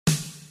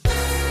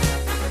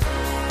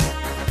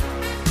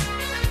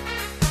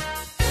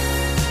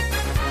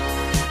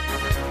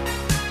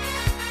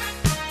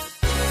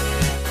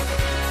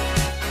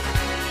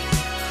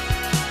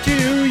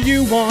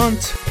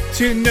want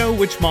to know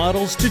which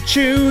models to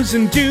choose?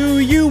 And do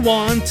you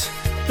want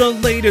the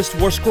latest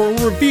War Scroll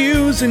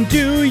reviews? And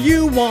do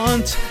you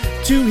want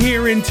to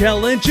hear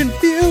intelligent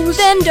views?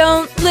 Then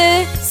don't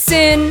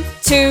listen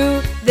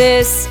to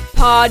this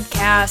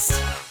podcast.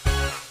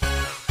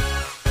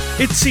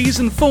 It's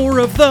season 4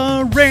 of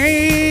the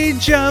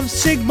Rage of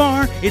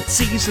Sigmar. It's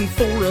season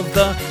 4 of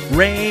the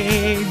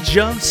Rage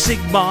of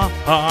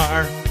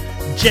Sigmar.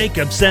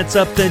 Jacob sets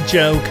up the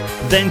joke,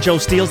 then Joe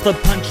steals the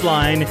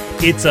punchline.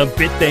 It's a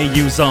bit they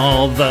use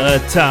all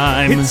the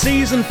time. It's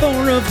season 4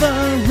 of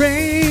the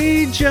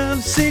Rage of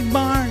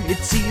Sigmar.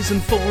 It's season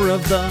 4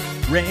 of the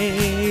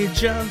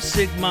Rage of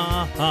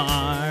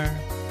Sigmar.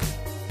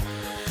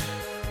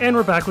 And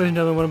we're back, ladies and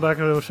gentlemen. Welcome back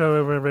to the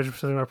show. We're Rage of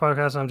Sigmar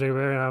podcast. I'm Jacob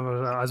Berry,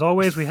 and as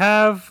always, we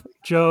have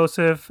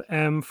Joseph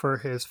M. for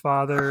his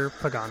father,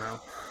 Pagano.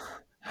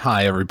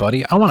 Hi,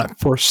 everybody. I want to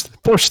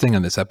first thing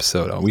on this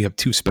episode. We have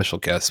two special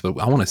guests, but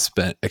I want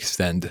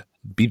to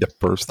be the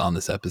first on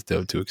this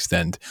episode to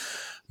extend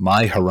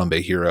my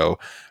Harambe hero,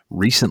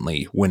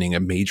 recently winning a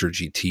major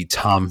GT,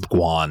 Tom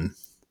Guan.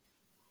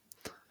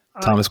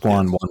 Thomas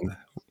Guan won.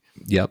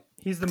 Yep,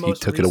 he's the he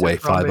most. Took it away,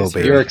 5-0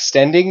 baby. You're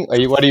extending?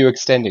 What are you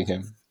extending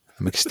him?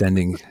 I'm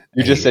extending.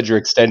 You just said you're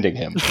extending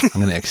him. I'm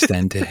going to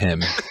extend to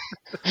him.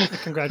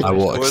 Congratulations. I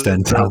will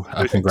extend.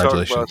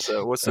 Congratulations.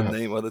 What's the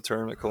name of the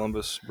tournament?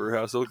 Columbus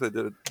Brewhouse. It looked like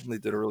they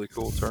did a really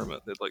cool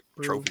tournament. They had like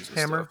trophies and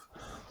Hammer.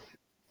 stuff.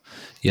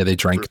 Yeah, they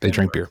drank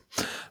beer.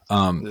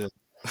 Yeah.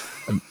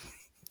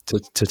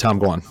 To Tom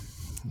Guan.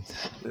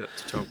 Yeah,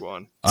 to Tom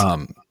Guan.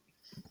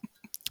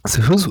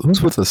 So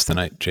who's with us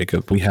tonight,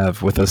 Jacob? We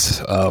have with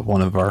us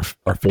one of our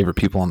favorite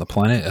people on the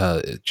planet,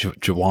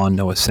 Jawan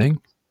Noah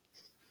Singh.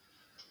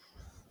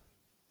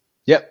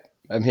 Yep,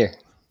 I'm here.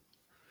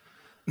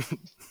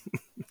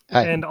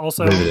 Hi. And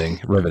also, riveting.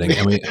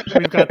 And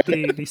we've got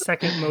the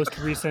second most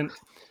recent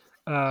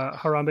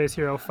Harambe's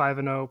Hero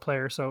 5-0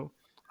 player. So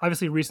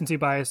obviously recency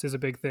bias is a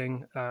big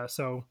thing.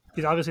 So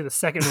he's obviously the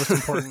second most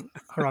important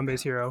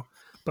Harambe's Hero.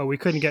 But we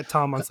couldn't get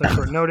Tom on such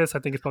short notice. I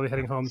think he's probably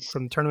heading home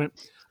from the tournament.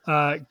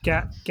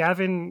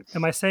 Gavin,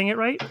 am I saying it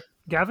right?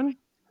 Gavin?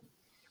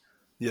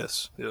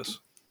 Yes.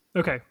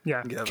 Okay,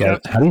 yeah. Gavin,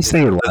 how do you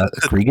say your last?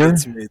 Grieger?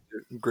 It's me,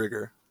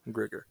 Grigor.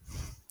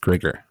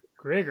 Grieger.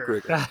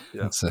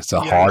 Yeah. It's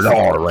a hard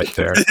R right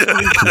there.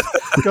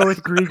 Go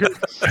with Grieger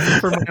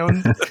for my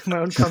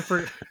own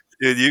comfort.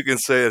 Dude, you can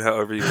say it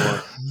however you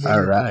want.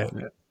 All right.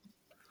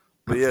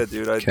 But yeah,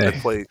 dude, I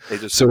play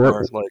Age of So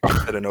Sigmar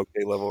like at an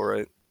okay level,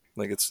 right?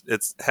 Like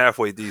it's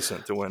halfway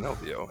decent to win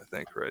LVO, I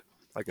think, right?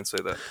 I can say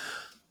that.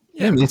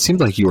 Yeah, I mean, it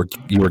seemed like you were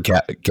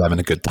having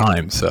a good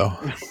time. So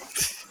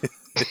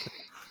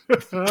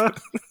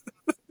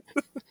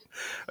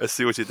I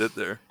see what you did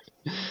there.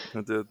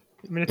 I did.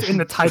 I mean, it's in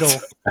the title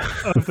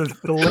of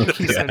the link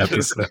he sent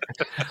you.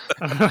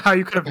 I don't know how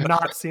you could have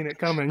not seen it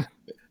coming.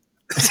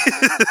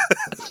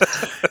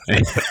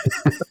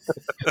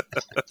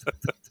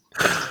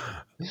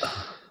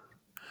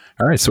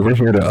 All right, so we're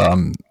here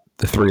to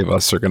the three of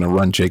us are going to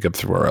run Jacob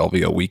through our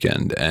LVO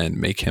weekend and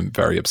make him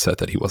very upset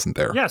that he wasn't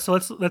there. Yeah, so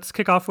let's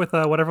kick off with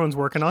what everyone's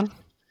working on.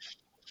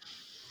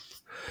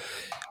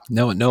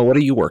 No, what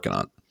are you working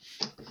on?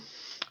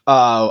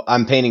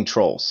 I'm painting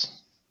trolls.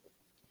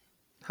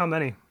 How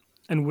many?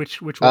 And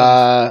which ones?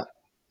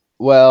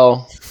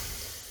 Well,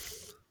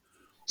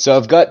 so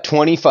I've got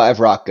 25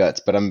 rock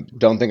guts, but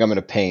don't think I'm going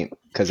to paint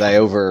because I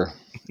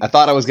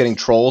thought I was getting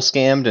troll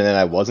scammed and then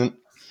I wasn't.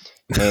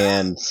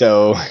 And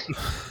so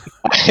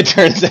it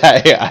turns out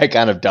I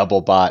kind of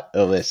double bought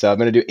the list. So I'm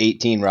going to do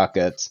 18 rock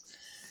guts.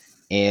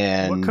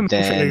 And what command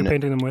trait are you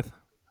painting them with?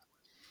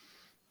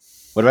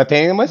 What am I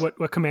painting them with?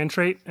 What command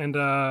trait and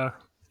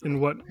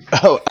what?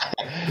 Oh,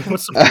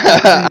 What's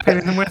the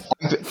painting them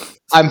with?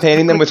 I'm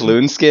painting them with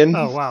loon skin.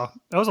 Oh wow,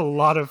 that was a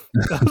lot of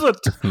a lot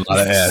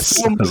of ass.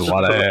 So That was a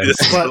lot of ass.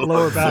 But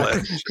lower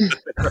back.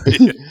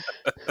 You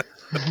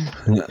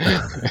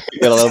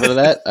got a little bit of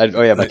that?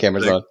 Oh yeah, my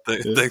camera's on.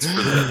 Thanks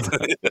for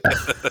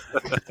that.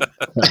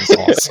 That's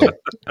awesome.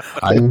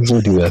 I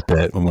usually do that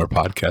bit when we're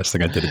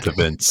podcasting. I did it to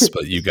Vince,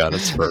 but you got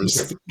us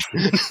first.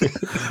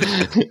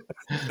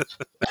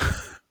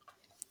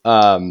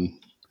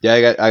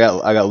 Yeah,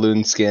 I got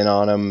loon skin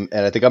on him,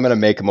 and I think I'm gonna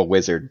make him a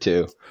wizard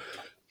too.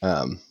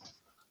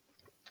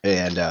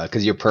 And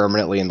because you're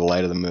permanently in the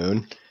light of the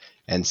moon,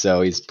 and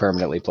so he's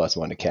permanently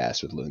 +1 to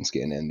cast with loon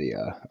skin and the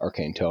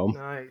arcane tome.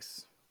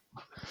 Nice.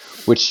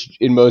 Which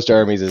in most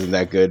armies isn't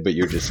that good, but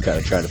you're just kind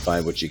of trying to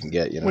find what you can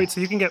get. You know. Wait, so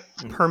you can get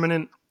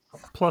permanent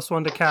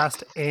 +1 to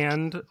cast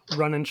and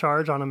run in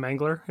charge on a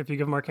Mangler if you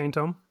give him arcane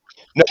tome?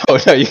 No,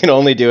 you can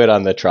only do it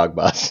on the Trog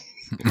boss.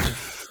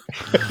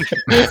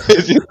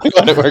 It's the only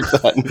one it works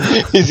on.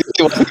 He's the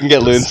only one who can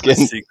get loon skin.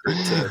 Secret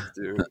tech,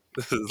 dude.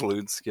 This is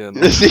loon skin.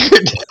 The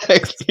secret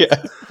tech,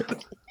 yeah.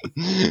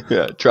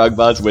 Yeah, Trog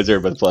boss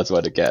wizard with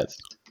 +1 to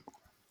cast.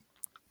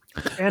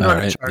 And All run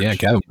in right, charge. yeah,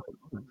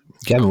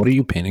 Gavin, what are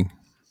you painting?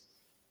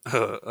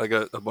 I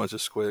got a bunch of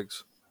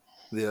squigs.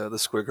 Yeah, the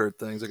squig herd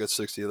things. I got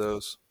 60 of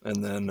those.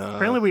 And then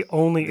Apparently we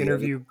only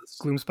interview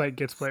Gloomspite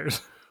Gits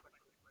players.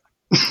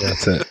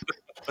 That's it.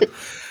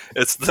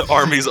 It's the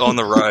army's on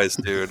the rise,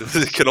 dude.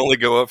 It can only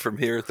go up from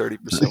here. 30%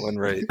 win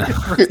rate.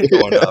 It's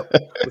going up.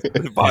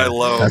 Buy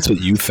low. That's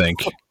what you think.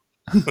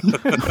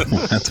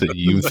 That's what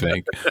you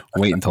think.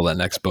 Wait until that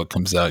next book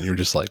comes out and you're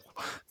just like,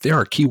 there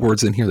are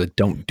keywords in here that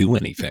don't do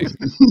anything.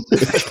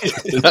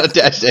 They're not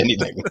attached to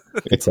anything.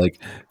 It's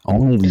like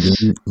only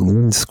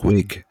Loon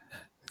Squig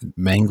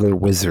Mangler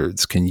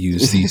wizards can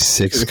use these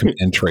 6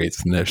 command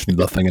traits, and there's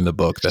nothing in the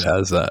book that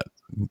has that.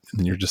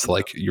 And you're just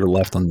like, you're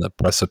left on the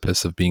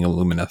precipice of being a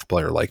Lumineth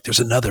player. Like, there's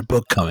another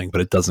book coming, but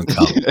it doesn't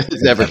come. It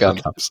never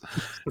comes.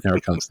 It never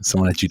comes. And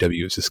someone at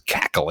GW is just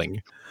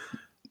cackling.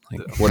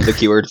 Like, One of the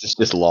keywords is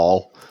just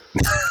lol.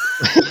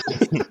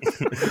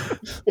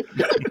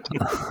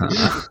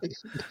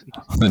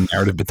 the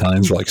narrative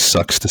battalions are like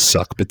sucks to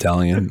suck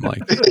battalion.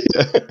 Like,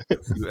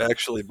 You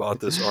actually bought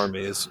this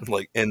army is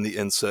like in the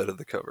inset of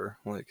the cover.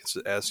 Like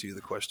it asks you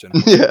the question.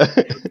 Yeah.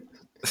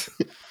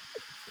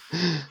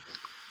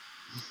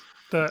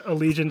 The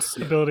allegiance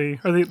ability,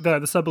 or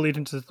the sub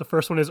allegiances. The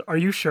first one is, "Are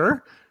you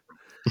sure?"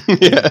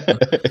 Yeah.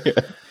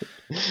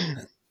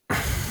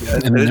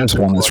 and then there's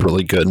one that's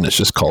really good, and it's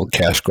just called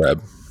Cash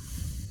Grab.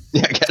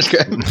 Yeah, cash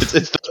grab.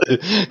 It's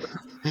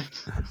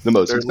the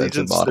most Their expensive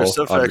legions, model. their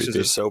sub on factions are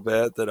repeat. so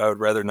bad that I would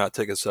rather not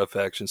take a sub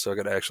faction, so I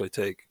could actually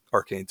take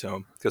Arcane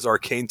Tome because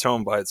Arcane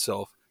Tome by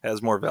itself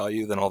has more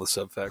value than all the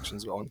sub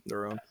factions on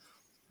their own.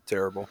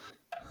 Terrible.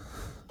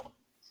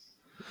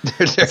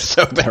 They're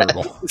so bad.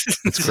 Terrible.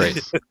 It's great.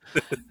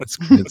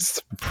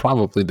 It's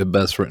probably the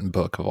best written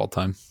book of all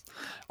time.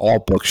 All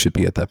books should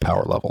be at that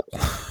power level.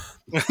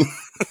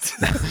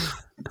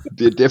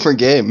 Be a different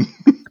game.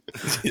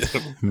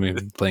 I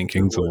mean, playing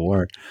Kings of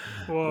War.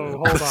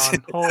 Whoa,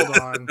 hold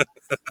on.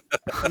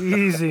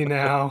 Easy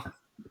now.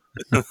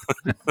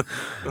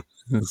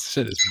 This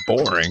shit is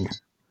boring.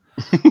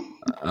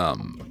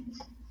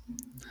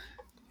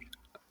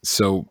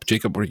 So,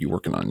 Jacob, what are you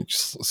working on?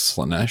 Just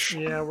Slanesh?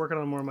 Yeah, working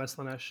on more of my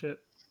Slanesh shit.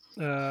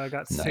 Got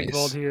Nice.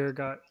 Sigvald here,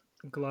 got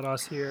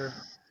GLaDOS here,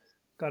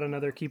 got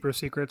another Keeper of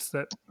Secrets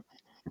that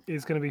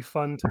is going to be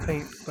fun to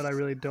paint, but I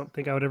really don't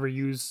think I would ever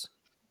use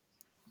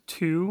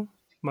 2,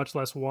 much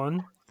less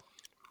 1.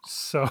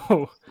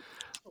 So,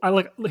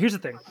 here's the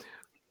thing.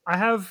 I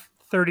have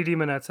 30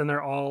 Demonettes, and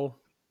they're all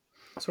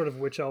sort of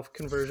Witch Elf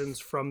conversions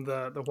from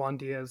the Juan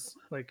Diaz,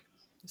 like,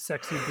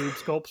 sexy boob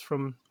sculpts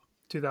from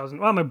 2000.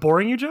 Wow, am I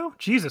boring you, Joe?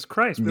 Jesus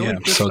Christ. We Yeah, only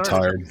I'm just so started.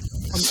 tired. I'm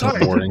So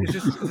sorry. boring.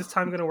 Is this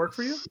time going to work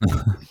for you?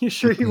 You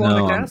sure you want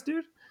No, to I'm- cast,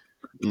 dude?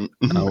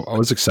 I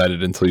was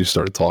excited until you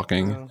started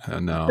talking.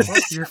 And now, Well,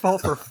 it's your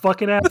fault for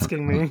fucking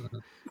asking me.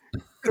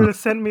 Could have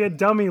sent me a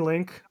dummy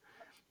link.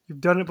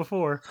 You've done it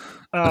before.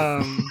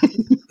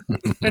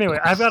 Anyway,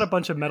 I've got a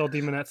bunch of metal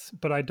demonettes,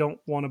 but I don't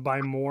want to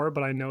buy more.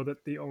 But I know that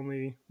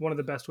one of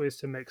the best ways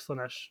to make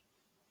Slanesh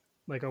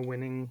like a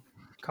winning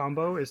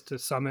combo is to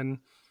summon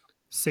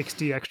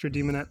 60 extra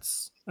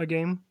demonettes a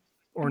game,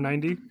 or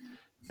 90,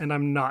 and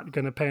I'm not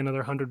gonna pay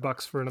another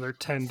 $100 for another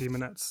 10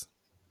 demonettes.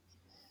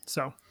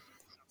 So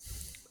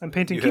I'm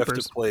painting You keepers.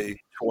 have to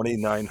play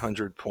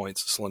 2,900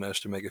 points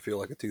Slanesh to make it feel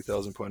like a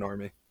 2,000 point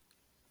army.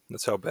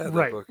 That's how bad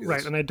that book is.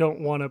 Right, and I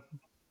don't want to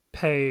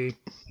pay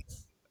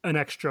an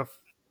extra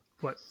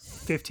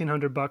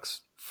 $1,500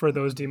 for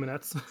those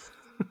demonettes.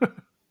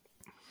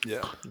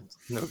 Yeah,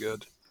 no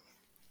good.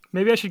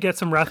 Maybe I should get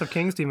some Wrath of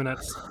Kings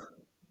demonettes.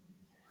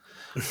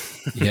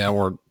 yeah,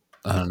 or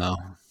I don't know.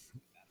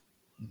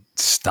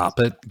 Stop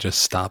it.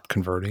 Just stop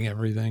converting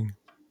everything.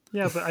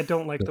 Yeah, but I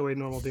don't like the way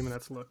normal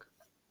demonettes look.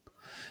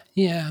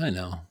 Yeah, I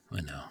know.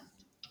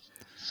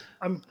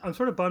 I'm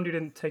sort of bummed you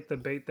didn't take the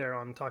bait there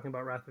on talking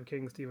about Wrath of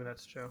Kings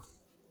demonettes, Joe.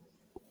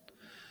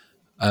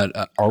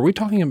 Are we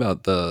talking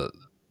about the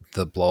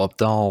blow up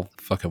doll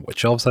fucking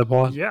witch elves I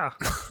bought? Yeah,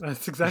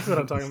 that's exactly what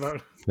I'm talking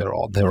about.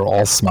 They were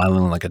all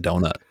smiling like a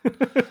donut.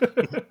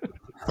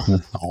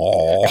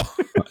 Oh,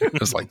 it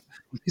was like,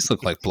 these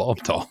look like blow up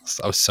dolls.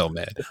 I was so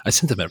mad. I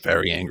sent them a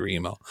very angry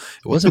email.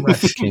 It wasn't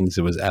Wrath of Kings.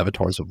 It was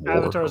Avatars of War.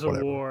 Avatars or of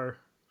whatever. War.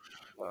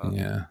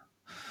 Yeah.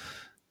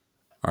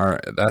 All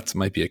right, that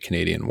might be a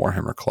Canadian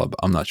Warhammer club.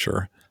 I'm not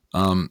sure.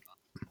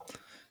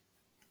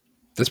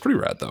 That's pretty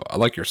rad though. I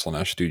like your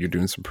Slanesh, dude. You're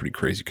doing some pretty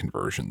crazy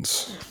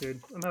conversions. Dude,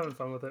 I'm having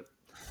fun with it.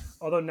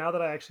 Although now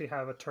that I actually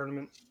have a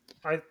tournament,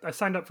 I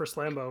signed up for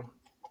Slambo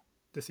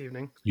this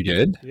evening. You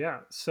did?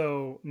 Yeah,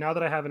 so now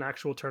that I have an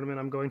actual tournament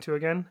I'm going to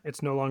again,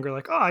 it's no longer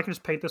like, oh, I can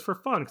just paint this for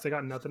fun because I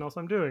got nothing else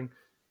I'm doing.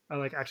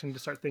 I actually need to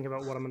start thinking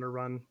about what I'm going to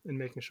run and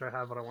making sure I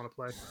have what I want to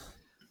play.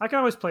 I can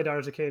always play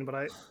Daughters of Cain, but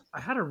I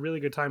had a really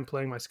good time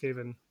playing my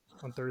Skaven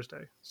on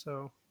Thursday.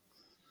 So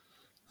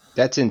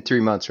That's in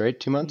 3 months, right?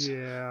 2 months?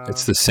 yeah,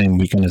 It's the same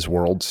weekend as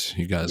Worlds.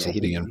 You guys will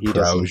be in he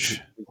doesn't, Prouge.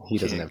 he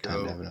doesn't Can't have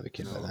time go. to have another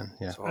kid by then.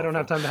 Yeah. It's I don't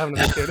have awful. time to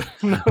have another kid.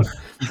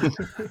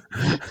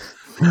 No.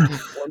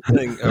 One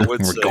thing I would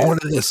We're say, going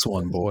to this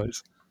one,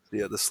 boys.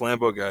 yeah, the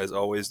Slambo guys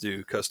always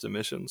do custom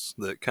missions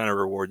that kind of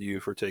reward you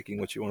for taking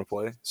what you want to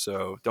play.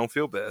 So don't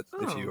feel bad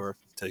if you Oh. are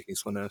taking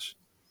Slanesh.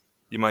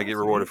 You might get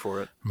rewarded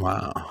for it.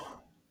 Wow.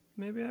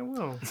 Maybe I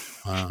will.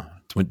 Wow.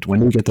 When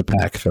do we get the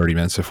pack? 30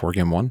 minutes before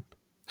game one?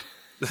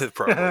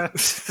 Probably.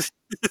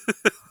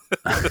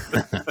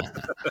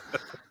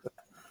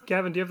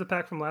 Gavin, do you have the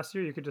pack from last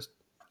year? You could just,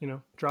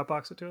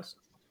 Dropbox it to us.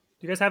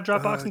 Do you guys have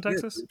Dropbox in Yeah,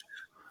 Texas?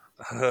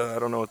 I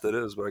don't know what that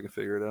is, but I can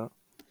figure it out.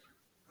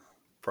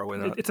 Probably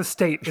not. It's a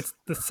state. It's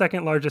the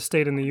second largest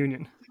state in the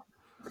union.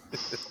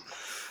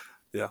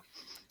 Yeah.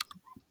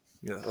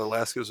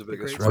 Alaska's the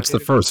biggest. Great What's the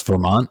first?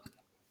 Vermont?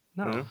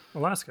 No, Mhm.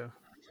 Alaska.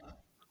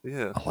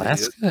 Yeah.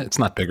 Alaska? It's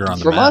not bigger on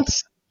the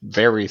Vermont's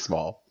very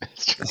small. map.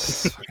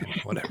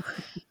 Whatever.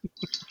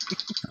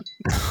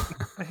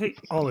 I hate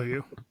all of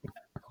you.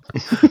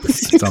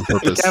 It's on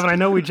purpose. Gavin, I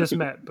know we just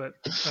met, but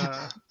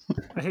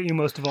I hate you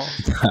most of all.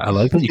 I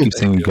like that you keep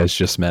saying you guys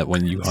just met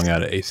when you hung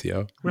out at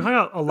ACO. We hung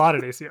out a lot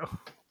at ACO.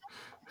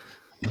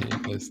 You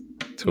guys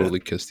totally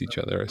kissed each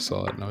other. I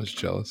saw it and I was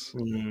jealous.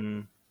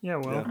 Mm, Yeah,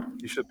 well, yeah,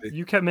 you should be.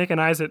 you kept making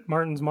eyes at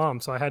Martin's mom,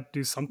 so I had to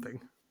do something.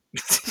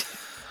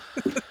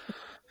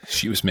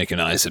 She was making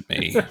eyes at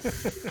me.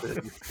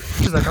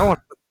 She's like, I want.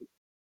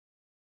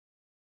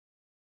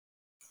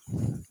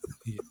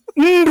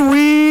 And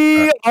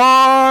we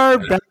are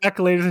back,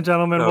 ladies and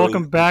gentlemen. No,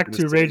 Welcome back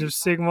to Rage of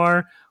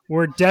Sigmar.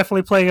 We're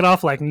definitely playing it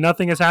off like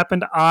nothing has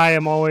happened. I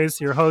am always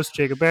your host,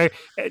 Jacob Berry,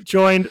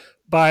 joined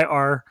by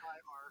our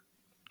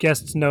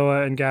guests,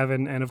 Noah and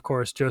Gavin, and of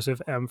course,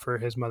 Joseph M. for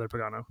his mother,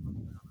 Pagano.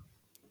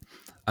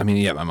 I mean,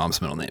 yeah, my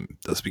mom's middle name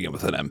does begin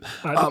with an M.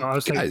 No, I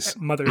was saying guys.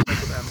 mother with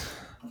M.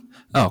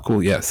 Oh,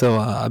 cool. Yeah. So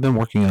I've been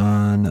working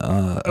on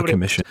a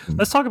commission.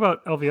 Let's talk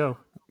about LVO.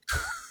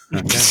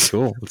 Okay,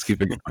 cool. Let's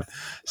keep it going.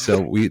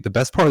 So the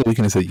best part of the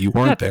weekend is that you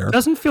weren't there. It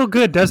doesn't feel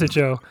good, does it,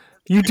 Joe?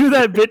 You do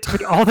that bit to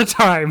me all the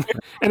time,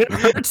 and it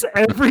hurts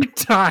every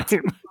time.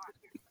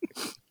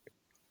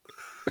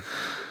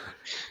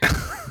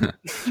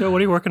 Joe, what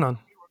are you working on?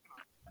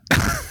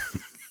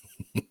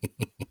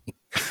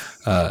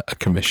 A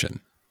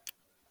commission.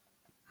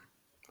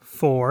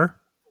 For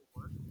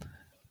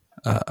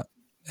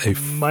A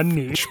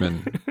money.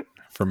 freshman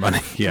for money.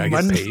 Yeah, I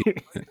get Money.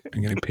 paid.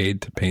 I'm getting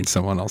paid to paint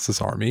someone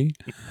else's army.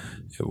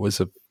 It was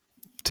a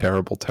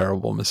terrible,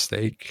 terrible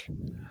mistake.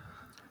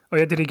 Oh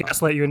yeah, did he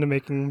gaslight you into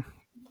making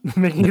you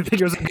think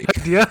it was a good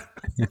idea?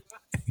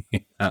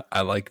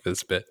 I like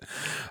this bit.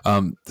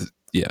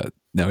 Yeah,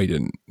 no, he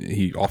didn't.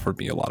 He offered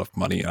me a lot of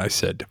money, and I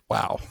said,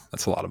 "Wow,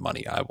 that's a lot of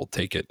money. I will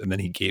take it." And then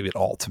he gave it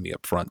all to me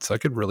up front, so I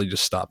could really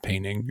just stop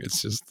painting.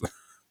 It's just,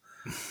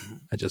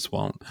 I just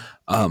won't.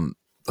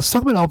 Let's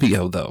talk about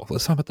LVO though.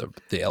 Let's talk about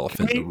the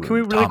elephant in the room. Can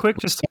we really quick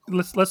just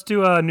let's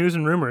do news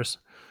and rumors?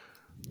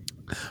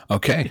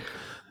 Okay.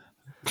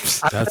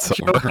 That's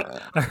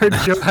I heard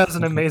Joe has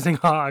an amazing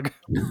hog.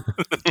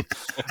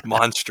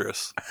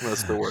 Monstrous.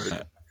 That's the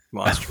word.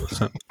 Monstrous.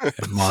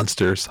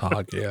 Monsters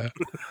hog. Yeah.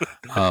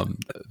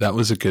 That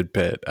was a good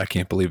bit. I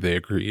can't believe they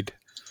agreed.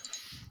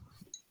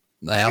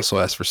 I also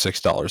asked for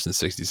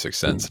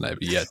 $6.66, and I've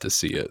yet to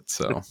see it.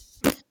 So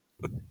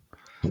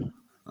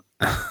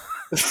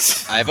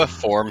I have a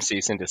form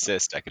cease and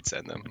desist I could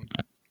send them.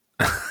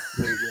 There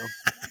you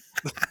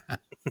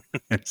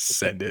go.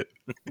 send it.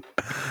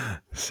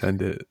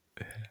 Send it.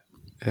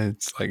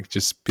 It's like,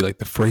 just be like,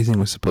 the phrasing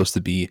was supposed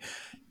to be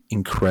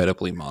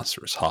incredibly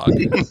monstrous hog.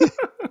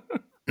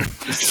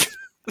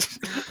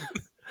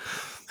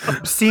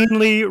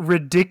 Obscenely,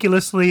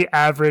 ridiculously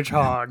average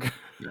hog.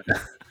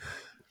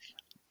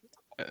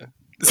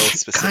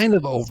 Kind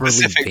of overly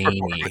specific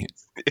veiny.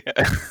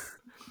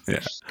 Yeah.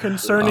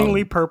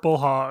 Concerningly purple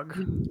hog.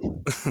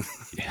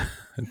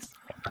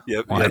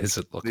 Yep. Why yep. does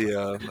it look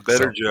The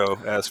Better Joe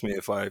asked me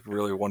if I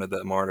really wanted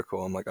that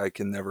article. I'm like, I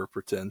can never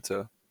pretend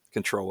to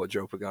control what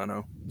Joe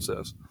Pagano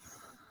says.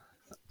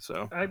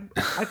 So I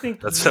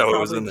think That's you how it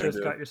was probably in there, just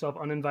dude. got yourself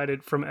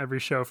uninvited from every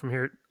show from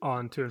here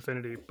on to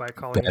infinity by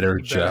calling Better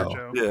him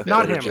Joe. Yeah,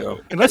 Not Better him. Joe.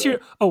 Unless you're.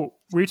 Oh,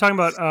 were you talking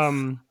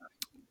about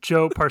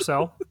Joe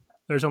Parcell?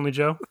 There's only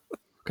Joe.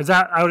 Because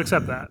I would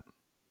accept that.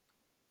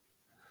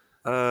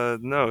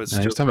 No, it's No,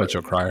 he was talking about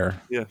Joe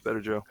Cryer. Yeah, Better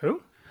Joe.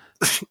 Who?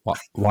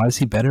 Why is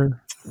he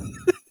better?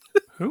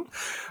 Who?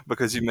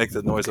 Because you make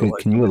the noise of Can,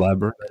 like can you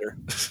elaborate? better.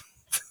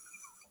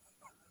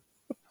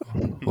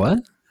 What?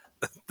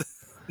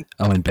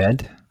 Oh, in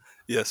bed?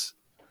 Yes.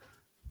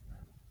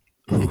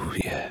 Ooh,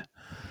 yeah.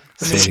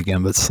 Say it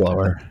again, but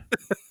slower.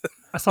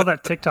 I saw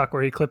that TikTok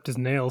where he clipped his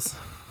nails.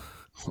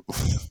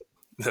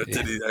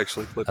 Did he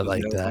actually clip I his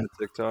like nails that. on the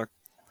TikTok?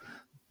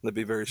 That'd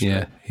be very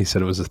Yeah, strange. he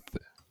said it was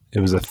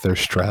a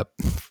thirst trap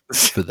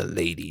for the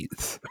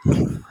ladies.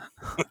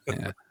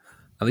 Yeah.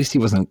 At least he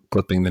wasn't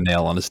clipping the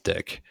nail on his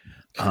dick.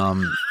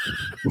 To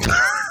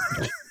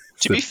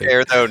be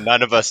fair, though,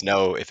 none of us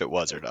know if it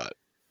was or not.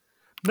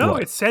 No,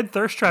 What? it said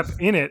thirst trap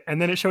in it, and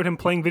then it showed him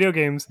playing video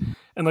games,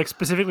 and like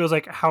specifically was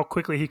like how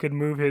quickly he could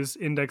move his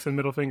index and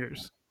middle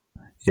fingers.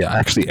 Yeah, I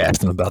actually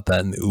asked him about that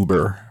in the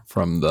Uber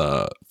from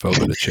the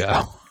Fogo de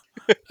Chao.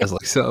 I was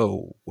like,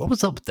 so what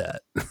was up with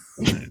that?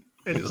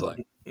 He was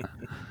like,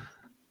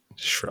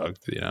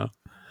 shrugged,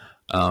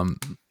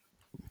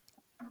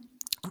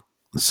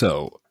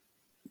 So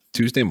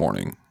Tuesday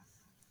morning,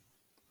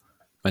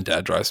 my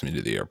dad drives me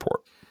to the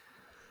airport.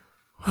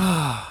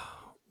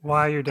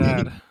 Why your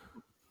dad?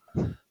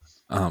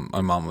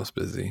 My mom was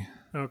busy.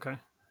 Okay.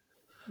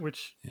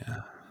 Which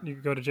Yeah. you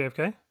could go to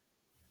JFK?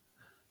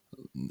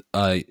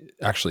 I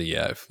flew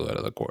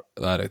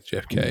out of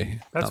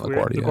JFK. That's not weird.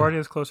 LaGuardia. LaGuardia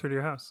is closer to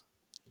your house.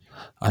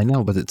 I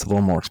know, but it's a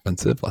little more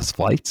expensive, less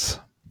flights.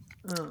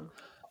 Oh,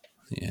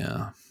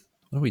 Yeah.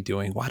 What are we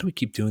doing? Why do we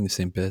keep doing the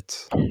same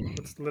bits?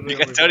 that's literally You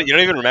what we've don't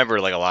even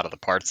remember like a lot of the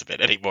parts of it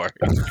anymore.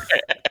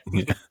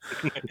 Yeah.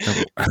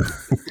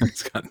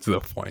 It's gotten to the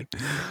point.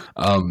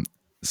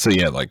 So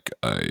yeah, like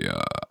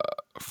I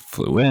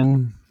flew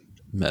in,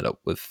 met up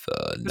with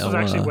This Noah. was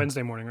actually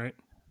Wednesday morning, right?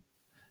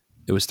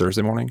 It was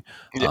Thursday morning.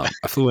 Yeah.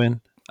 I flew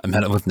in. I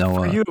met up with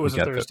Noah. For you, it was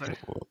we a got Thursday.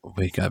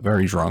 We got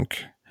very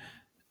drunk,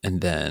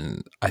 and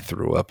then I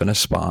threw up in a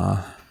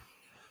spa.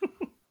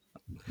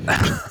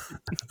 I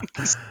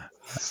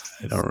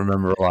don't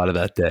remember a lot of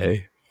that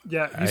day.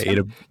 Yeah,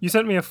 I you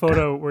sent me a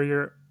photo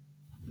where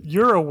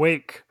you're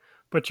awake,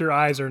 but your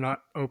eyes are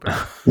not open,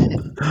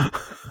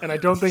 and I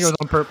don't think it was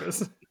on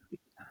purpose.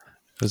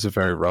 It was a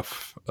very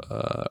rough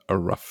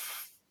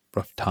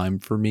time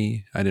for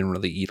me. I didn't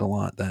really eat a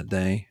lot that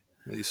day.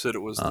 You said it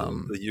was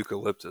the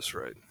eucalyptus,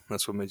 right?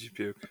 That's what made you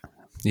puke.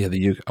 Yeah,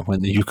 I went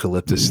in the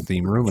eucalyptus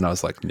theme room, and I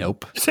was like,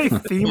 nope. Say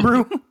theme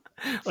room.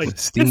 Like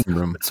Steam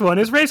room. This one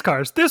is race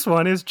cars. This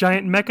one is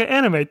giant mecha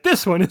anime.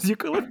 This one is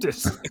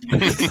eucalyptus.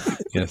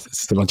 Yes,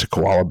 it's a bunch of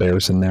koala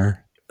bears in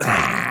there.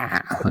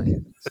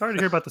 Sorry to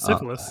hear about the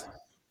syphilis.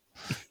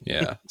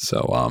 Yeah.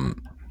 So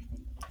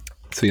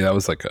yeah, that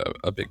was like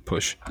a big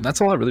push, and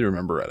that's all I really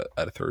remember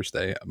at a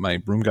Thursday.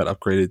 My room got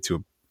upgraded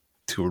to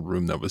a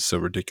room that was so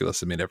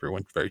ridiculous it made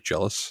everyone very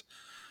jealous.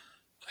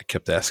 I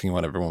kept asking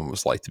what everyone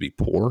was like to be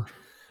poor.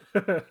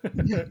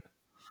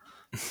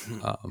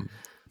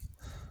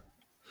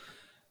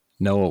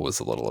 Noah was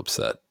a little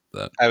upset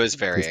that I was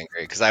very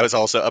angry because I was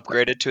also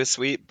upgraded to a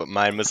suite, but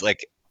mine was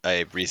like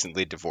a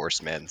recently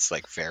divorced man's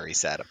like very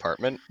sad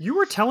apartment. You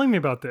were telling me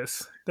about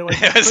this. That,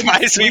 like,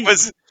 My suite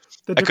was.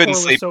 the I couldn't decor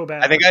was sleep. so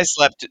bad. I think I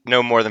slept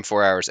no more than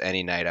 4 hours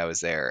any night I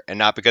was there, and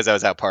not because I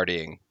was out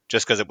partying,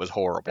 just because it was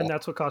horrible. And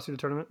that's what cost you the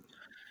tournament.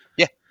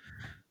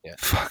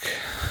 fuck.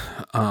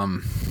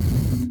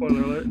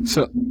 Spoiler alert.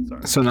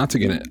 So not to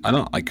get it.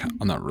 I'm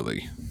not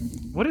really.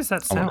 What is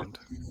that sound?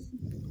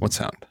 What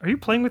sound? Are you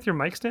playing with your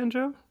mic stand,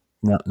 Joe?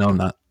 No, I'm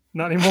not.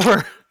 Not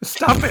anymore.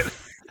 Stop it.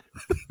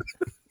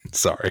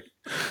 Sorry.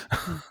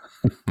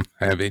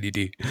 I have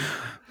ADD.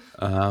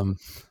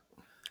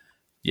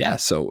 Yeah,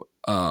 so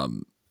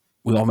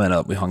we all met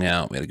up, we hung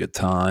out, we had a good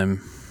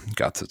time,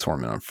 got to the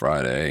tournament on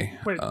Friday.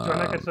 Wait, do I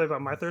not get to tell you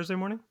about my Thursday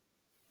morning?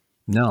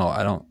 No,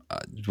 I don't.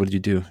 What did you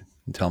do?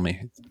 Tell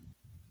me.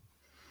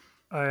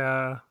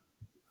 I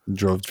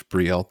Drove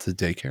Brielle to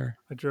daycare.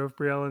 drove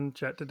Brielle and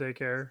Jet to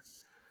daycare.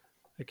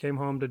 I came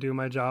home to do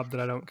my job that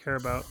I don't care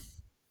about.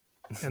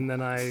 And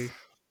then I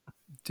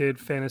did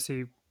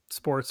fantasy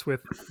sports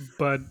with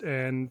Bud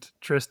and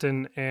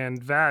Tristan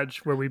and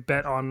Vaj, where we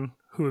bet on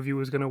who of you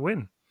was going to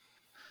win.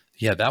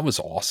 Yeah, that was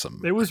awesome.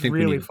 It was I think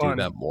really we need to fun.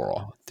 do that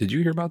more. Did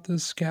you hear about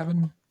this,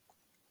 Gavin?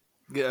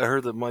 Yeah, I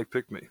heard that Mike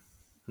picked me.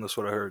 That's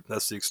what I heard.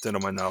 That's the extent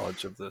of my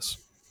knowledge of this.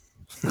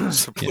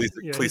 So please,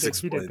 please he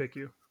explain. did pick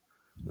you.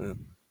 Yeah.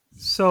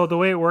 So the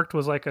way it worked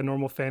was like a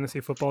normal fantasy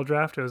football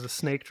draft. It was a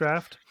snake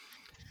draft.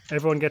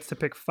 Everyone gets to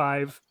pick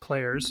 5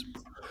 players,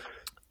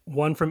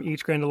 one from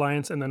each Grand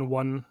Alliance, and then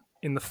one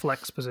in the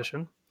flex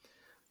position.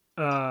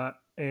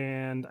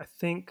 And I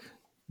think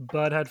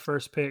Bud had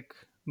first pick,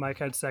 Mike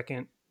had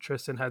second,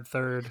 Tristan had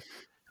third,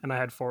 and I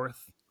had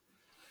fourth.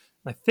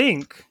 I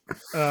think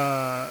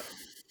Bud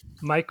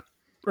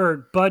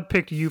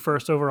picked you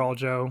first overall,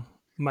 Joe.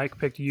 Mike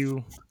picked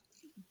you,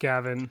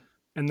 Gavin,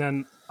 and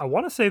then I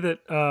want to say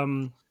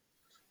that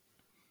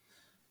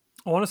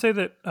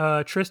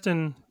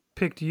Tristan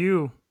picked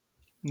you,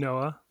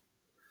 Noah,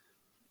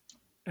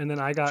 and then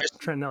I got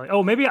Trent Nelly.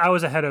 Oh, maybe I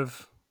was ahead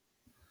of.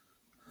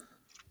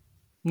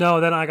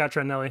 No, then I got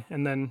Trent Nelly,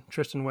 and then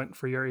Tristan went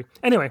for Yuri.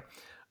 Anyway,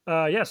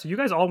 so you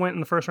guys all went in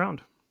the first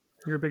round.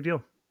 You're a big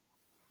deal.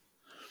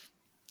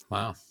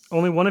 Wow.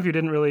 Only one of you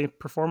didn't really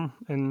perform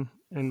and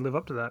live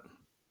up to that.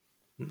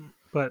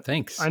 But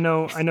Thanks. I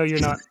know you're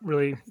not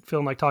really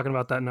feeling like talking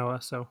about that,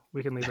 Noah, so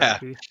we can leave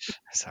that be.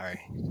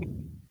 Sorry.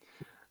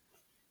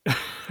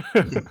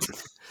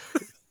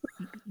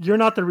 You're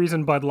not the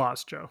reason Bud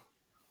lost, Joe.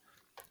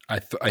 I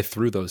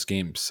threw those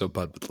games so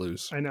Bud would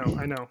lose. I know,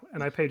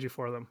 and I paid you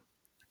for them.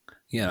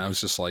 Yeah, I was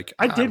just like,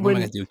 I did what win.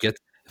 am I gonna do?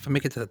 If I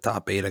make it to the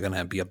top 8, I'm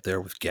gonna be up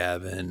there with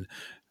Gavin.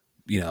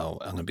 You know,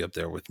 I'm gonna be up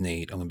there with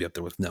Nate. I'm gonna be up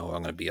there with Noah.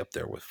 I'm gonna be up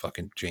there with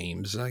fucking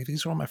James. Like,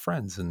 these are all my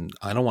friends, and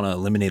I don't want to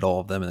eliminate all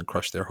of them and then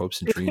crush their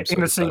hopes and dreams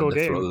In a single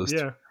game.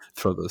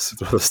 Throw those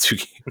 2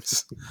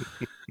 games.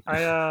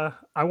 I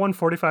won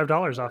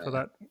 $45 off of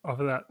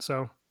that.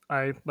 So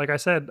like I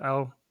said,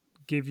 I'll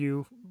give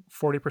you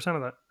 40%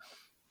 of that.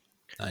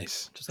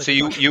 Nice. Just like So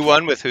you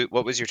won with who?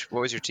 What was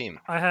your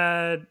team? I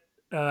had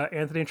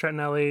Anthony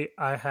Trentinelli.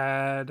 I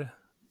had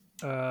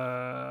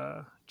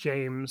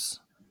James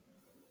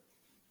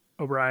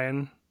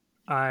O'Brien.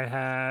 I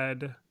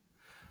had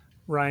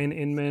Ryan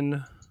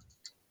Inman.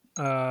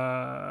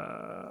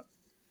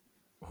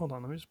 hold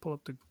on. Let me just pull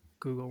up the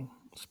Google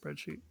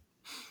spreadsheet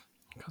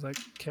because I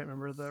can't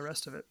remember the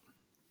rest of it.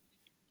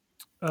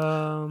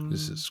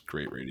 This is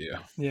great radio.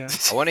 Yeah.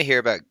 I want to hear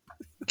about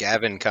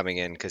Gavin coming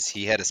in because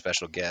he had a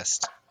special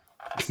guest.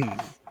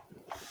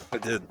 I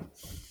did.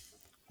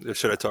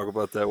 Should I talk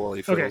about that while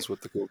he fiddles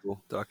with the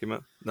Google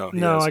document? No,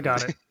 I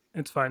got it.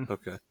 It's fine.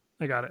 Okay.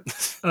 I got it.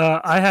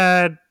 I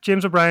had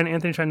James O'Brien,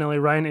 Anthony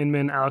Trinelli, Ryan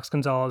Inman, Alex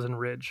Gonzalez, and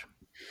Ridge.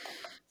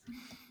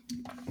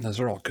 Those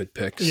are all good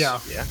picks. Yeah.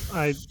 Yeah.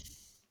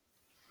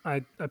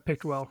 I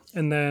picked well.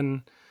 And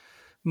then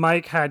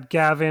Mike had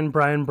Gavin,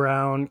 Brian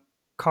Brown,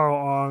 Carl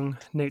Ong,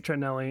 Nate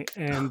Trinelli,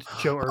 and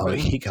Joe Urban. Oh,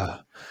 he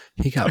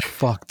got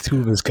fucked.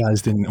 Two of his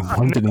guys didn't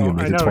even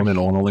make the tournament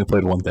and only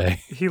played one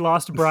day. He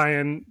lost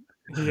Brian.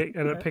 He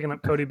ended up picking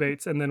up Cody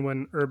Bates, and then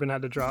when Urban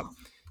had to drop,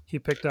 he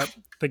picked up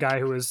the guy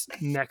who was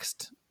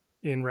next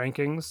in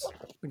rankings.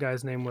 The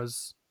guy's name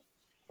was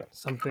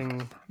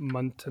something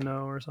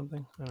Montano or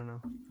something. I don't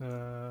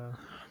know.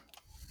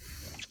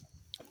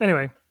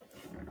 Anyway,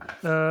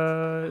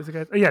 is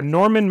the guy?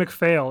 Norman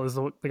McPhail is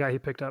the guy he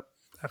picked up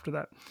after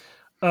that.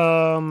 that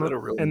a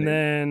real and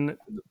name? then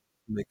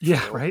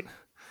right,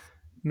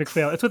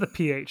 McPhail. It's with a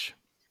PH.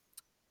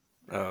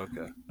 Oh,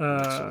 okay.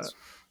 Uh,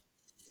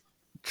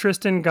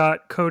 Tristan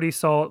got Cody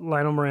Salt,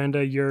 Lionel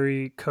Miranda,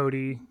 Yuri,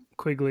 Cody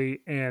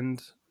Quigley,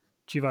 and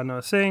Jivan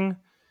Noah Singh.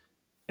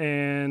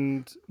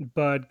 And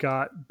Bud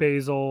got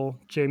Basil,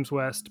 James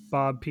West,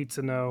 Bob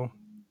Pizzano,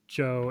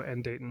 Joe,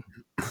 and Dayton.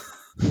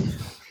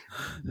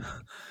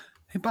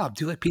 Hey, Bob,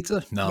 do you like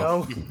pizza?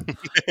 No.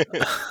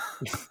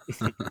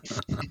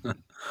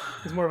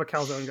 He's more of a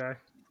calzone guy.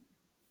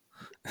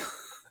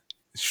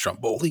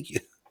 Stromboli.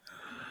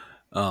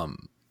 All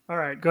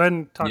right, go ahead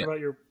and talk about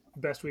your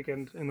best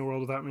weekend in the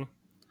world without me.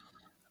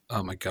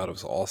 Oh my God, it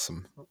was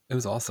awesome. It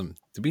was awesome.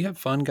 Did we have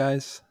fun,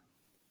 guys?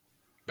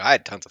 I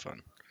had tons of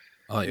fun.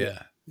 Oh,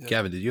 yeah.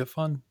 Gavin, did you have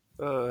fun?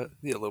 Yeah, a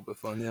little bit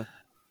fun, yeah.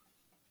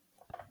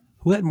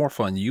 Who had more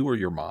fun, you or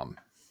your mom?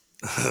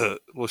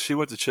 Well, she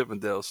went to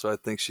Chippendale, so I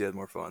think she had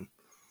more fun.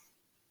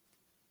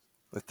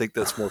 I think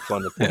that's more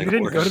fun than playing. You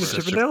didn't go to the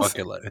Such a Chippendales?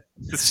 fucking liar.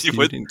 She You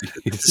went. didn't go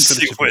to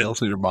Chippendales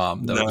with your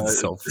mom. That was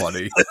so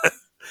funny.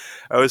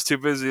 I was too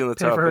busy in the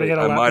Pay top for her to eight. get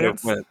a lap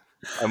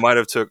I might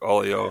have took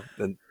Olio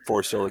and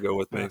forced her to go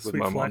with me with sweet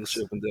my mom to flex.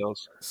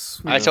 Chippendales.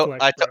 Sweet I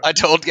flex, bro.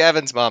 told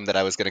Gavin's mom that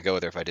I was going to go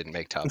with her if I didn't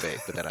make top 8,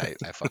 but then I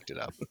fucked it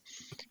up.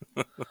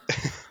 I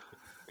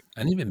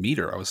didn't even meet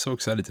her. I was so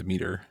excited to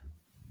meet her.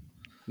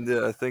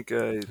 Yeah, I think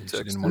I She texted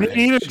didn't her. want to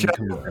Me neither, she didn't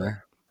come to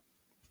dinner.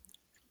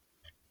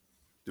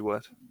 Do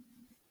what?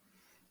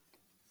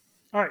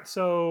 All right,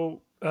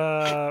 so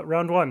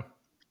round 1.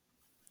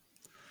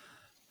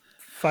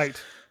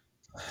 Fight.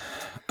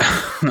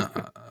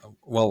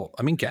 Well,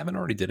 I mean, Gavin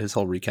already did his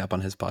whole recap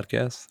on his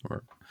podcast. Do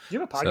you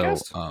have a podcast?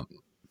 So,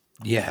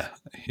 yeah.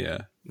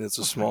 It's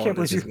a small. I can't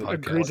believe it's you a-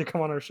 agreed to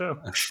come on our show.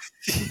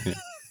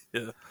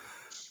 Yeah.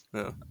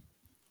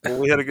 Well,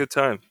 we had a good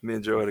time. Me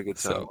and Joe had a good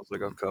time. So- I was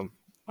like, I'll come.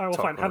 All right, well,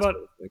 talk fine. How about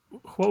about it.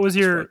 what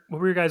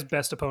were your guys'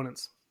 best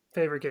opponents?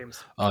 Favorite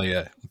games? Oh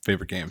yeah,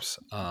 favorite games.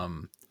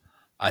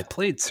 I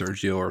played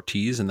Sergio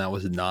Ortiz, and that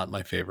was not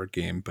my favorite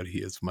game, but he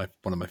is one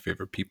of my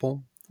favorite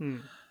people.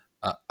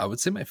 I would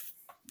say my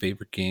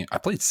favorite game. I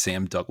played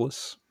Sam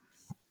Douglas.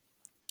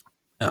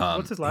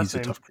 What's his last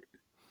name?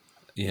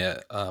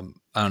 I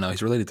don't know.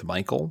 He's related to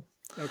Michael.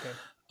 Okay.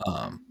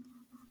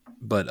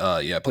 But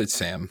I played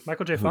Sam.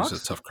 Michael J. who's Fox?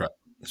 a tough crowd.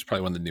 He's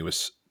probably one of the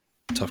newest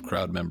tough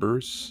crowd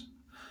members.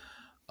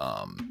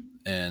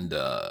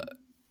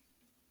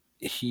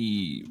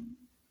 He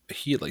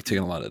had like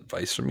taken a lot of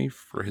advice from me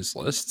for his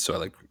list, so I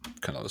like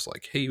kind of was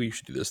like, "Hey, you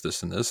should do this,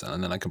 this, and this,"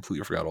 and then I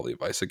completely forgot all the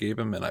advice I gave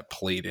him, and I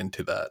played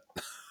into that.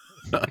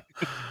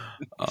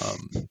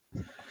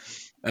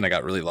 And I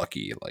got really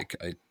lucky. Like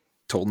I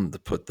told him to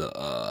put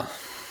the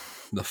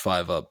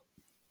 5 up,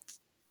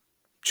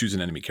 choose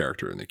an enemy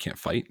character, and they can't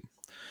fight.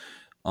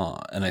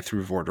 And I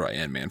threw Vordry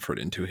and Manfred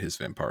into his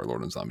Vampire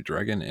Lord and Zombie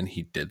Dragon, and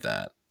he did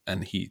that.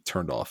 And he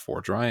turned off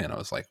Vordry, and I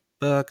was like,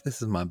 "Fuck,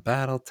 this is my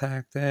battle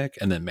tactic."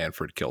 And then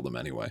Manfred killed him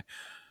anyway.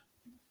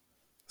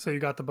 So you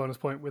got the bonus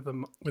point with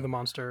the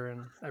monster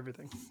and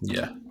everything.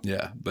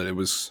 Yeah. But it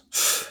was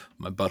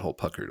my butthole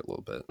puckered a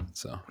little bit,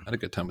 so I had a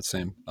good time with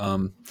Sam.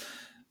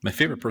 My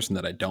favorite person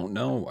that I don't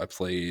know, I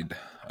played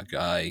a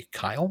guy,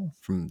 Kyle,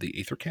 from the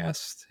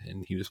Aethercast,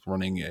 and he was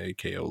running a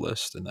KO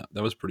list, and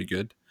that was pretty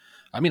good.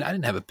 I mean, I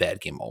didn't have a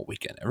bad game all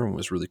weekend. Everyone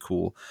was really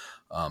cool.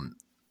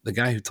 The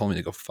guy who told me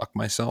to go fuck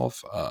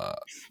myself,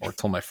 or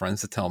told my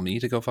friends to tell me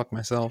to go fuck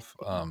myself,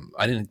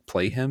 I didn't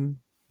play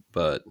him,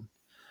 but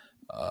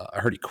I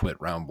heard he quit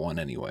round 1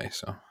 anyway,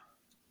 so.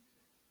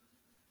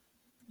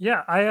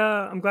 Yeah,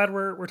 I'm glad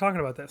we're talking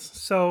about this.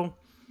 So,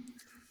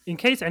 in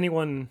case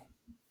anyone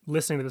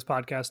listening to this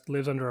podcast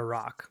lives under a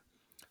rock,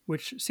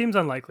 which seems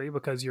unlikely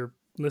because you're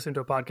listening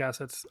to a podcast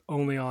that's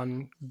only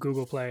on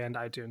Google Play and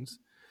iTunes,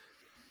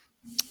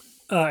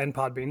 and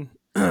Podbean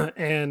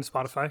and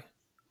Spotify.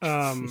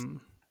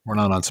 We're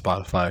not on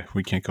Spotify.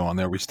 We can't go on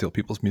there. We steal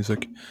people's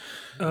music.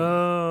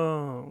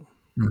 Oh,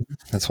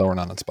 That's why we're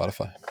not on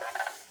Spotify.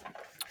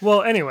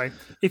 Well, anyway,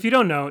 if you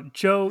don't know,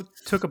 Joe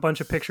took a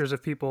bunch of pictures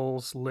of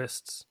people's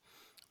lists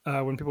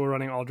when people were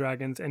running all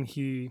dragons, and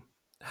he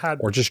had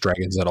Or just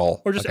dragons at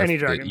all. or just Like, any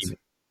dragons.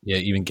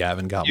 Even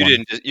Gavin got You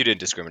one. didn't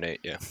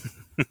discriminate. Yeah.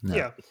 No.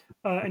 Yeah,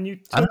 and you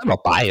I don't have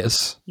a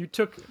bias. you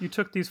took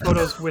these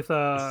photos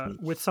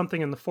with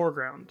something in the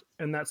foreground,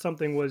 and that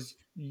something was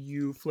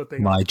you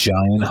flipping My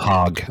giant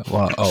hog.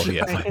 Well, oh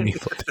yeah, Giant, me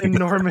flipping.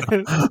 enormous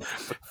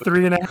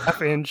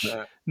 3.5 inch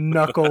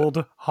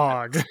knuckled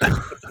hog.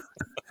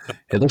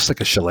 It looks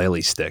like a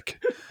shillelagh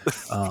stick.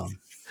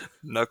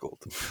 Knuckled.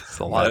 It's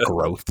a lot of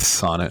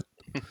growths on it.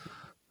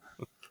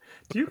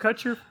 Do you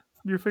cut your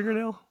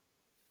fingernail?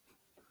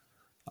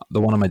 The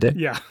one on my dick?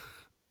 Yeah.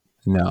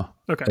 No.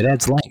 Okay. It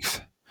adds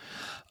length.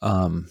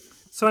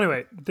 So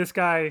anyway, this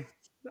guy,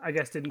 I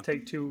guess, didn't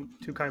take too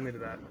kindly to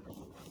that.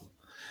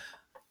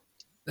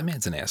 That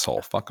man's an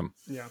asshole. Fuck him.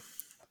 Yeah.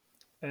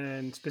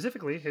 And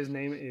specifically, his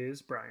name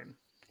is Brian.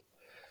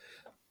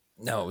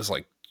 No, it was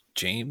like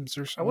James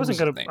or something.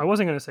 I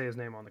wasn't gonna say his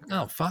name on the call.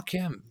 No, fuck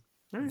him.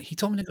 All right. He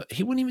told me to go.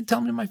 He wouldn't even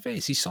tell me to my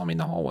face. He saw me in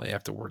the hallway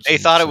afterwards. They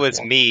and thought he it said, was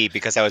 "Well, me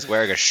because I was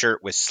wearing a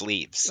shirt with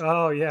sleeves.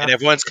 Oh yeah. And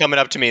everyone's coming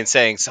up to me and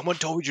saying, "Someone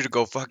told you to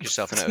go fuck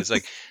yourself." And I was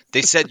like,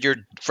 "They said your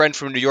friend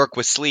from New York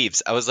with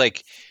sleeves." I was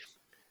like,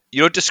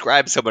 "You don't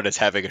describe someone as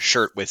having a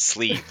shirt with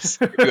sleeves.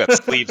 If you have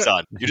sleeves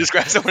on. You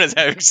describe someone as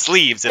having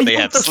sleeves if they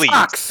have sleeves."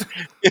 Socks.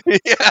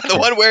 Yeah, the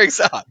one wearing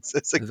socks.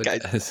 It's like, the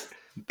guys,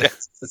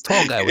 the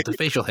tall guy with the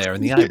facial hair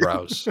and the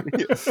eyebrows.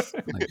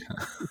 Like,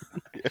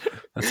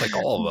 that's like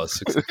all of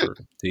us except for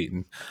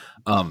Dayton.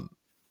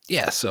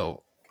 Yeah,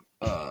 so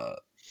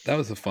that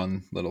was a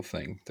fun little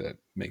thing that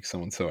makes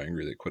someone so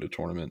angry they quit a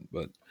tournament.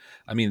 But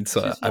I mean, it's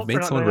I've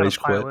made someone rage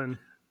quit.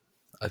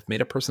 I've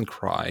made a person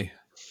cry.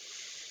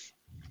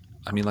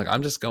 I mean, like,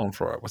 I'm just going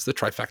for it. What's the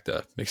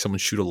trifecta? Make someone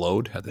shoot a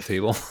load at the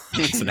table.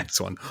 That's the next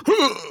one.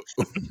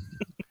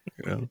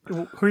 You know?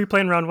 Who are you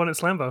playing round one at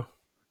Slambo?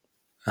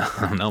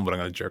 I don't know, but I'm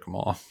going to jerk them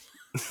off.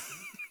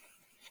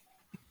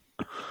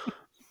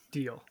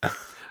 Deal.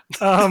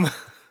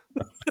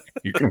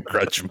 You can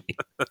grudge me.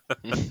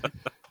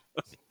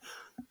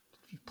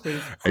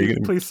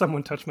 Please,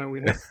 someone touch my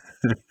wiener.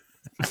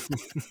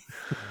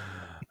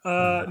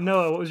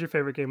 Noah, what was your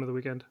favorite game of the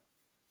weekend?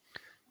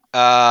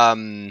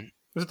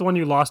 Was it the one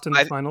you lost in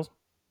the finals?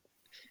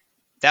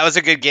 That was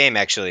a good game,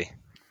 actually.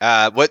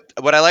 What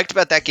I liked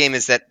about that game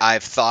is that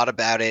I've thought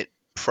about it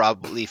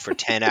probably for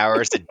 10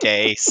 hours a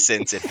day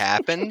since it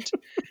happened.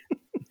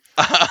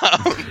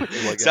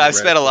 So I've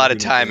spent a lot of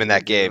time in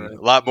that game, a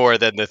lot more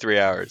than the 3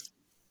 hours.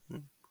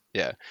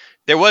 Yeah.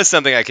 There was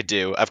something I could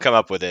do. I've come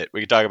up with it.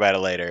 We can talk about it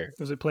later.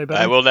 Does it play better?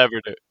 I will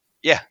never do it.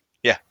 Yeah.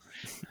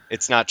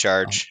 It's not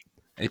charge.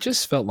 It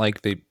just felt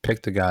like they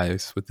picked the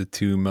guys with the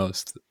two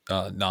most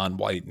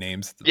non-white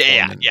names.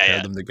 Yeah.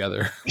 Paired them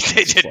together.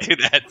 They did do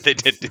that. They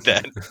did do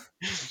that.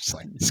 It's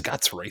like,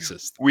 Scott's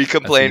racist. We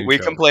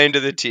complained to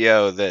the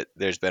TO that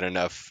there's been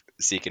enough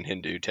Sikh and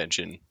Hindu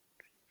tension,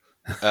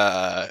 and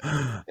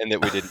that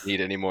we didn't need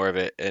any more of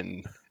it.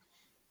 And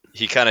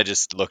he kind of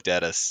just looked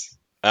at us,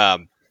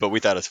 but we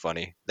thought it was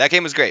funny. That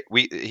game was great.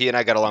 He and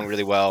I got along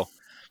really well.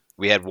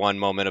 We had one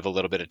moment of a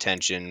little bit of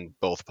tension.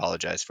 Both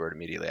apologized for it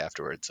immediately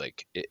afterwards.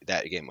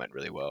 That game went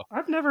really well.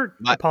 I've never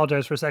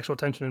apologized for sexual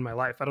tension in my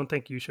life. I don't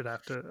think you should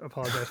have to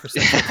apologize for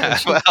sexual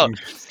tension. Well,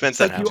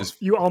 depends on how.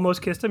 You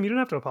almost kissed him. You don't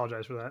have to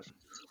apologize for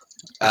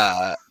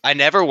that. I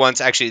never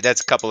once actually.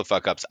 That's a couple of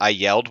fuck ups. I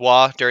yelled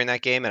 "wah" during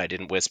that game, and I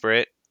didn't whisper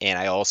it. And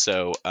I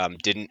also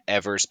didn't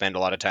ever spend a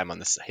lot of time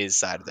on his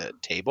side of the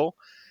table,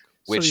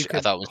 which I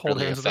thought was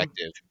really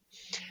effective.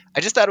 I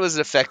just thought it was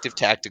an effective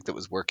tactic that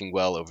was working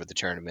well over the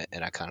tournament,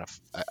 and I kind of,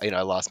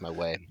 I lost my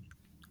way.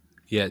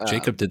 Yeah,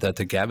 Jacob did that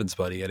to Gavin's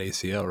buddy at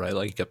ACO, right?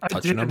 Like, he kept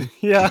touching him.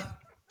 Yeah.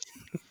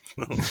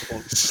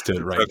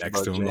 Stood right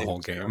next to him the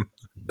whole game.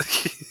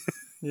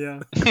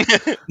 Yeah.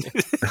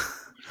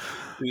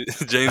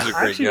 James is a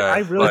great guy. I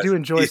really do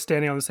enjoy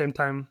standing on the same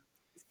time.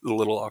 A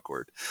little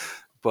awkward,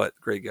 but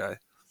great guy.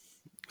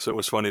 So it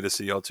was funny to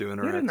see y'all two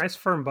interact. He had a nice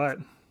firm butt.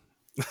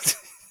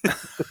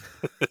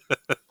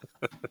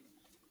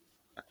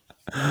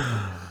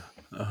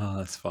 Oh,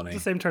 that's funny.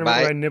 It's the same tournament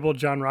where I nibbled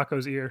John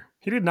Rocco's ear.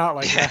 He did not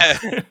like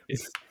that.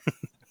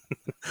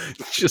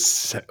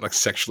 Just like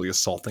sexually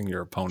assaulting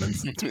your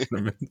opponents.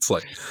 It's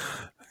like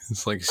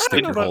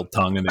stick your whole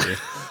tongue in the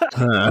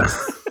ear.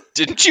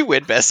 Didn't you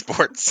win Best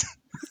Sports?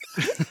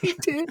 He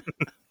did.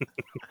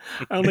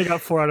 I only got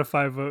 4 out of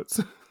 5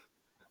 votes.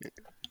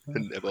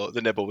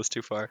 The nibble was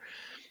too far.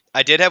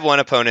 I did have one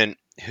opponent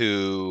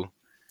who,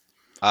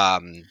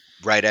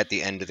 right at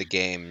the end of the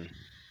game,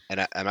 and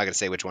I'm not going to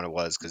say which one it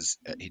was because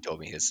he told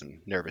me he has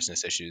some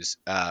nervousness issues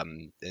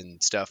and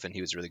stuff, and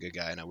he was a really good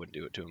guy, and I wouldn't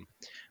do it to him.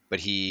 But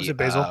was it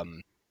Basil?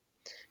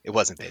 It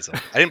wasn't Basil.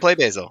 I didn't play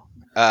Basil.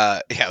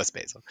 Yeah, it was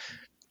Basil.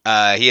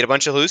 He had a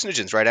bunch of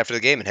hallucinogens right after the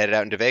game and headed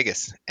out into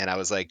Vegas, and I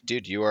was like,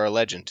 dude, you are a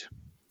legend.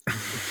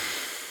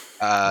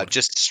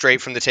 Just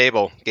straight from the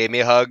table, gave me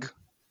a hug,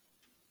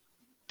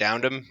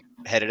 downed him,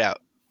 headed out.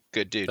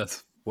 Good dude.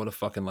 What a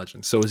fucking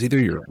legend. So it was either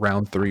your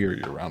round 3 or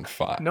your round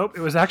 5. Nope, it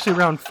was actually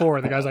round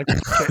 4. The guy's like,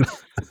 shit.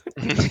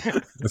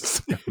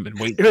 I've been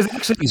waiting. It was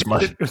actually He's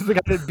my- it was the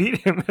guy that beat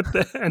him at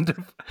the end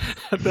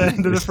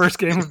of the first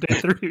game of day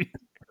 3,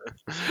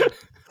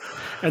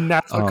 and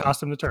that's what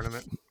cost him the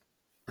tournament.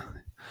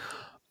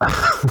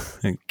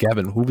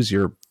 Gavin, who was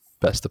your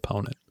best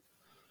opponent?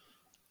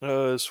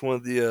 It's one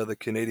of the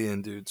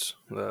Canadian dudes,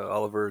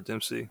 Oliver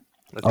Dempsey.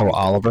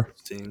 Oliver.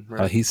 Team,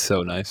 right? He's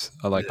so nice.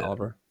 I like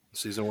Oliver.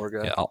 Season War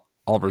guy. Yeah,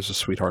 Oliver's a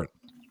sweetheart.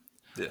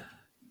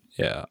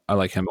 Yeah, I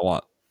like him a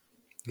lot.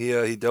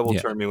 He double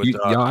turned me with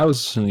Doc. Yeah, I was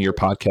listening to your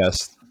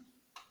podcast.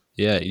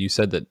 Yeah, you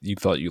said that you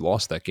thought you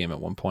lost that game at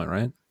one point,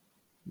 right?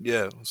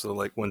 Yeah, so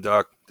like when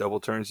Doc double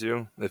turns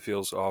you, it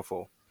feels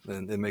awful,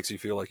 and it makes you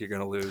feel like you're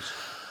gonna lose.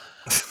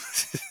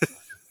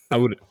 I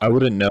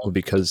wouldn't know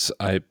because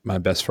my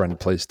best friend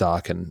plays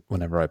Doc, and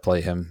whenever I play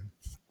him,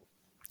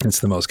 it's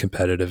the most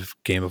competitive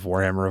game of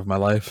Warhammer of my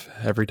life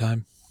every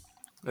time.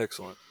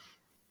 Excellent.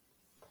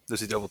 Does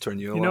he double turn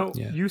you a You lot?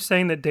 know, you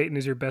saying that Dayton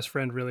is your best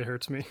friend really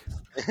hurts me.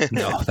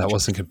 No, that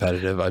wasn't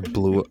competitive. I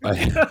blew.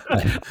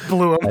 I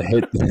Blew him. I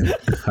hit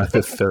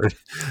the third.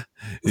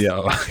 Yeah,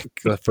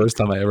 the first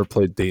time I ever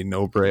played Dayton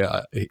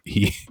Obrey,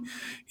 he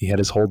had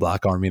his whole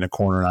Doc army in a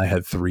corner, and I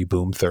had 3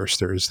 Boom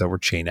Thirsters that were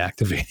chain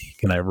activating,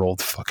 and I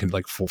rolled fucking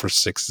like 4 or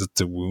 6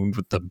 to wound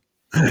with them.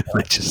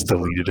 I just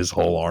deleted his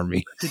whole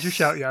army. Did you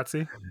shout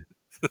Yahtzee?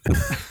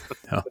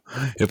 No,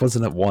 it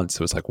wasn't at once.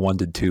 It was like 1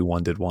 did 2,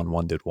 1 did 1,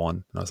 1 did 1.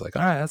 And I was like,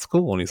 all right, that's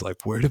cool. And he's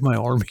like, where did my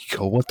army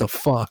go? What the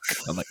fuck?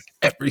 I'm like,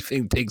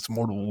 everything takes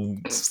mortal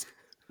wounds.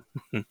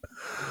 I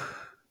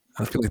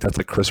feel like that's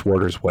like Chris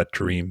Warder's wet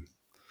dream.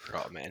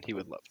 Oh man, he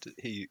would love to.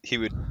 He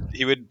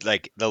would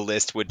like the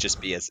list would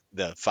just be as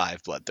the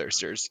 5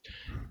 Bloodthirsters.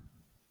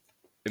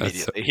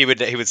 Immediately, he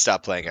would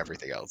stop playing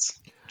everything else.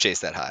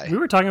 Chase that high. We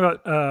were talking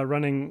about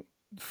running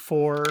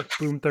 4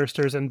 Boom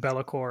Thirsters and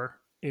Be'lakor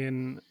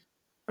in,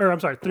 or I'm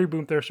sorry, 3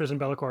 Boom Thirsters and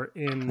Be'lakor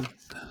in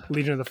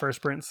Legion of the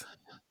First Prince.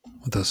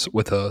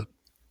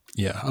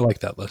 Yeah, I like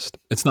that list.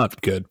 It's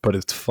not good, but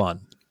it's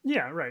fun.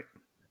 Yeah, right.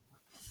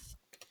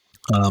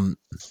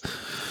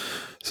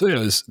 So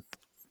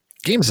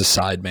games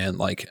aside, man,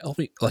 like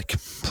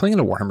playing in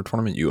a Warhammer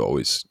tournament,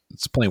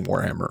 it's playing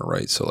Warhammer,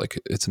 right? So like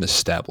it's an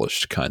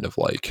established kind of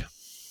like,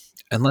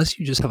 unless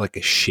you just have like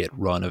a shit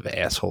run of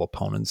asshole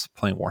opponents,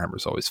 playing Warhammer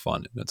is always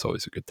fun and it's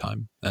always a good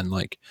time. And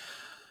like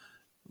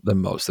the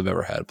most I've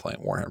ever had playing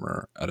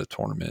Warhammer at a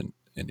tournament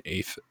in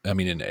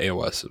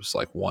AOS, it was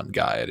like one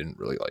guy I didn't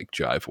really like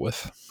jive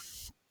with.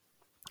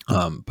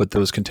 But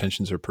those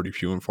contentions are pretty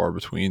few and far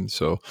between.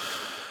 So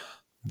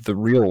the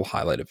real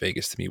highlight of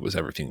Vegas to me was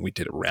everything we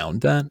did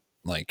around that.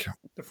 Like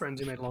The friends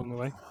you made along the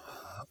way.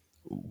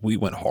 we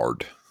went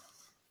hard.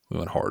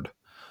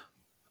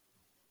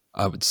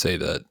 I would say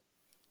that.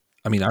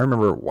 I mean, I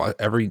remember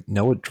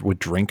Noah would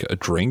drink a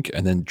drink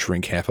and then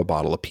drink half a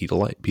bottle of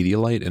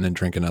Pedialyte and then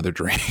drink another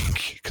drink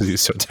because he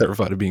was so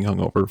terrified of being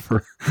hungover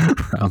for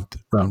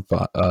round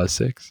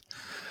 6.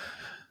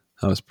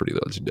 That was pretty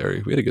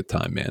legendary. We had a good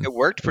time, man. It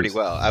worked pretty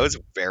well. I was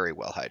very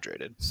well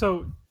hydrated.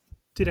 So,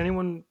 did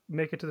anyone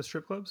make it to the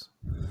strip clubs?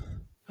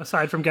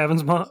 Aside from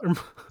Gavin's mom?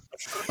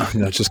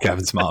 No, just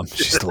Gavin's mom.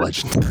 She's the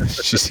legend.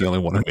 She's the only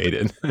one who made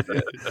it.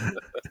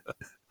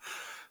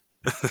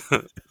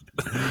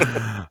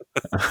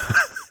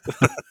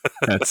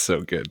 That's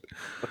so good.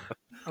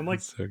 I'm like,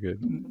 That's so good.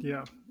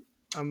 yeah.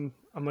 I'm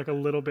like a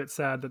little bit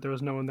sad that there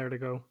was no one there to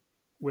go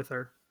with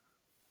her.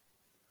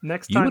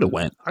 Next You time, would have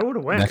went. I would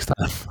have went. Next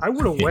time. I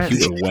would have went.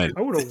 You would have went.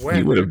 I would have You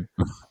went. would have.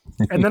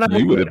 And then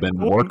you would have been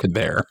working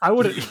there. I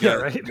would have. Yeah,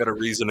 right. Got a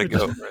reason to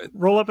go, right?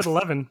 Roll up at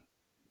 11.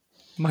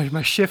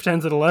 My shift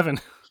ends at 11.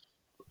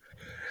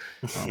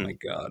 Oh my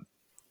god,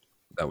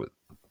 that was.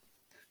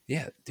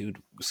 Yeah,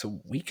 dude.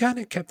 So we kind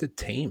of kept it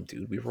tame,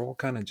 dude. We were all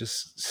kind of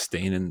just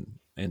staying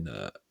in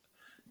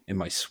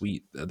my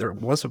suite. There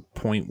was a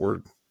point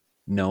where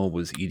Noah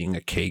was eating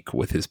a cake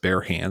with his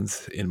bare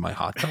hands in my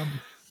hot tub.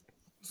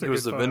 It's a It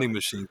was good the photo. vending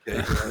machine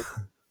cake, right?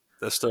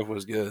 That stuff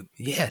was good.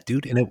 Yeah,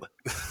 dude, and it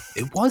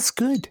was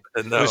good.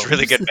 And It was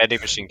really good vending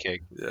machine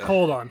cake. Yeah.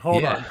 Hold on.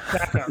 Yeah.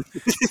 Back up.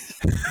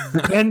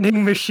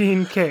 Vending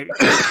machine cake.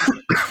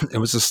 It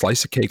was a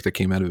slice of cake that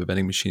came out of a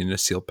vending machine in a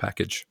sealed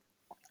package.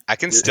 I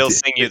can still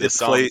sing you the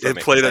song. It from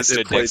played 'cause I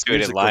stood next to it in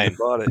music when line. you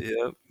bought it.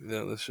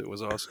 Yeah, that shit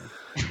was awesome.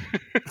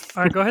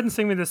 All right, go ahead and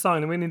sing me this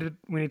song. And we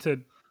need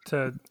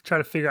to try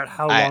to figure out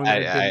how long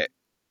that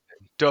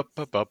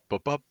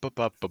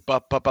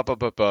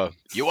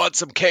You want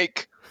some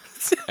cake?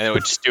 And then we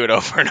just do it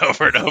over and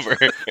over and over.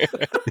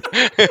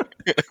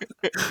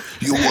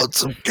 You want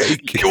some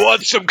cake? You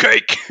want some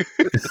cake?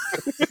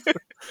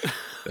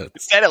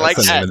 Said it like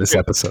That's the name that. of this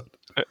episode.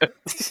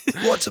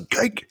 You want some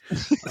cake?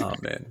 Oh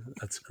man,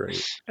 that's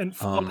great. And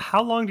Um,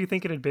 how long do you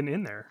think it had been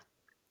in there?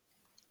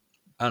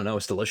 I don't know.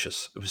 It's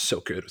delicious. It was so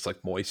good. It was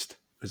like moist.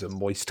 It was a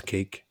moist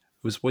cake.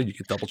 It was what you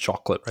get double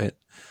chocolate, right?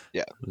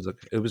 Yeah.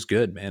 It was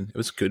good, man. It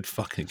was good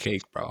fucking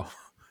cake, bro.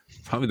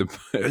 Probably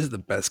it was the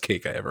best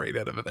cake I ever ate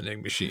out of a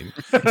vending machine.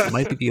 It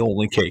might be the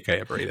only cake I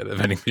ever ate out of a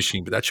vending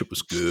machine, but that shit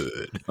was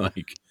good.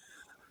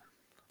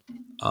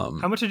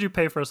 How much did you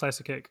pay for a slice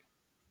of cake?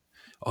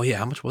 Oh yeah,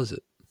 how much was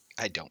it?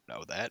 I don't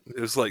know that. It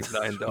was like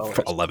 $9.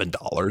 For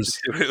 $11.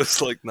 It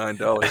was like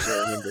 $9.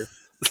 I remember.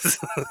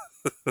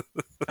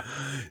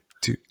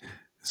 Dude,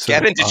 so,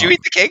 Gavin, did you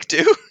eat the cake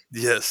too?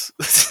 Yes,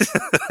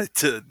 I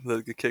did.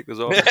 The cake was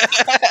awesome.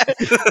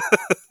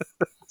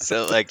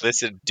 So, like,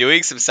 listen,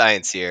 doing some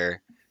science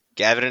here.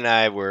 Gavin and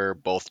I were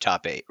both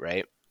top 8,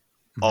 right?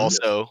 Mhm.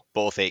 Also,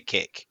 both ate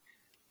cake.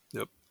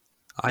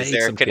 I Is ate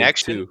there a some cake,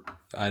 connection? too.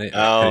 I didn't.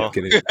 Oh.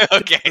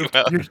 Okay,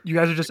 well, You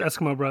guys are just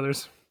Eskimo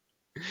brothers.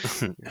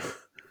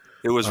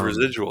 It was Um,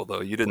 residual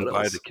though. You didn't what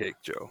buy else? the cake,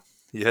 Joe.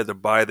 You had to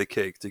buy the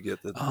cake to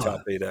get the Oh,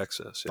 top 8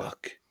 access. Yeah.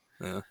 Fuck.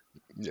 Yeah.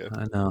 yeah.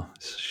 I know.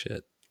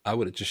 Shit. I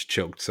would have just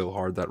choked so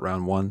hard that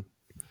round 1.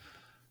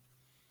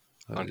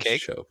 I On would've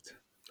cake? just choked.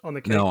 On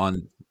the cake. No,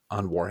 on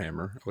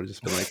Warhammer. I would have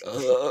just been like,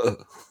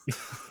 ugh.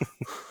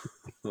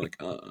 Like,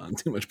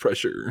 too much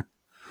pressure.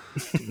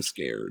 I'm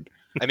scared.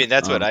 I mean,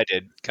 that's what I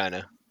did, kind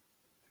of.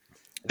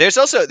 There's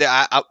also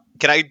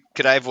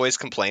could I voice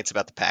complaints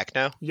about the pack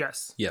now?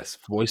 Yes. Yes,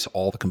 voice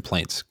all the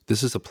complaints.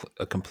 This is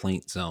a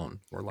complaint zone.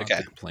 We're allowed Okay.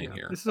 to complain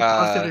here. This is a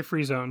positivity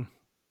free zone.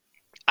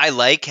 I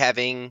liked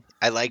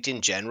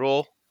in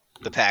general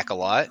the pack a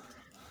lot.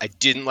 I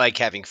didn't like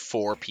having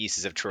 4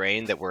 pieces of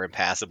terrain that were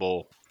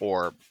impassable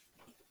or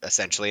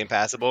essentially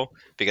impassable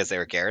because they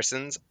were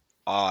garrisons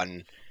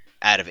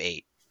out of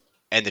 8.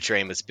 And the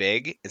terrain was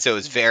big. And so it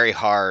was very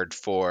hard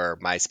for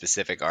my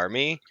specific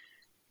army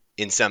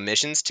in some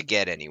missions to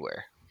get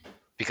anywhere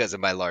because of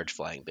my large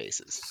flying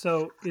bases.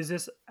 So is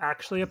this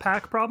actually a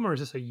pack problem or is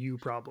this a you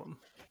problem?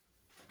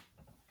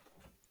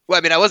 Well,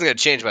 I mean, I wasn't going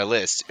to change my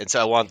list, and so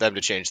I want them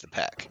to change the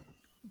pack.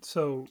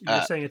 So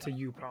you're saying it's a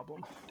you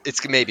problem.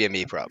 It's maybe a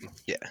me problem.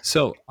 Yeah.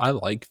 So I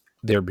like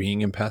there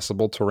being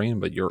impassable terrain,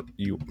 but you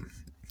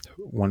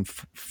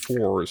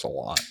 4 is a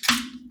lot.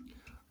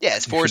 Yeah,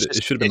 it's 4.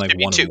 It should have been like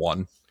 1 2. and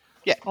 1.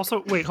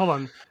 Also, wait, hold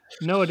on.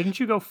 Noah, didn't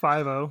you go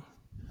 5-0?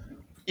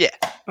 Yeah.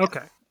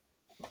 Okay.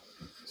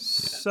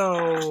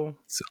 So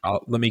So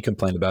let me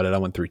complain about it. I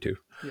went 3-2.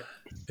 Yeah.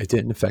 It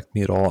didn't affect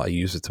me at all. I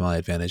used it to my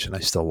advantage, and I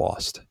still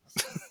lost.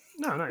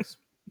 no, nice.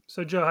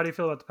 So Joe, how do you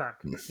feel about the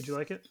pack? Did you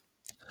like it?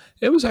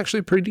 It was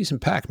actually a pretty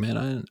decent pack,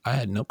 man. I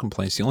had no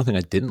complaints. The only thing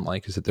I didn't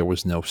like is that there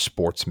was no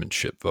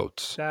sportsmanship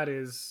votes. That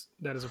is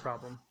a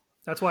problem.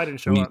 That's why I didn't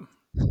show We- up.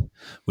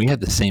 We had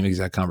the same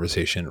exact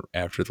conversation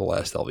after the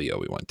last LVO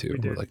we went to. We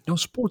did. We're like, no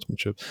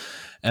sportsmanship.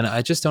 And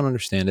I just don't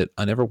understand it.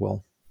 I never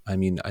will. I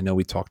mean, I know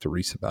we talked to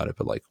Reese about it,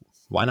 but like,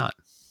 why not?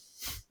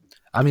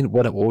 I mean,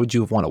 what would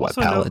you have won? A wet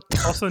palette?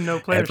 No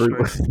player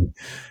choice.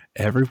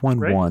 Everyone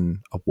Right? won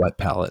a wet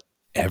palette.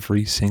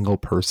 Every single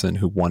person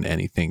who won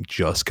anything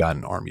just got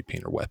an army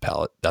painter wet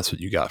palette. That's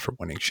what you got for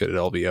winning shit at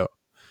LVO.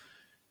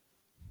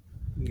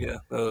 Yeah,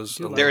 that was.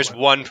 Do you like There's it?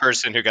 one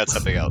person who got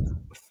something else.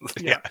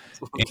 Yeah.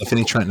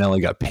 Anthony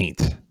Trentinelli got paint.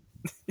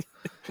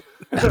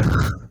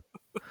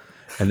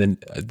 And then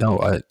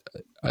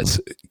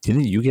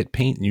didn't you get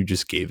paint and you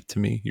just gave it to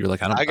me? You're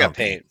like, I got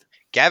paint.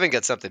 Gavin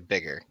got something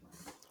bigger.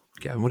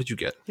 Gavin, what did you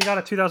get? He got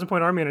a 2,000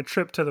 point army and a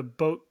trip to the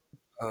boat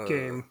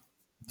game.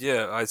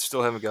 Yeah, I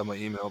still haven't got my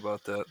email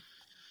about that.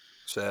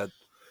 Sad,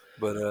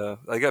 but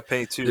I got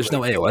paint too. There's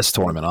no AOS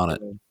tournament on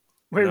it.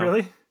 Wait, no.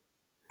 really?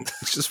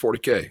 It's just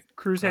 40K.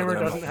 Cruise Hammer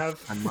doesn't have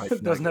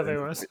doesn't have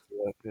AOS.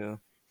 Yeah,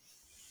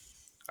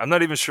 I'm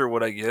not even sure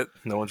what I get.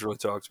 No one's really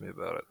talked to me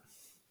about it,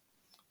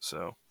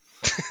 so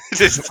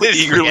Just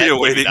eagerly forget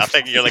awaiting.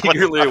 nothing. You're like, what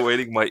the eagerly fuck?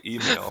 awaiting my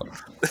email.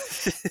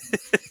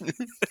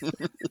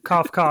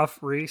 Cough, cough,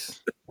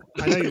 Reese.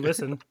 I know you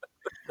listen.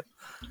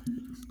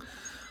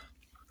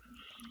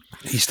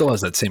 He still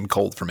has that same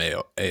cold from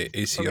ACO,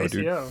 From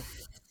dude. ACO.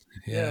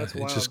 Yeah, that's he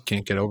wild. just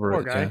can't get over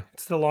Poor it. guy. Yeah.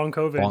 It's the long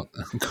COVID.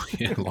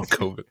 Long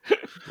COVID.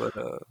 But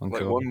On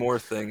like COVID. one more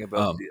thing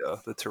about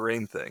the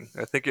terrain thing,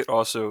 I think it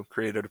also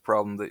created a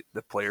problem that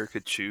the player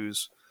could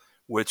choose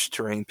which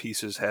terrain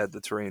pieces had the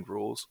terrain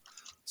rules.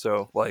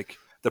 So like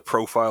the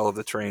profile of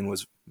the terrain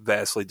was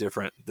vastly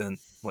different than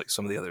like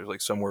some of the others.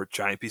 Like some were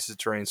giant pieces of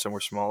terrain, some were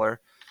smaller.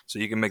 So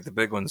you can make the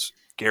big ones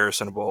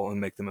garrisonable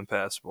and make them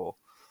impassable,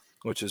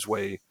 which is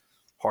way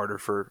harder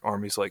for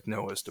armies like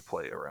Noah's to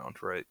play around,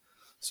 right?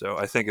 So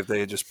I think if they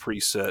had just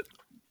preset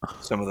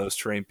some of those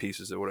terrain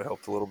pieces, it would have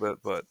helped a little bit.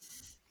 But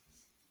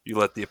you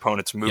let the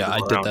opponents move Yeah, I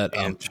around did that,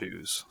 and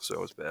choose, so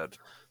it was bad.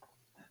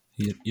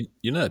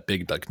 You know that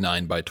big like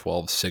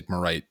 9x12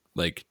 Sigmarite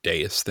like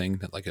dais thing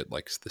that like it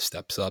likes the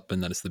steps up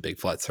and then it's the big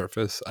flat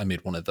surface. I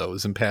made one of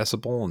those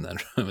impassable and then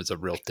it was a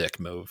real dick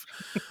move.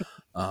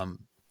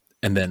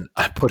 And then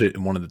I put it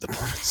in one of the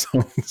deployment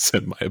zones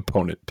and my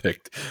opponent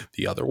picked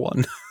the other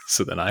one.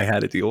 So then I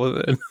had to deal with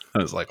it. I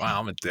was like, wow,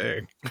 I'm a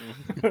dick.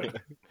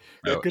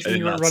 No, Good I thing did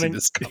you weren't not see running.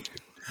 this coming.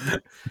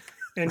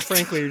 And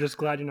frankly, you're just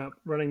glad you're not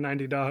running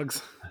 90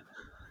 dogs.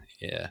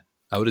 Yeah.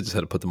 I would have just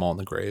had to put them all in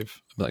the grave.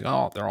 I'd be like,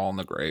 oh, they're all in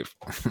the grave.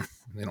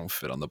 They don't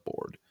fit on the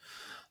board.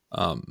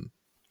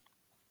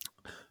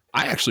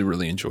 I actually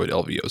really enjoyed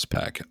LVO's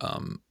pack.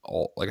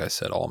 Like I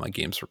said, all my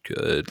games were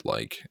good.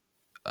 Like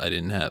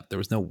there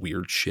was no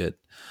weird shit.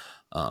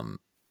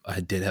 I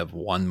did have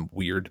one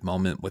weird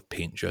moment with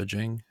paint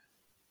judging.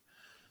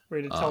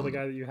 Ready to tell the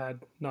guy that you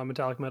had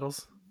non-metallic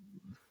metals?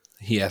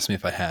 He asked me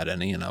if I had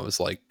any, and I was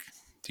like,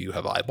 "Do you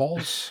have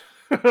eyeballs?"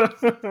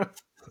 Do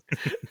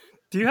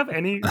you have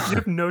any? You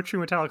have no true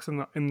metallics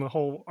in the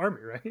whole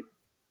army, right?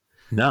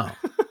 No.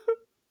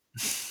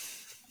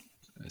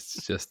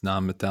 It's just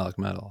non-metallic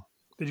metal.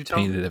 Did you tell?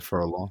 Painted it for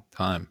a long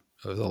time.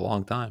 It was a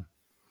long time.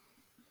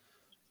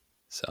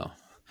 So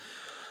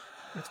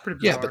That's pretty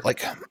bizarre. yeah, but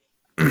like,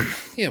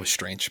 yeah, it was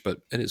strange, but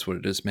it is what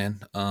it is,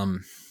 man.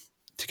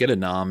 To get a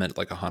nom at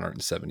like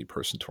 170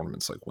 person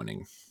tournaments, like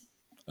winning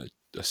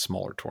a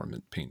smaller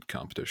tournament paint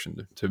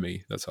competition to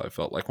me. That's how I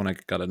felt. Like when I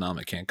got a nom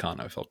at CanCon,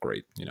 I felt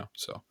great, you know.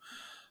 So,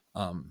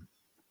 I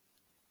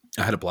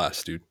had a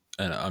blast, dude.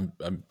 And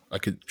I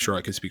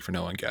could speak for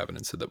Noah and Gavin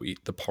and said that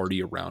the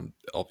party around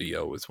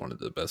LVO was one of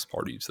the best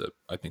parties that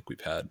I think we've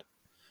had.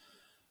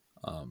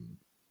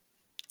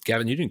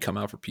 Gavin, you didn't come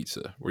out for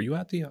pizza. Were you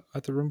at the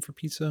room for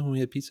pizza when we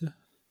had pizza?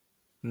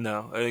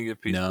 No, I didn't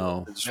get pizza.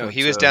 No. No,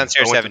 he was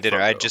downstairs having dinner.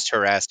 I just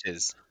harassed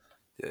his.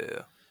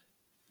 Yeah.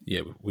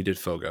 We did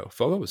Fogo.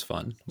 Fogo was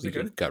fun. Was We it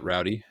good? got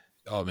rowdy.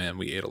 Oh man,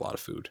 we ate a lot of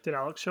food. Did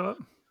Alex show up?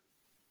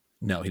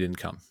 No, he didn't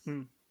come.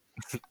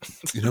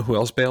 You know who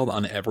else bailed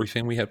on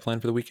everything we had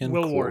planned for the weekend?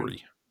 Will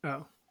Corey. Warren.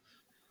 Oh,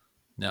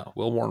 No,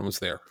 Will Warren was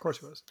there, of course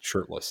he was.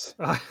 shirtless.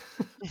 I've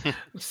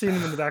seen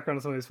him in the background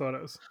of some of these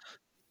photos.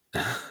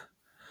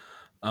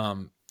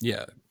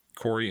 Yeah,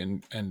 Corey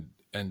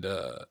and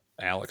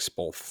Alex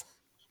both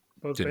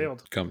Both didn't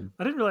bailed. come.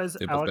 I didn't realize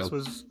They both Alex bailed.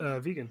 was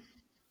vegan.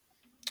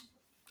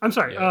 I'm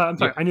sorry. Yeah. I'm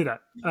sorry. Yeah. I knew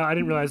that. I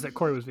didn't realize that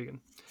Corey was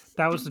vegan.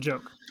 That was the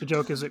joke. The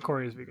joke is that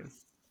Corey is vegan.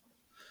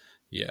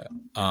 Yeah,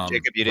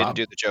 Jacob, you didn't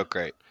do the joke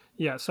right.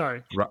 Yeah,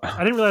 sorry. I Rob,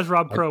 didn't realize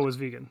Rob Pro was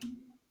vegan.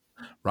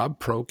 Rob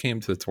Pro came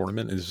to the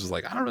tournament and was just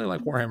like, I don't really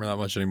like Warhammer that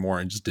much anymore,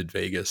 and just did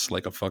Vegas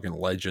like a fucking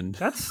legend.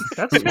 That's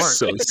It was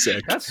smart. so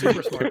sick. That's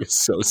super smart. It was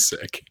so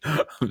sick.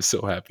 I'm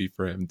so happy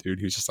for him, dude.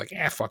 He was just like,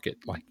 fuck it.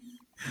 Like,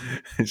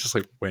 he just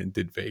like went and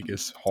did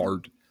Vegas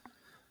hard.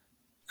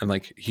 And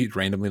like, he'd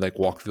randomly like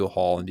walk through the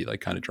hall and be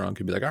like kind of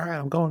drunk and be like, all right,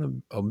 I'm going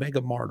to Omega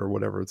Mart or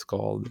whatever it's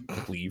called.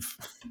 Leave.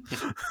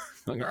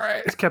 Like, all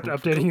right. Just kept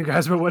updating you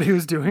guys about what he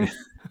was doing.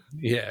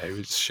 Yeah, he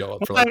would just show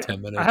up for Well, like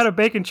 10 minutes. I had a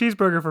bacon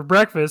cheeseburger for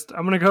breakfast.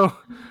 I'm gonna go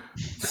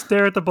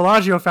stare at the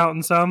Bellagio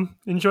fountain some.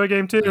 Enjoy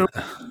game 2.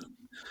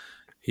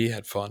 He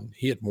had fun.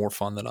 He had more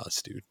fun than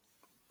us, dude.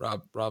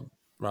 Rob's a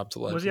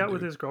legend. Was he out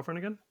with dude. his girlfriend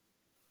again?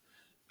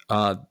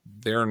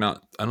 They're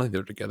not. I don't think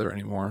they're together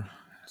anymore.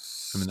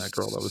 I mean, that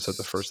girl that was at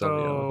the first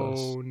LVO with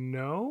us. Oh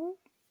no.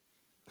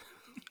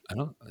 I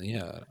don't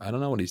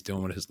know what he's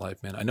doing with his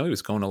life, man. I know he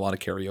was going to a lot of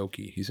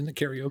karaoke. He's into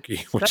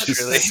karaoke, which That's is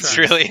really- He's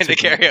really into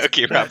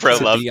karaoke. Rob Pro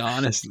to loves. be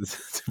honest,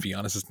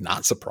 it's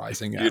not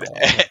surprising Dude, at all.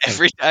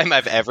 every time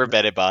I've ever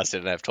been in Boston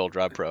and I've told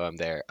Rob Pro I'm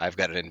there, I've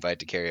got an invite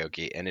to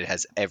karaoke, and it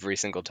has every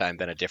single time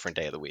been a different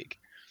day of the week.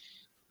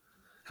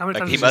 How many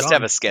Like times he has must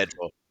have gone? a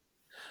schedule.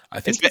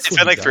 I think It's that's been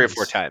what like he 3 or does.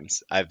 4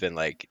 times. I've been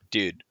like,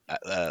 dude,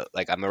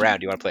 like I'm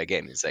around. You want to play a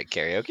game? He's like,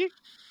 karaoke?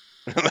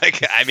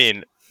 Like, I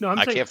mean, No, I'm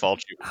I saying, can't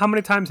fault you. how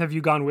many times have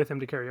you gone with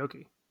him to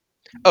karaoke?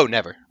 Oh,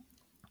 never.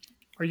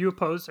 Are you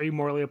opposed? Are you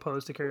morally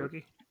opposed to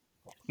karaoke?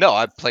 No,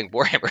 I'm playing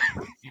Warhammer.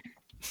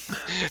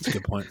 That's a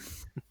good point.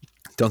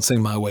 Don't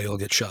sing my way, you'll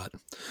get shot.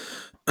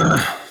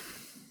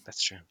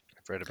 That's true.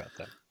 I've read about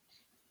that.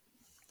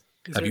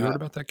 Have you heard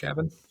about that,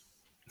 Gavin?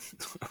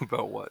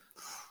 About what?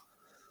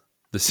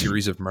 The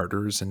series of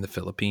murders in the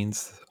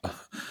Philippines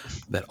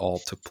that all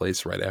took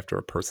place right after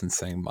a person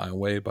sang My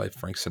Way by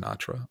Frank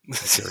Sinatra at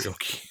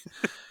karaoke.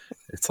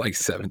 It's like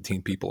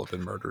 17 people have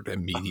been murdered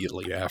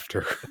immediately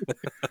after.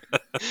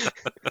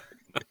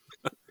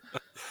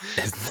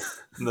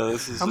 No,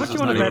 this is. How much this you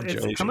is want to not bet? even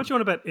It's, joking. how much you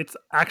want to bet? It's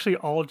actually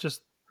all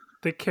just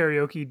the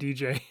karaoke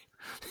DJ.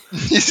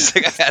 He's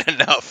like, I had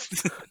enough.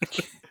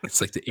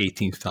 It's like the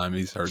 18th time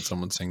he's heard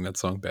someone sing that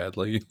song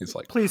badly. He's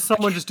like, Please,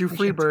 someone just do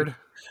Freebird.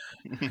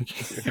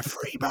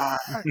 Freebird.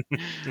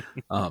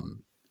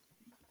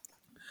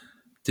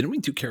 Didn't we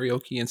do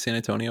karaoke in San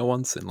Antonio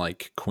once? And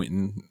like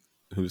Quentin,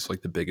 who's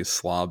like the biggest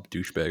slob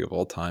douchebag of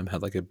all time,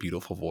 had like a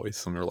beautiful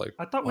voice, and we were like,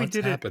 I thought we "What's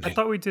did it. I happening?"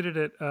 thought we did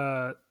it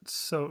at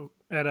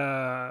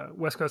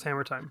West Coast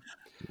Hammer Time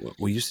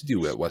We used to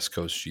do at West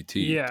Coast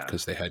GT, Yeah.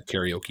 because they had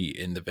karaoke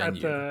in the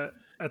venue.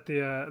 at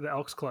the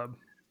Elks Club.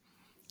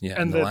 Yeah,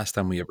 and and the- the last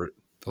time we ever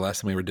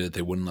did it,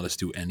 they wouldn't let us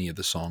do any of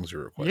the songs we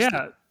requested.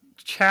 Yeah,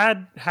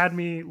 Chad had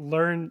me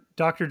learn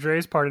Dr.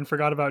 Dre's part and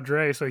forgot about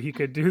Dre so he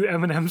could do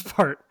Eminem's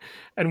part,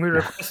 and we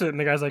requested it, and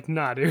the guy's like,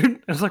 "Nah,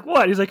 dude." I was like,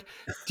 "What?" He's like,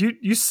 "Do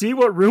you see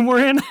what room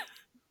we're in?"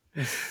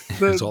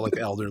 It's all like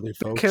elderly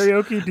folks.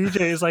 Karaoke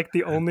DJ is like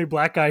the only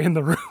black guy in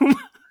the room.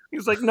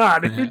 He's like, "Nah,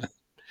 dude, Yeah.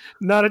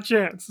 not a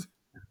chance."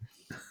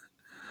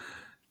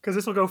 Because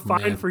this will go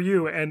fine Man. for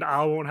you, and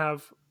I won't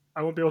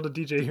be able to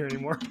DJ here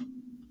anymore.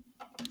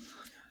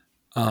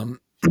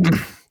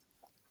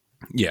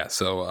 Yeah,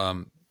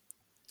 so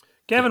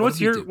Gavin, what what's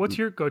did we do?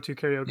 your go-to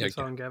karaoke Yeah,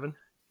 song, Gavin?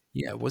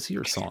 yeah, what's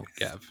your song,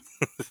 Gav?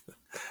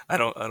 I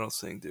don't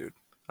sing, dude.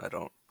 I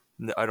don't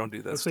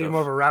do that So stuff. you're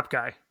more of a rap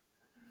guy.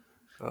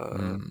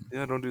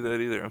 Yeah, I don't do that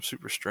either. I'm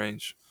super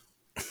strange.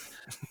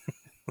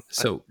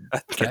 So,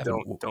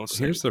 Gavin, don't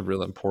say here's it. the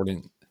real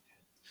important.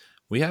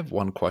 We have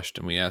one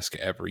question we ask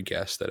every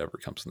guest that ever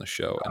comes on the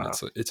show, and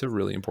it's a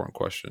really important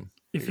question.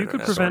 If You're you could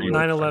gonna ask prevent me a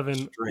 9/11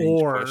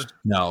 strange or question.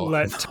 No,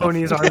 let no.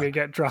 Tony's army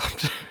get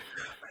dropped.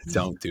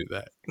 Don't do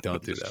that.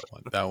 Don't do that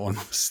one. That one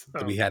was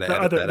we had to The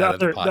edit other- that the out of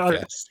the other- the other-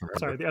 podcast. remember?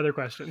 Sorry, the other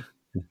question.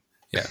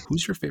 Yeah.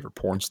 Who's your favorite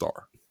porn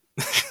star?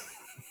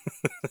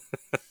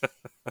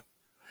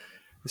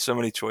 There's so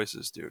many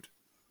choices, dude.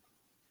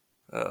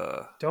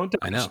 Don't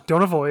I know.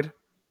 Don't avoid.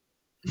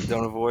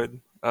 Don't avoid.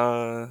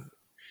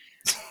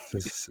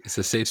 It's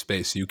a safe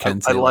space. You can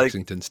I say like-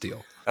 Lexington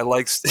Steel. I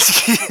like.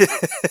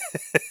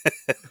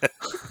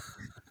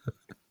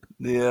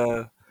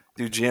 Dude,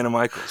 Gianna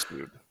Michaels,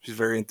 dude. She's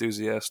very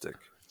enthusiastic,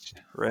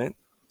 right?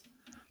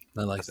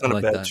 I like That's not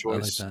a bad that.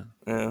 choice. I like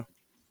that. Yeah.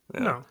 Yeah.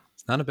 No.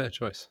 It's not a bad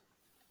choice.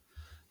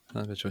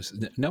 Not a bad choice.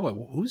 Noah,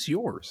 who's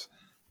yours?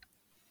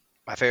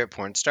 My favorite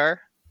porn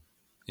star?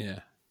 Yeah.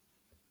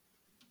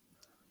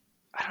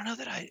 I don't know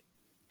that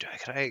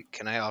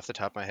can I off the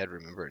top of my head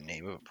remember a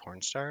name of a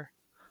porn star?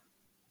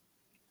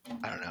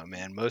 I don't know,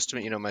 man. Most of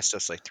it, my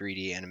stuff's like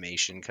 3D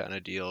animation kind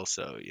of deal,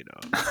 so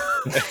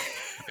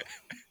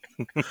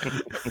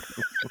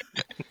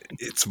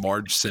It's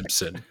Marge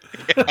Simpson.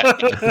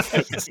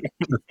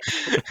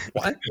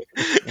 What?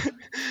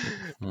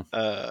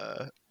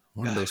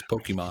 One of those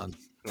Pokemon.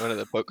 One of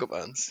the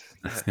Pokemons.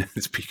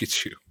 It's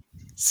Pikachu.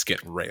 It's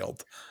getting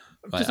railed.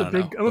 Just I a don't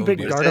big. know. I'm a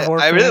big Oh, Gardevoir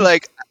I really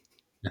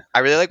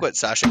fan. like what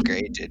Sasha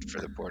Grey did for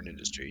the porn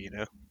industry,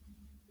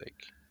 Like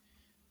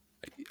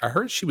I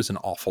heard she was an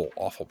awful,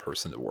 awful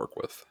person to work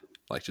with.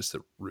 Like just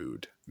a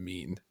rude,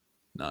 mean,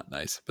 not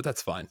nice. But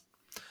that's fine.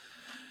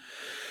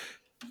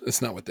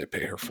 That's not what they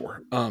pay her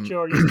for.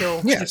 Joe, are you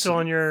still Yeah, you still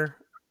on your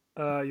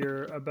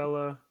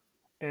Abella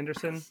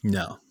Anderson?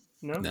 No,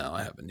 No. no,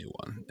 I have a new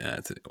one. Yeah,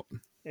 it's a new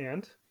one.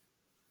 And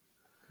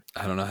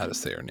I don't know how to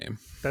say her name.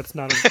 that's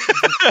not a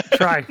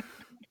try.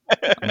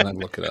 I'm gonna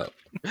look it up.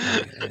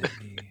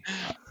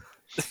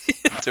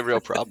 it's a real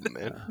problem,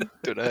 man.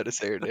 Don't know how to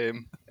say her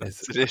name.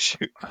 It's, It's an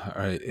issue. all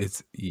right,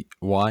 it's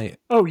Y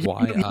Oh,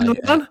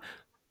 Y-I-N.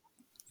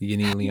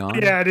 Yini Leon.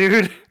 yeah,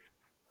 dude.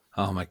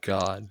 Oh my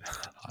god.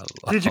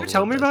 Did you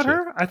tell me about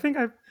her? I think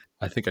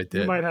I think I you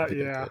did. might I have.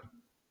 think I Yeah, did.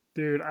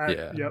 dude.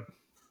 Yeah. Yep.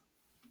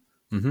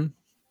 Mm-hmm.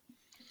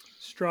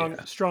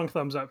 Strong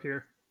thumbs up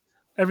here.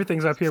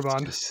 Everything's up here,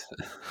 Bond.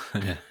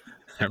 Yeah.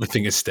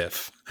 Everything is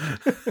stiff.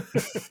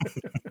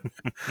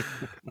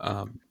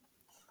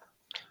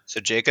 So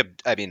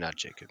not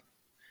Jacob.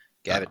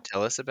 Gavin,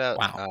 tell us about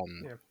Wow.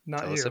 Yeah, not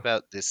tell you. us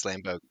about this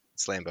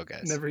Slambo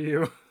guys. Never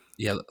you.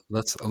 Yeah,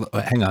 let's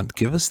hang on.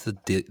 Give us the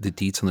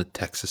deets on the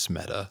Texas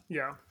meta,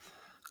 Yeah.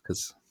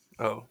 because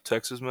Oh,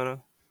 Texas meta?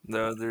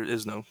 No, there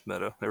is no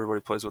meta.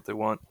 Everybody plays what they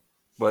want,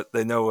 but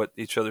they know what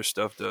each other's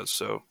stuff does.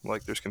 So,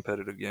 like, there's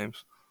competitive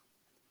games.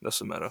 That's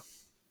the meta.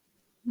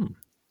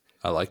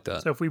 I like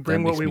that. So if we That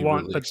bring what makes we me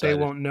want, really but they excited.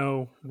 won't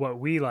know what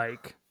we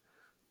like,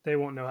 they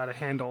won't know how to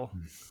handle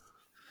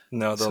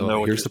No, they'll So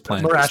know. What here's you're the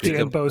plan. Marathi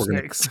Jacob, and bow we're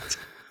gonna- snakes.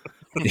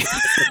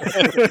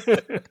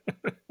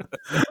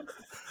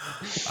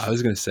 I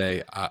was gonna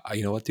say,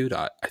 you know what, dude?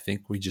 I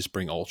think we just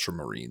bring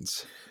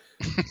Ultramarines.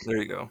 There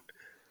you go.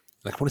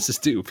 Like, what does this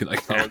do? Be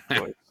like, Solid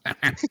choice.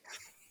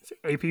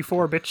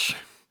 AP4, bitch.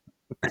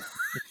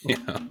 you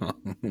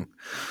know?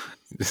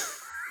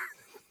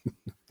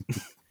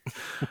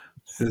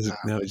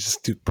 No,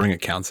 just to bring a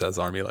count-size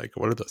army. Like,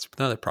 what are those?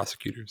 No, they're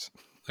prosecutors.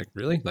 Like,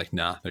 really? Like,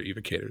 nah, they're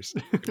evocators.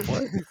 Like,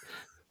 what?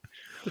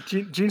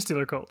 The Gene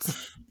Stealer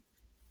cults.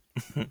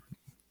 I'm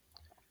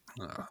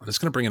just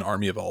gonna bring an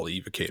army of all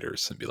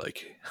evocators and be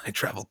like, I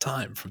traveled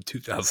time from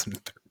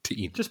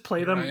 2013. Just play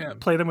Here I them. am.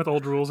 Play them with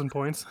old rules and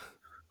points.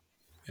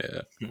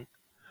 Yeah.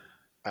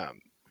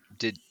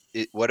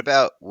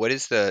 What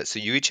is so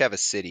you each have a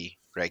city,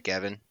 right,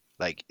 Gavin?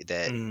 Like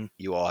that Mhm.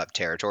 you all have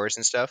territories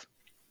and stuff?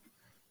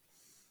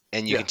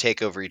 And you Yeah. can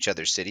take over each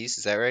other's cities,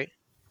 is that right?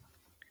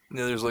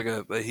 Yeah, there's like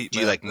a heat Do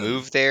you map like that-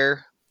 move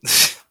there?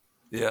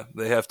 Yeah,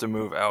 they have to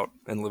move out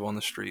and live on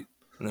the street,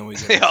 and then we.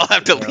 They all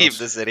have to their leave house.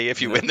 the city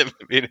if you Yeah. win them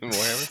beat them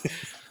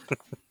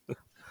wherever.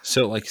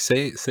 So, like,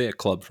 say a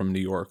club from New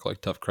York,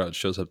 like Tough Crowd,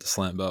 shows up to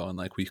Slambo, and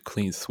like we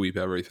clean sweep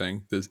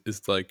everything.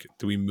 Is like,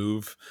 do we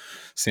move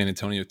San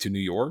Antonio to New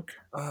York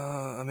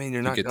I mean,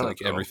 you're to not get gonna like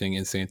go. everything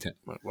in San Antonio?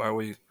 Why are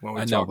we? Why are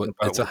we I know, talking but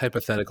about it's a what-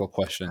 hypothetical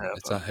question. Yeah,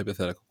 It's a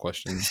hypothetical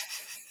question.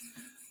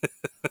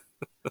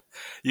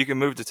 You can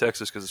move to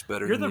Texas because it's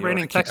better. You're than the New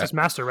reigning York. Texas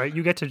master, right?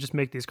 You get to just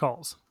make these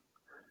calls.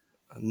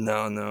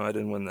 No, I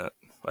didn't win that.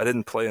 I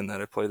didn't play in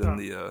that. I played in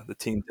Oh. the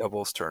team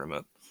doubles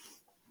tournament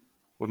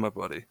with my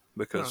buddy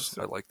because Oh,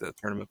 so- I like that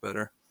tournament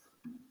better.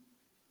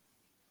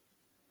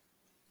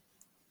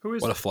 Who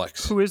is What a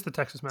flex! who is the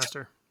Texas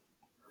master?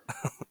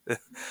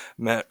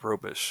 Matt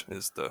Robish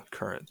is the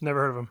current Never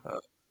heard of him.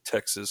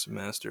 Texas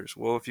Masters.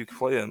 Well, if you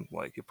play him,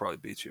 like he'll probably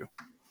beat you.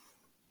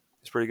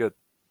 He's pretty good.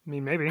 I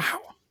mean, maybe.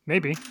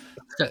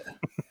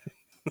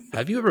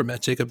 Have you ever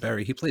met Jacob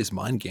Berry? He plays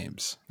mind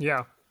games.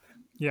 Yeah.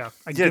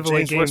 I give away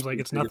James games West like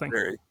beat it's Jacob nothing.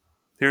 Berry.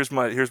 Here's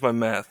my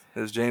math.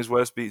 Is James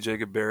West beat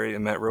Jacob Berry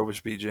and Matt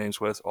Robish beat James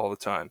West all the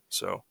time.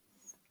 So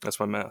that's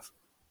my math.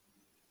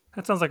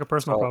 That sounds like a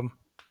personal Oh. problem.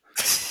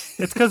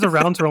 It's because the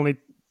rounds are only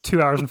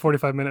 2 hours and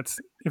 45 minutes.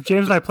 If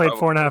James and I played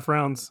 4.5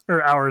 rounds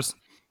or hours,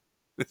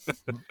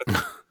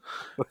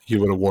 You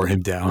would have wore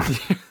him down.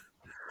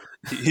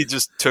 He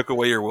just took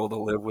away your will to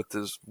live with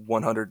his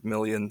 100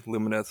 million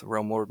Lumineth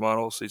Realm Lord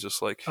models. He's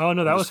just like, oh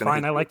no, that I'm was just gonna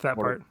fine. hit I you liked with that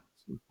more- part.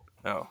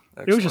 Oh,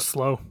 It was just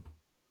excellent.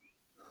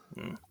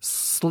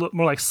 slow.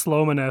 More like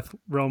Slomaneth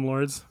Realm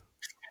Lords.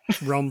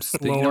 Realm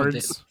You know,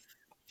 Lords.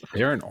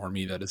 They're an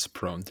army that is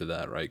prone to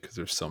that, right? Because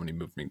there's so many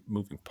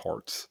moving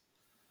parts,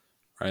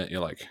 right? You're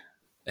like,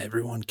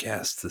 everyone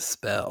casts a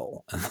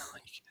spell, and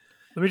like,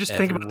 Let me just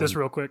think about this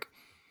everyone- real quick.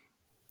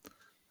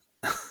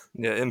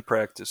 Yeah, in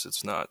practice,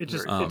 it's not. It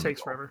just very it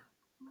takes forever.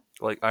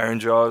 like Iron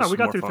Jaws. Oh, we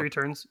got more through fun- 3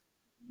 turns.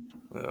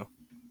 Yeah,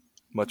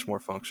 much more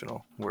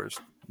functional. Whereas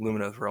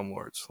Lumineth Realm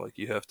Lords, like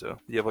you have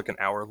like an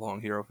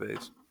hour-long hero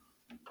phase.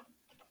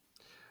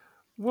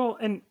 Well,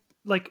 and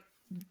like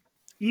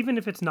even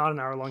if it's not an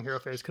hour-long hero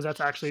phase, because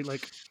that's actually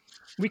like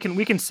we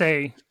can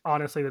say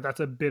honestly that that's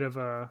a bit of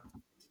a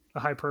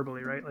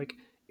hyperbole, right? Like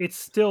it's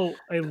still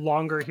a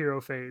longer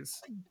hero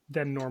phase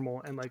than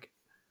normal, and like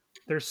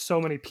there's so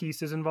many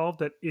pieces involved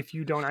that if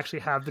you don't actually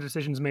have the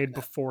decisions made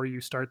before you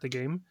start the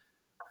game,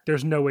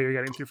 there's no way you're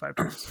getting through 5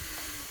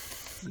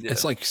 turns. Yeah.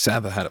 it's like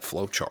Sava had a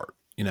flow chart,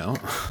 you know?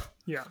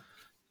 Yeah,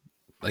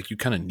 Like you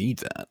kind of need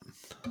that.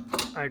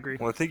 I agree.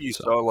 Well, I think you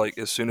So- saw like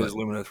as soon as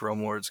Lumineth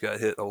Realm Lords got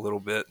hit a little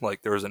bit,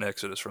 like there was an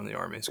exodus from the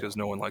armies because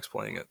no one likes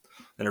playing it,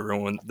 and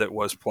everyone that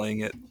was playing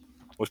it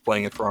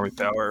for army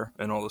power,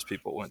 and all those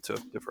people went to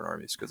different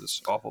armies because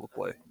it's awful to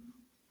play.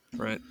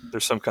 Right?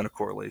 There's some kind of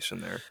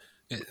correlation there.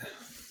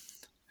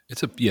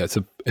 It's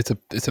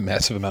a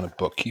massive amount of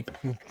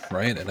bookkeeping,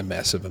 right? And a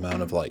massive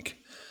amount of like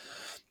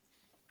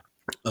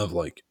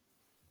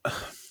I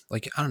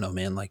don't know,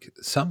 man. Like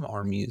some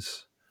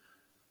armies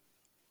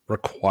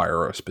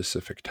require a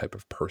specific type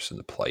of person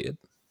to play it,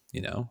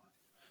 you know,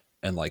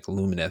 and like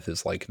Lumineth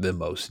is like the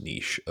most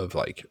niche of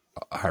like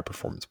a high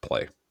performance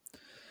play.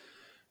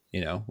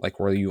 You know, like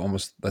where you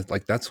almost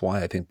like that's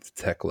why I think the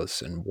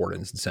Teclis and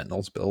Wardens and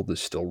Sentinels build is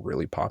still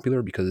really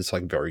popular because it's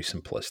like very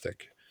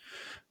simplistic.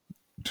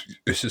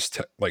 It's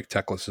just like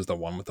Teclis is the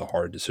one with the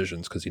hard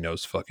decisions because he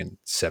knows fucking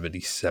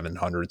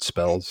 7,700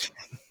 spells.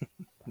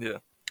 Yeah.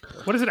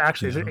 What is it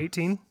actually? Is it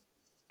 18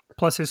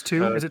 plus his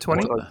 2? Is it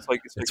 20? It's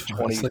like It's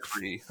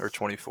 23 or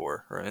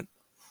 24, right?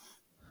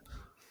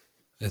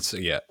 It's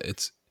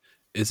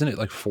isn't it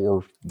like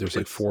 4? There's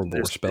like 4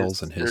 lore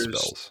spells and his there's-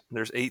 spells.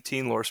 There's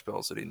 18 lore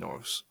spells that he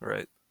knows,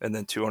 right? And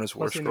then 2 on his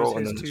war Plus he knows scroll,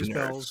 and his then the 2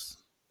 generics. spells.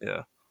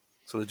 Yeah.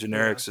 So the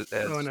generics it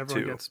adds Oh, and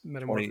everyone 2. gets 20,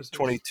 metamorphosis.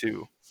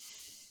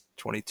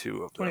 22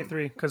 of them.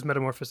 23 because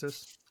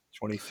metamorphosis.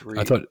 23.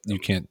 I thought you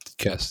can't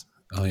cast.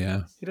 Oh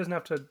yeah, He doesn't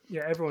have to.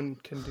 Yeah, everyone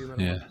can do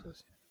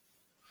metamorphosis.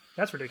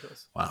 That's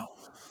ridiculous. wow.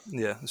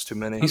 Yeah, there's too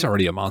many. He's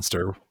already a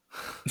monster.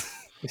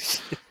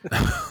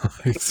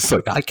 It's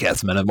like I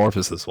cast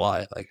Metamorphosis.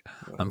 Why? Like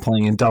I'm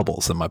playing in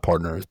doubles and my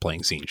partner is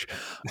playing Siege.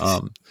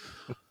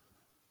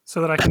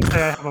 So that I can say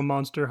I have a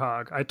monster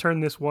hog. I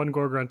turned this one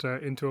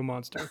Gorgrunta into a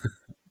monster.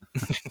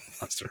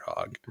 Monster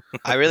Hog.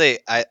 I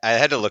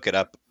had to look it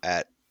up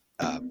at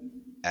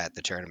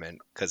the tournament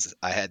because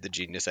I had the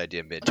genius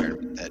idea mid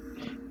tournament that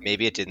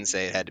maybe it didn't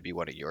say it had to be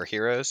one of your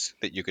heroes,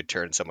 that you could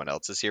turn someone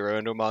else's hero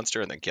into a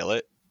monster and then kill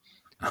it.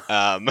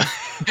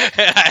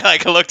 I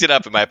like looked it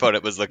up and my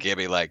opponent was looking at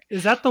me like,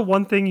 Is that the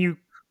one thing you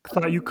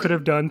thought you could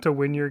have done to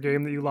win your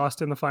game that you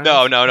lost in the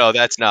finals? no,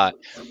 that's not.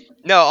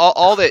 No,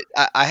 all that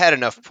I had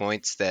enough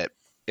points that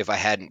if I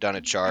hadn't done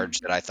a charge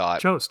that I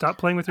thought Joe, stop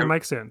playing with your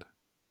mic stand.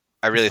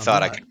 I really I'm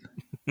thought I not. could.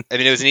 I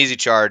mean, it was an easy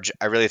charge.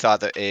 I really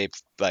thought that a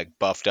like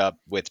buffed up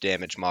with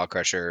damage Maw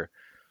Crusher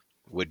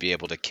would be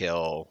able to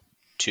kill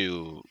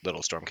 2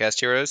 little Stormcast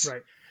heroes.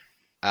 Right.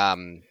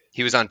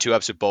 He was on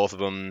 2-ups with both of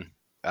them.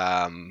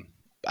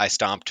 I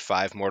stomped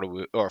 4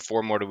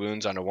 mortal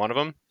wounds onto one of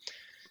them.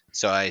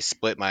 So I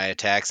split my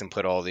attacks and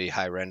put all the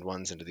high rend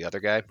ones into the other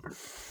guy,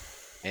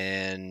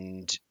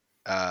 and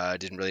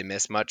didn't really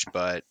miss much,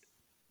 but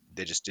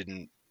they just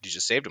didn't. You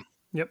just saved him.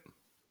 Yep.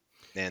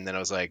 And then I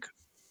was like,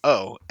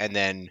 oh, and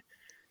then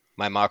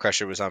my Maw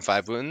Crusher was on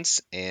 5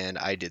 wounds, and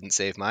I didn't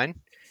save mine.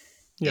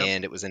 Yep.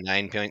 And it was a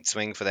 9-point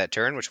swing for that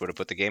turn, which would have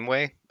put the game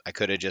away. I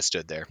could have just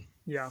stood there.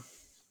 Yeah.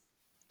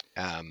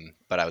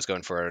 But I was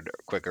going for a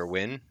quicker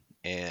win,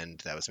 and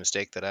that was a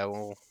mistake that I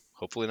will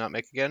hopefully not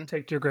make again.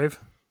 Take to your grave.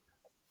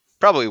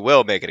 Probably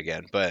will make it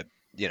again, but,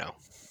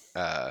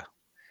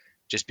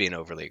 just being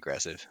overly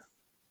aggressive.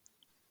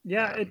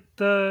 Yeah,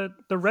 the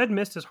red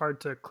mist is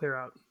hard to clear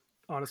out,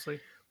 honestly.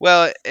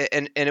 Well,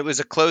 and it was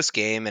a close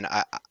game, and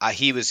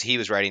he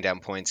was writing down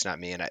points, not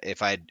me. And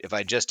if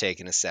I'd just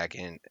taken a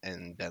second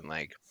and been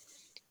like,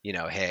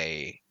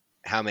 hey,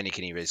 how many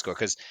can he really score?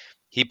 Because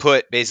he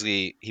put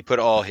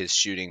all his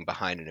shooting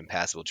behind an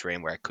impassable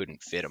terrain where I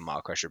couldn't fit a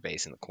Maw Crusher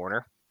base in the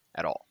corner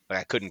at all. Like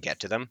I couldn't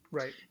get to them,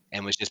 Right.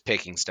 and was just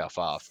picking stuff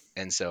off.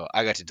 And so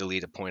I got to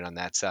delete a point on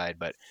that side,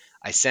 but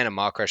I sent a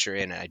Maw Crusher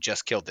in and I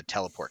just killed the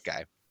teleport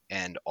guy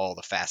and all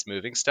the fast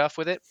moving stuff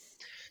with it.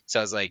 So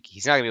I was like,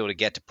 he's not gonna be able to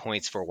get to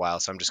points for a while,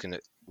 so I'm just gonna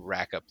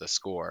rack up the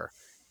score.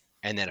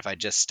 And then if I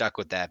just stuck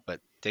with that,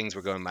 but things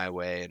were going my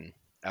way, and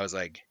I was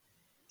like,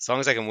 as long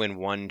as I can win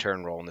one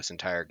turn roll in this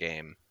entire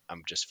game,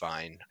 I'm just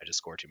fine. I just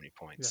score too many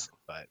points,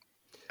 but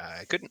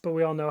I couldn't. But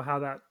we all know how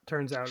that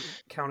turns out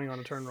counting on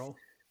a turn roll.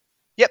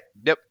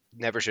 Yep,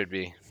 never should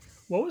be.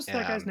 What was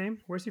that guy's name?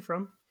 Where's he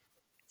from?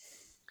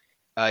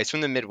 He's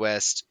from the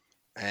Midwest,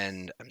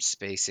 and I'm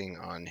spacing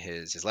on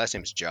his last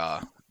name's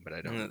Jaw, but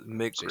I don't know.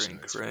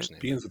 Migrink, right?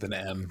 Begins with an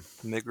M.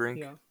 Migrink,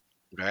 Yeah.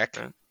 Drek?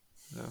 Right.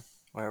 Yeah,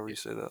 however you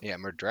say that. Yeah,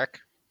 Murdrek.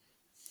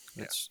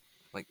 It's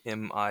like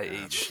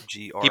Mihgr.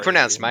 He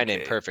pronounced my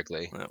name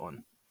perfectly. That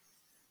one.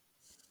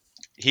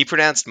 He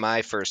pronounced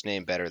my first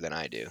name better than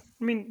I do.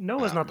 I mean,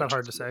 Noah's not that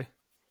hard to say.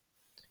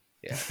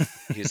 Yeah.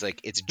 He was like,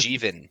 it's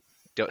Jeevan.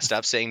 Don't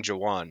stop saying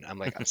Jawan. I'm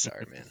like, I'm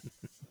sorry, man.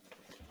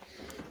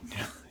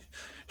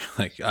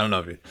 Like, I don't know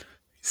if you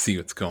see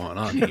what's going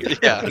on here.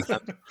 Yeah.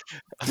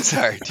 I'm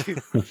sorry,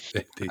 dude.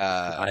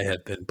 I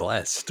have been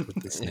blessed with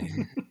this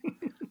name.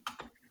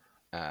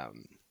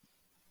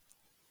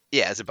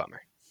 Yeah, it's a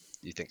bummer.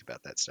 You think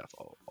about that stuff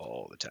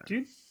all the time.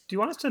 Do you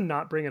want us to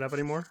not bring it up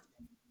anymore?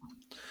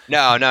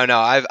 No.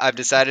 I've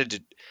decided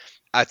to.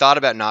 I thought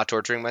about not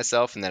torturing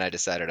myself, and then I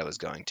decided I was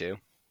going to.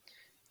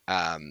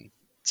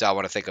 So I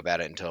want to think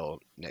about it until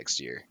next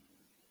year.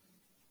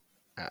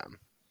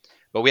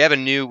 But we have a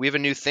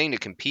new thing to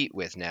compete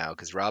with now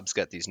because Rob's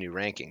got these new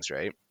rankings,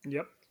 right?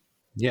 Yep.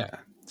 Yeah.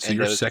 So And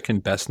you're those-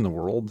 second best in the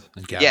world,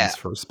 and Gavin's Yeah.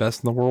 first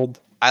best in the world.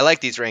 I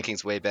like these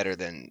rankings way better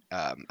than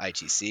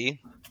ITC.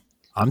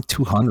 I'm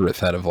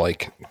 200th out of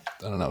like,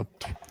 I don't know,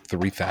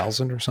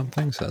 3,000 or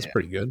something. So that's Yeah.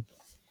 pretty good.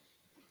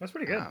 That's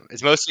pretty good.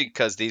 It's mostly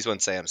because these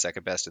ones say I'm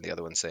second best and the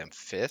other ones say I'm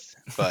fifth,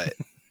 but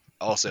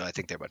also I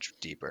think they're much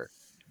deeper.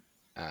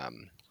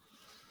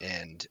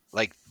 And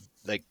like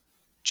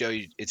Joe,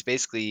 it's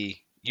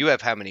basically you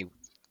have how many?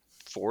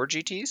 4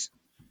 GTs?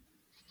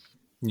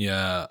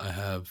 Yeah, I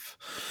have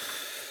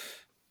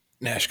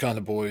Nashcon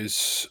the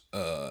Boys,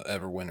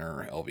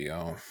 Everwinter,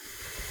 LVO.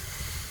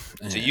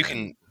 So you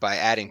can, by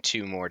adding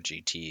 2 more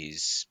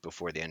GTs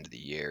before the end of the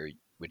year,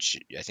 which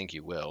I think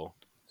you will.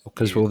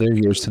 Because, well, they're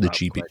yours to the Rob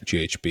played.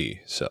 GHB,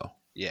 so.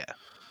 Yeah.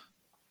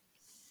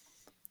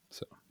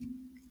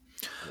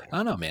 I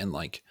don't know, man.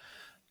 Like,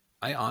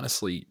 I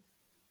honestly,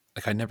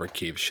 like, I never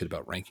gave a shit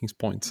about rankings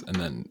points, and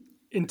then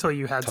Until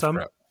you had Tough some.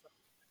 Crowd.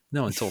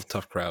 No, until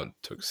Tough Crowd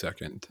took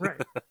second.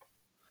 Right.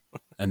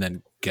 And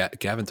then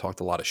Gavin talked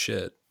a lot of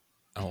shit.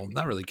 Oh,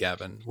 not really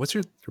Gavin. What's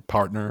your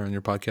partner on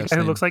your podcast And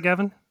name? it looks like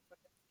Gavin?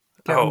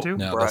 Gavin Oh, too?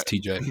 No, Brian. that's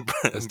TJ.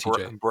 That's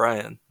TJ.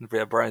 Brian.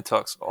 Yeah, Brian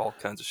talks all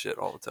kinds of shit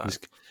all the time.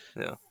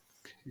 Yeah.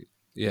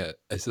 Yeah,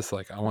 it's just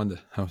like I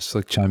was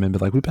like chime in,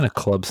 but like we've been a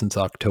club since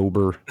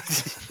October.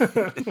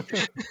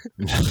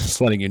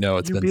 Just letting you know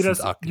it's You been beat since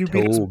us. October. You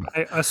beat us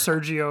by a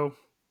Sergio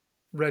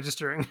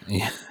registering.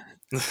 Yeah.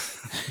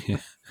 Yeah.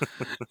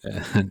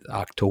 And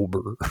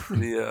October.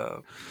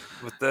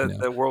 But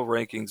that world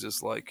rankings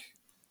is like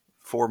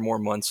 4 more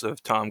months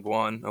of Tom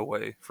Guan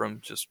away from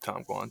just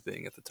Tom Guan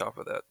being at the top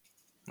of that.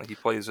 Like he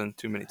plays in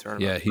too many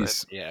tournaments. Yeah, right?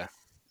 he's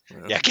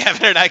Yeah,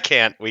 Gavin and I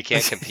can't. We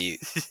can't compete.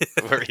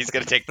 Where he's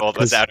going to take both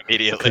of us out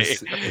immediately.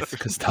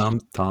 because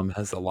Tom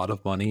has a lot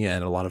of money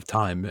and a lot of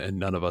time, and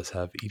none of us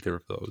have either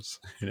of those.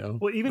 You know.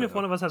 Well, even if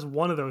one of us has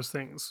one of those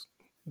things,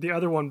 the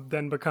other one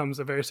then becomes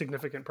a very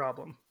significant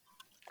problem.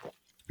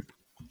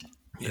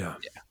 Yeah.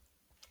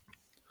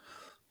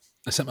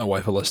 I sent my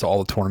wife a list of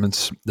all the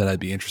tournaments that I'd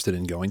be interested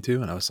in going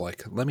to, and I was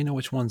like, "Let me know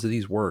which ones of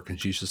these work." And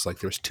she's just like,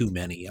 "There's too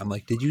many." I'm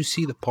like, "Did you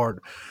see the part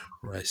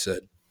where I said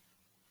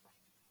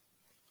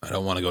I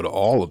don't want to go to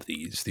all of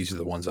these? These are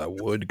the ones I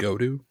would go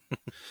to."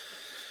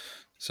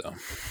 So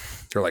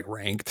they're like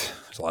ranked.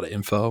 There's a lot of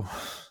info.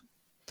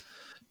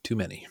 Too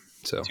many.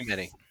 So Too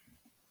many.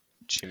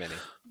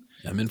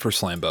 I'm in for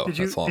Slambo. Did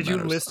you That's all that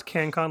matters. list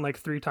CanCon like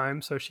 3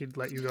 times so she'd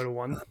let you go to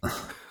one?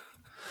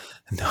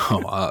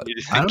 No, You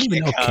just I don't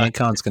even know if CanCon.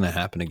 CanCon's going to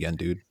happen again,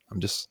 dude. I'm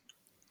just,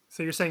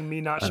 So you're saying me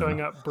not I don't showing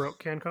know. up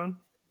broke CanCon?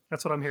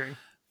 That's what I'm hearing.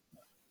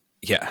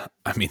 yeah.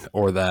 I mean,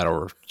 or that,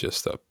 or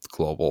just a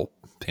global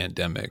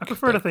pandemic. I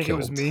prefer to that think it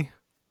was killed me,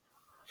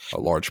 a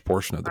large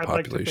portion of the I'd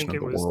like to population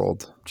think of it the was-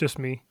 world. just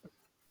me.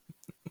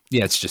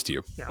 Yeah, it's just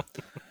you. Yeah.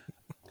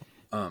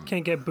 Um,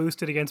 Can't get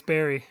boosted against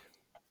Barry.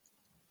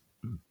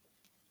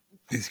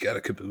 he's got a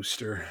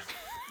cabooster.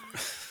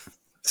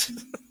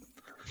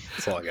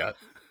 That's all I got.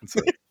 That's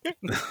it.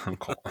 I'm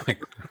calling.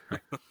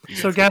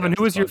 So Gavin,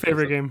 who was your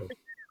favorite game?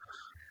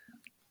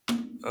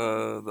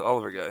 The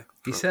Oliver guy.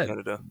 He from said-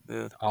 Canada.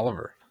 Yeah.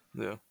 Oliver.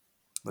 Yeah.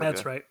 That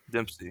That's guy. right.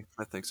 Dempsey,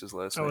 I think's his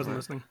last I name. wasn't right?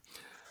 listening.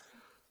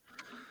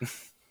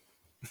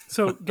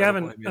 So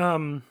Gavin,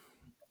 blame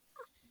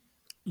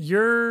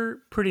you're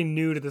pretty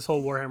new to this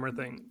whole Warhammer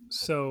thing.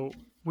 So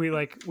we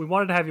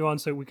wanted to have you on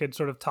so we could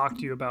sort of talk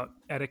to you about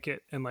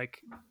etiquette and like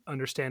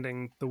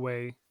understanding the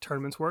way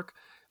tournaments work.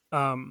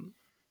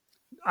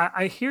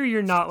 I hear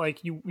you're not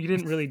like you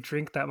didn't really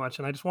drink that much,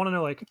 and I just want to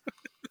know, like,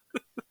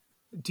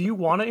 do you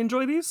want to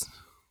enjoy these?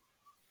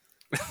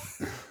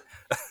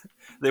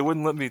 They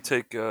wouldn't let me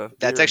take. That's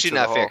beer actually into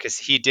not the fair hall. because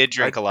he did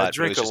drink a lot. I but it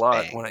drink was a just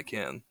lot Bang. when I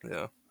can.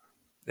 Yeah.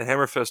 At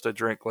Hammerfest, I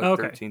drink like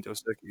Okay. 13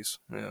 Dos Equis.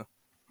 Yeah.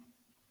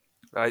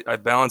 I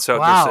balance out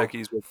Wow. Dos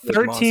Equis with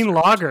 13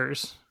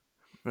 Monsters.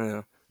 lagers.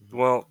 Yeah.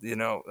 Well,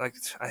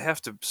 I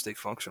have to stay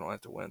functional. I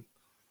have to win.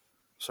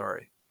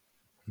 Sorry.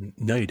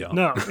 No, you don't.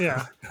 No,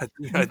 yeah.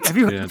 I- Have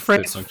you heard Yeah, the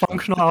phrase functional.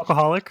 functional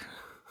alcoholic?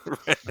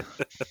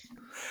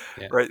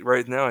 Yeah.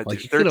 right now, I Like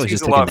do. you could always 13's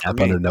just a take a lot for nap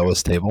me. under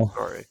Noah's table.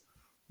 Sorry.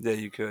 Yeah,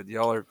 you could.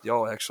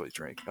 Y'all actually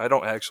drink. I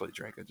don't actually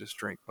drink. I just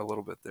drink a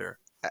little bit there.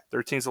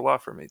 13's a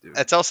lot for me, dude.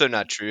 That's also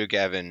not true,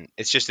 Gavin.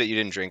 It's just that you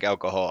didn't drink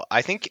alcohol.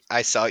 I think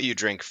I saw you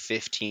drink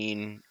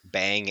 15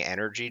 Bang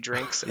energy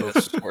drinks over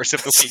the course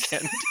of the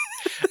weekend.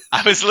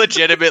 I was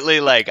legitimately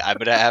like, I'm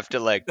gonna have to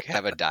like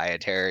have a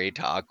dietary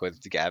talk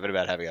with Gavin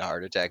about having a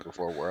heart attack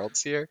before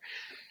Worlds here.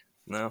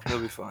 No, he'll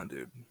be fine,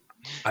 dude.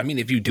 I mean,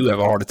 if you do have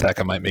a heart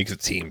attack, I might make the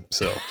team.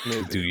 So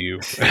Maybe. do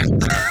you?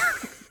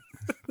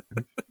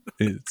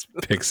 It's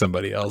pick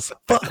somebody else.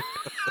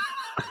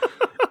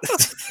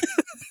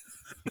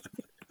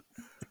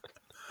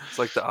 It's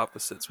like the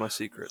opposite. It's my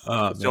secret.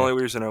 Oh, It's the man.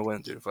 only reason I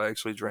win, dude. If I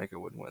actually drank, I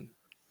wouldn't win.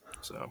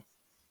 So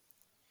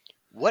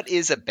What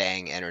is a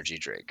Bang energy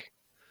drink?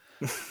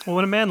 Well,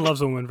 when a man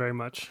loves a woman very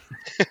much.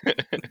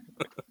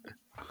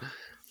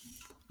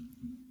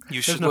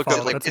 you should no look up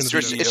follow-up. what That's the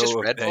in the video. It's just CEO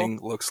of Red Bull? Bang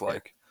looks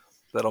like.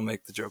 That'll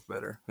make the joke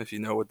better. If you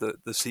know what the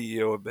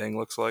CEO of Bang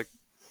looks like.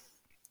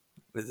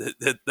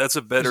 That's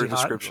a better Is he hot?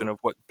 description of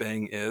what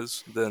Bang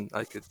is than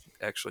I could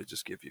actually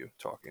just give you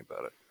talking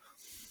about it.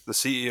 The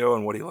CEO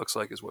and what he looks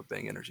like is what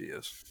Bang Energy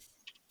is.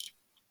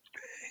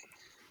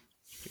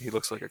 He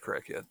looks like a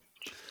crackhead.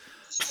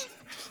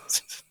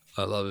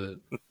 I love it.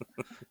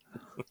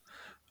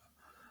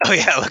 Oh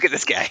yeah, look at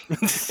this guy.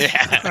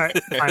 Yeah. All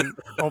right, fine.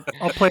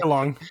 I'll play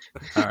along.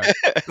 All right,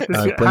 This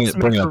bring has it,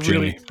 to make up, for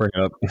really- Jamie. Bring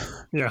it up.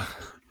 Yeah.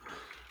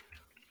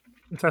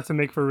 This has to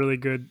make for really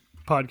good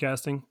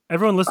podcasting.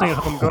 Everyone listening at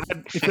home, go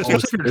ahead. Especially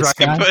if you're This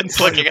driving. guy? But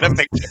looking at a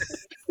picture.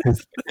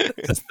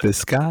 Is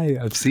this guy?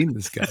 I've seen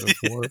this guy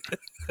before.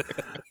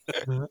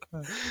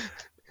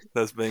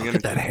 That's Bang Look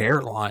at Energy. that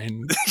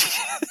hairline.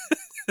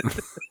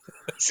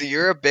 So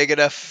you're a big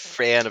enough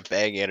fan of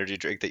Bang energy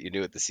drink that you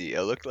knew what the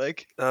CEO looked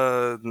like?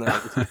 No, I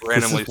just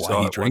randomly why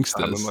saw he it drinks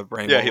one time this. and my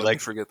brain Yeah, won't he let me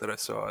likes- forget that I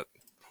saw it.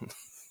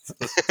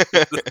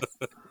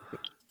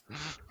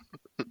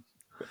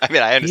 I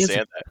mean, I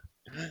understand that.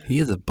 He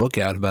has a book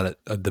out about it,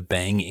 of the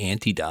Bang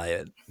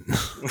anti-diet.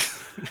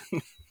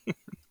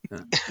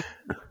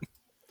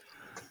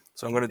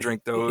 So I'm going to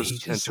drink those He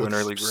just into an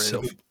early looks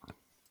grave, so-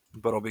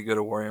 but I'll be good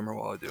at Warhammer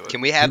while I do it.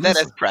 Can we have He that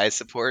looks as prize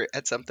support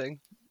at something?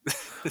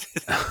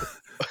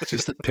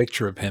 Just a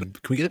picture of him.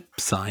 Can we get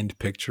a signed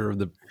picture of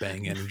the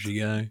Bang Energy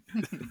guy?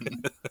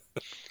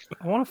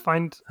 I want to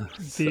find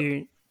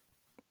the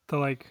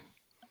like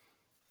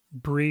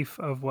brief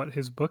of what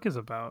his book is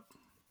about.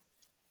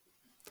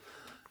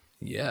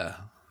 Yeah,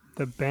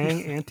 The Bang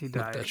look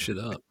anti-diet. that shit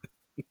up.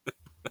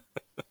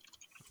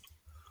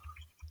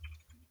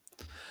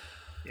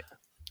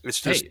 It's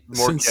just Hey,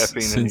 more since-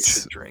 caffeine than you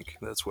since- should drink.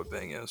 That's what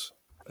Bang is.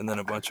 And then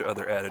a bunch of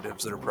other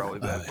additives that are probably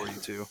bad for you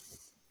too.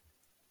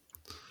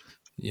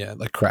 Yeah,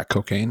 like crack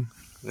cocaine.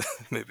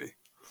 Maybe.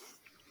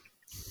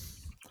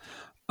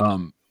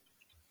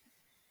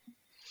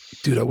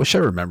 Dude, I wish I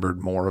remembered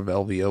more of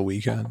LVO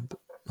weekend.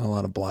 A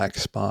lot of black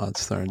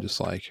spots there, and just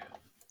like,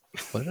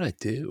 what did I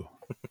do?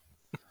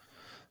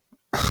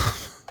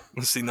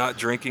 See, not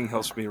drinking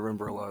helps me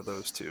remember a lot of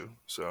those too.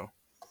 So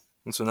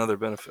it's another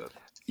benefit.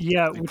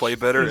 Yeah, You which play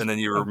better, is and then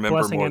you a remember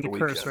blessing more and of the a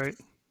curse, weekend.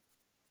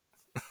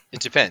 right? It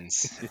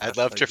depends. Yeah, I'd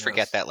love I to forget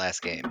guess. that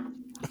last game.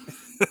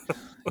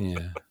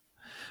 Yeah,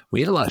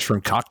 we had a lot of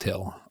shrimp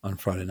cocktail on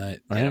Friday night,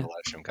 I had right? a lot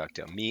of shrimp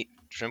cocktail, meat,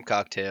 shrimp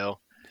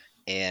cocktail,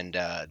 and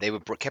they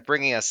would kept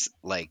bringing us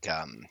like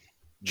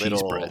Cheese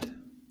little bread.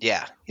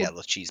 Yeah,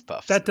 little cheese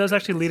puffs. That does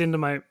actually lead into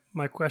my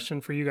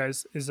question for you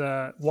guys is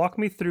walk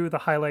me through the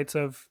highlights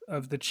of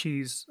the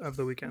cheese of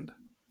the weekend.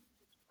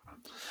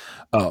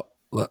 Oh,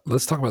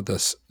 let's talk about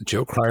this.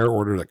 Joe Cryer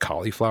ordered a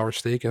cauliflower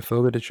steak at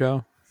Fogo de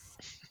Chao.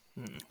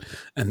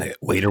 And the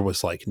waiter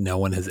was like, no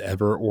one has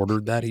ever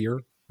ordered that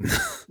here.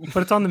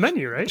 But it's on the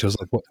menu, right? Joe's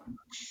like, what?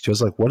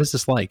 Joe's like, what is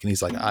this like? And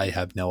he's like, I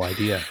have no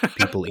idea.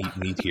 People eat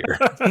meat here.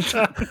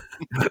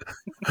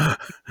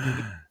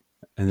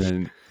 And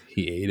then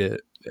he ate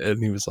it,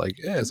 and he was like,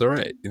 yeah, it's all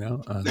right. You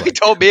know, I was He like,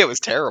 told me it was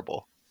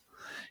terrible.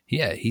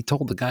 yeah, he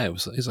told the guy,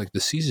 he's like, the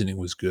seasoning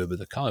was good, but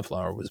the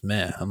cauliflower was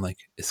meh. I'm like,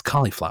 it's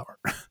cauliflower.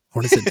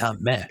 What is it not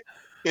meh?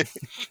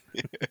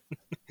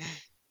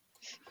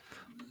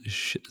 This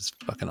shit is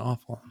fucking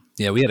awful.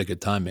 Yeah, we had a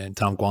good time, man.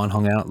 Tom Guan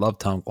hung out. Love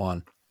Tom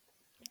Guan.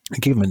 I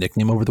gave him a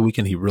nickname over the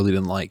weekend he really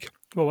didn't like.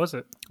 What was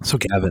it? So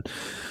Gavin,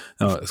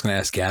 I was going to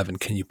ask Gavin,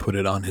 can you put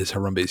it on his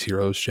Harambe's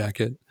Heroes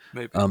jacket?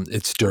 Maybe.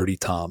 It's Dirty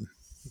Tom.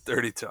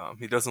 Dirty Tom.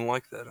 He doesn't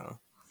like that, huh?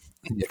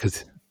 Yeah,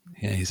 because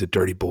he's a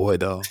dirty boy,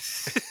 though.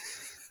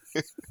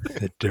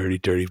 That dirty,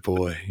 dirty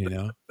boy, you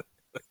know?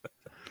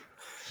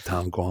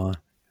 Tom Guan.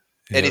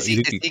 You And know, is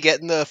he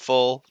getting the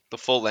full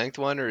length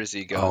one, or is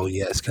he going? Oh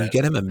yes, can you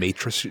get him a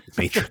Matrix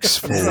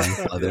full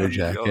length leather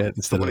Yeah, jacket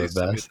instead of a somebody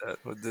sent me vest?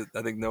 that.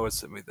 I think Noah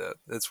sent me that.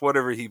 It's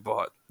whatever he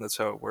bought. That's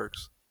how it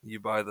works. You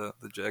buy the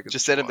jacket.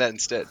 Just that you send him that want.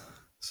 instead.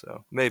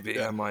 So maybe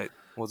Yeah. I might.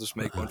 We'll just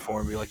make one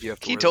for him. Be like, you have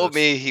to. He wear told this.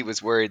 me he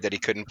was worried that he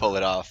couldn't pull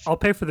it off, I'll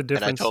pay for the and I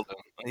difference. told him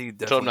He not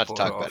to definitely talk pulled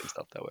about it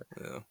himself that way.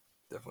 off. Yeah,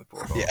 definitely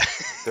pulled it off.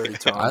 Yeah. Dirty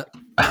Tom.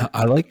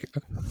 I like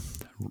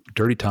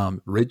Dirty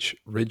Tom. Ridge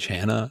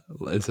Hanna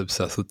is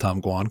obsessed with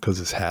Tom Guan because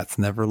his hat's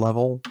never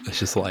level. It's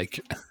just like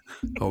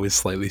always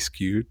slightly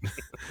skewed,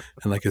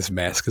 and like his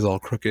mask is all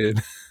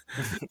crooked.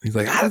 He's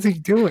like, how does he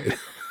do it?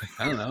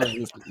 I don't know.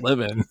 He's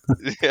living.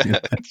 Yeah.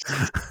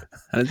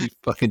 How does he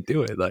fucking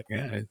do it? Like,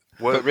 yeah.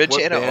 But Ridge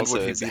Hanna band also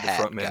would he is be a the hat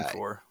front man guy.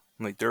 for?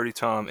 Like Dirty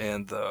Tom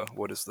and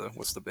what's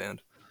the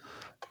band?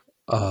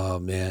 Oh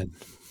man,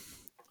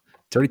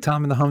 Dirty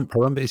Tom and the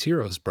Harambe's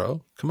Heroes,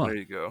 bro. Come There on.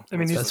 you go. I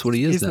mean, That's what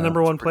he is He's the now.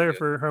 number one That's pretty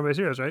player for Harambe's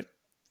Heroes, right?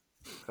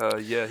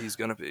 Yeah, he's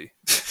gonna be.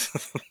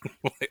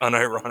 Like,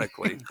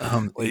 unironically,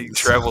 like, he it's-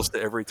 travels to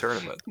every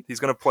tournament. He's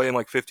gonna play in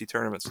like 50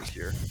 tournaments this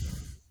year.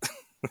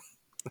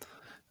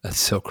 That's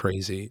so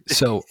crazy.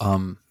 So,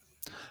 I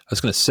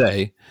was gonna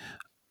say,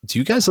 do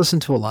you guys listen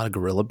to a lot of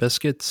Gorilla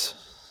Biscuits?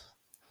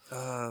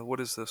 What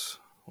is this?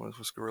 What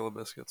is Gorilla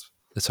Biscuits?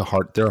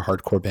 They're a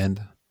hardcore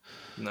band.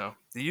 No,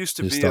 they used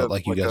to I just be thought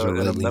like you guys in were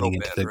really a metal leaning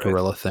into band, the right?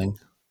 Gorilla thing.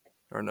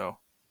 Or no,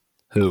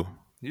 Who?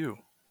 you,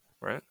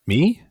 right?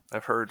 Me?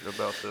 I've heard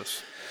about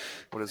this.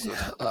 What is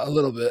this? A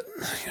little bit.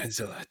 I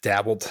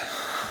dabbled.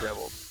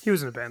 Devil. He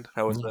was in a band.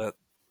 How was that?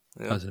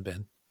 I Yeah, was in a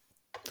band.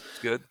 it's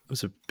good. It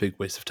was a big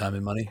waste of time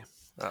and money.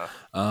 Ah.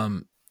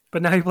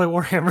 But now you play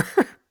Warhammer.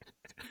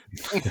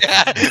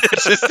 Yeah,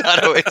 it's just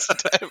not a waste of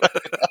time.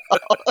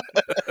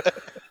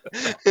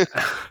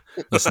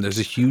 Listen, there's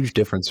a huge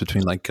difference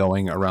between like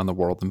going around the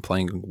world and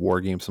playing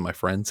war games with my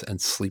friends and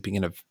sleeping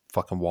in a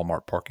fucking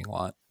Walmart parking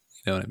lot.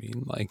 You know what I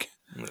mean? Like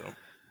No.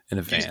 in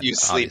a van. You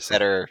sleep obviously.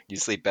 better. You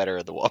sleep better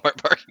at the Walmart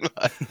parking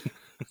lot.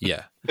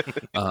 Yeah.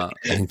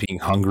 And being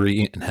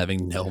hungry and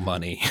having no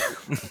money.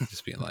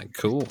 Just being like,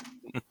 cool.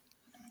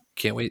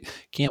 Can't wait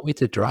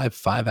to drive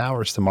 5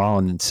 hours tomorrow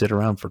and then sit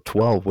around for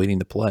 12 waiting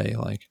to play.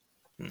 Like,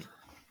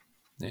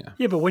 yeah.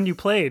 Yeah, but when you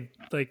played,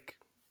 like,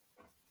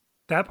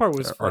 that part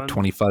was Our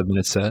fun.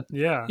 25-minute set.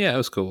 Yeah. Yeah, it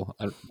was cool.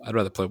 I'd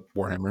rather play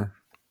Warhammer.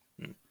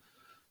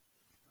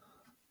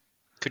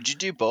 Could you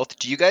do both?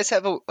 Do you guys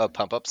have a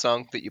pump up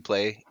song that you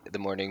play the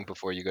morning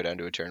before you go down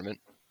to a tournament?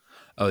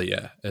 Oh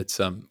yeah, it's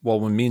well,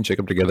 when me and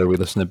Jacob together, we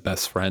listen to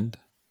Best Friend.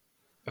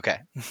 Okay,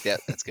 yeah,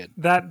 that's good.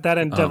 That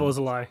and Devil is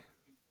a Lie.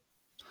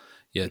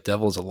 Yeah,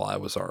 Devil's a Lie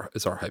is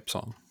our hype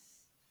song.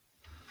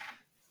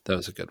 That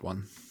was a good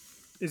one.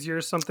 Is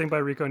yours something by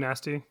Rico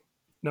Nasty,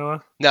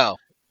 Noah? No,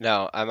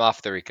 I'm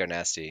off the Rico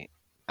Nasty.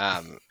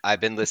 I've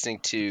been listening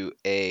to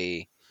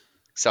a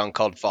song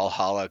called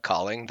Valhalla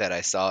Calling that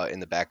I saw in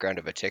the background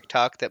of a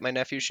TikTok that my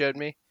nephew showed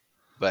me,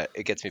 but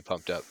it gets me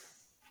pumped up.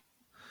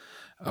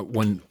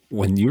 When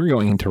you were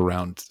going into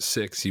round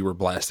 6, you were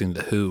blasting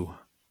the Who.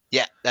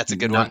 Yeah, that's a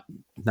good one.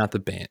 Not the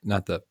band,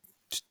 not the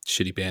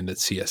shitty band at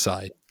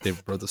CSI. They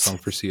wrote the song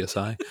for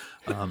CSI.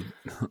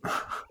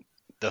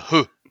 The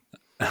Who.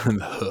 The Who,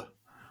 The Who.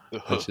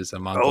 which is a Oh,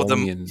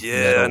 Mongolian. yeah,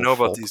 metal I know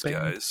about folk these band.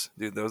 guys,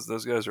 dude.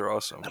 Those guys are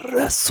awesome.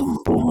 Yeah.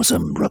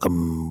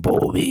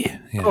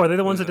 Oh, are they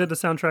the ones that did the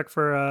soundtrack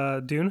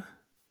for Dune?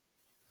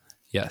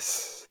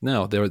 Yes.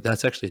 No,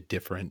 that's actually a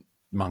different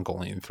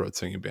Mongolian throat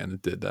singing band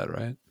that did that,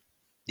 right?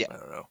 I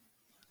don't know.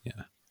 Yeah.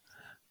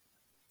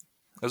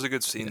 That was a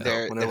good scene Yeah.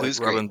 though, when they're Who's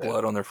like rubbing great, though.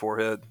 blood on their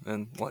forehead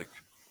and like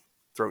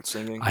throat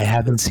singing. I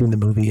haven't seen the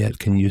movie yet.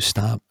 Can you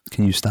stop?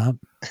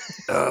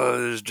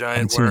 There's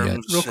giant seen it yet.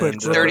 worms. Real quick,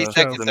 and, 30 Uh,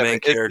 seconds The of main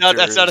it. It's not,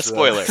 that's not a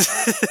character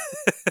spoiler.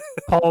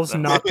 Paul's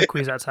not the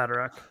Kwisatz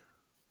Haderach.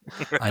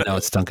 I know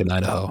it's Duncan,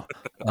 Idaho.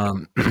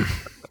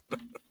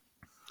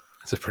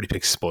 It's a pretty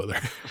big spoiler.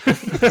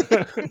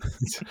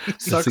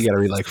 So you gotta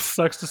read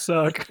Sucks to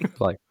suck.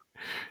 like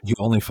you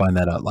only find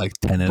that out like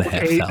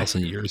 10,500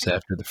 8. years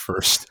after the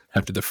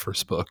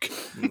first book.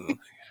 Mm.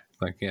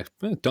 Like, yeah,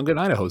 Duncan,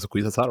 Idaho is a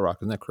Kwisatz Haderach.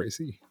 Isn't that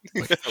crazy?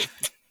 Like, A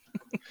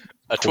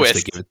of course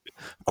twist.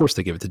 Of course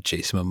they give it to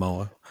Jason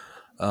Momoa.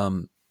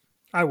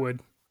 I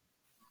would.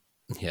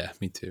 Yeah,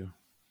 me too.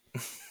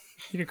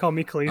 You can call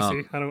me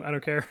Khaleesi. I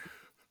don't care.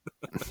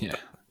 Yeah.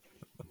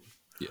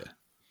 Yeah.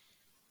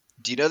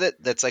 Do you know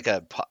that that's like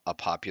a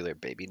popular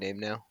baby name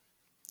now?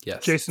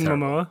 Yes. Jason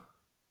terrible. Momoa.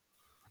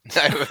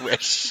 I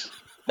wish.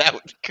 That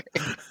would be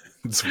great.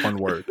 It's one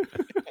word.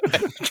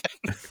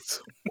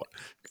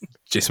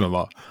 Jason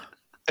Momoa.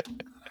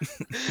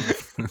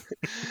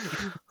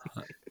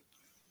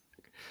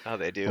 Oh,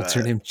 they do. What's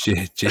her name?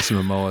 Jason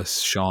Momoa,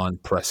 Sean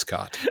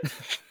Prescott.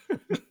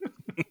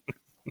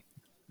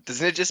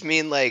 Doesn't it just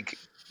mean like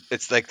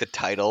it's like the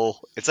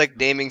title? It's like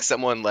naming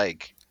someone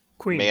like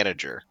Queen.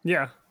 manager,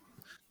 Yeah.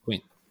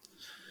 Queen.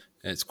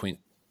 And it's Queen.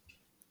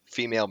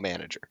 female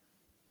manager.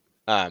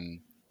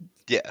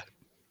 Yeah.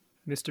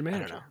 Mr. I don't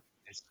Manager. know.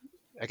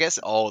 I guess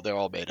they're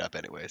all made up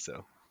anyway.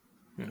 So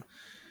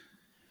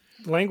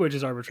Language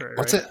is arbitrary.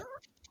 What's right?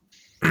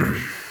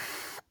 it?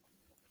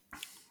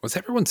 What's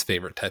everyone's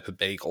favorite type of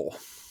bagel?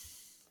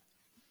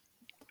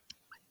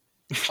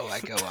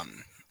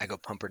 I go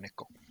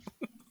pumpernickel.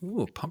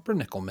 Ooh,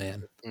 pumpernickel,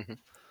 man. Mhm.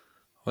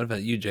 What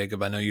about you,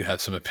 Jacob? I know you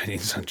have some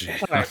opinions on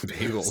right.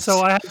 bagels. So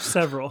I have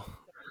several,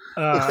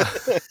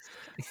 and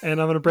I'm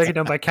going to break it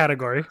down by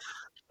category.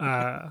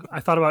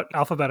 I thought about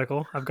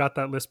alphabetical. I've got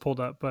that list pulled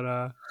up,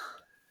 but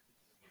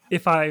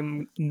if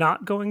I'm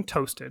not going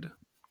toasted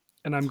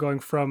and I'm going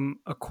from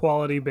a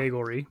quality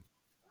bagelry,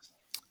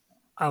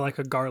 I like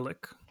a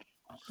garlic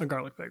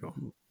bagel.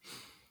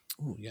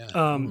 Ooh, yeah.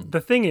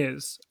 The thing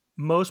is,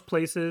 most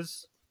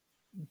places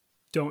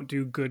don't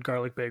do good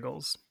garlic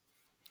bagels.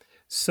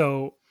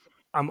 So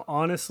I'm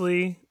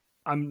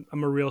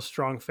a real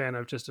strong fan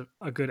of just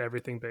a good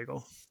everything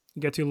bagel.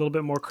 You get to a little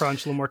bit more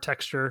crunch, a little more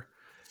texture.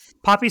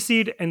 Poppy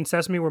seed and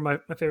sesame were my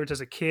favorites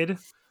as a kid,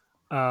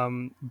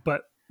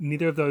 but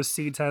neither of those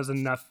seeds has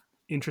enough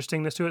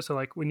interestingness to it. So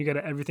like when you get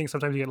everything,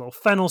 sometimes you get a little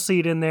fennel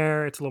seed in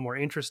there. It's a little more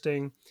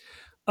interesting.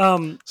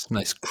 It's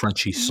nice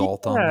crunchy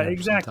salt on there. Yeah,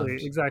 exactly,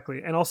 sometimes.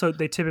 exactly. And also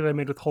they typically are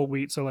made with whole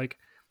wheat, so like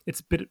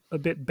it's a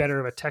bit better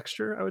of a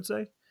texture, I would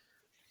say.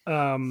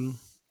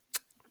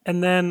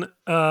 And then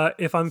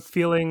if I'm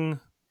feeling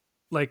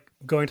like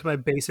going to my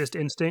basest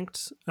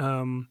instincts,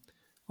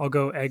 I'll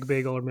go egg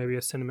bagel or maybe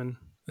a cinnamon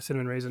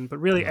raisin. But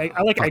really,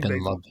 I like egg fucking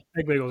bagels. love-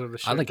 Egg bagels are the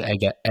shit. I like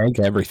egg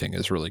everything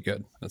is really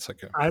good. That's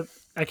like a.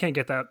 I can't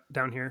get that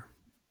down here.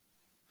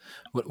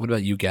 What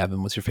about you,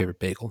 Gavin? What's your favorite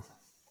bagel?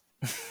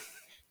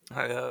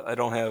 I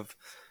don't have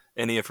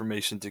any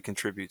information to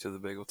contribute to the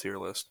bagel tier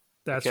list.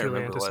 That's I can't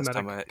really remember the last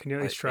time anti-Semitic. Can you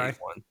at least I try? ate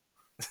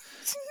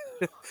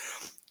one.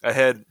 I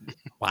had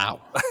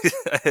Wow.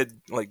 I had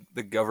like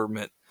the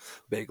government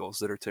bagels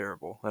that are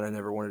terrible, and I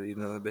never wanted to eat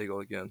another bagel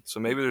again.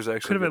 So maybe there's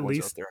actually Could have good at ones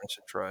least- out there. I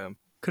should try them.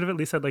 Could have at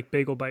least had like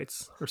bagel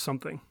bites or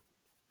something.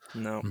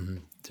 No, Mm-hmm.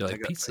 Do you like I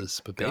got-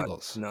 pizzas, but got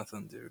bagels?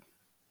 nothing, dude.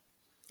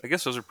 I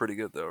guess those are pretty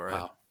good though, right?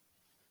 Wow.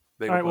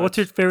 Bagel All right. Well, what's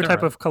your bites. favorite They're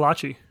type of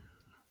kolache?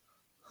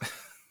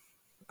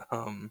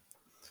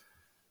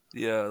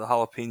 Yeah, the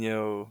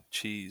jalapeno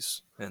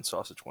cheese and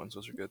sausage ones.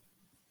 Those are good.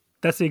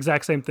 That's the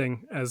exact same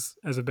thing as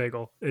a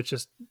bagel. It's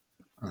just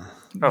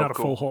not a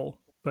cool. full whole.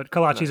 But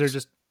kolaches are Nice.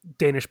 just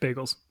Danish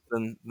bagels.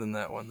 Then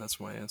that one. That's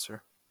my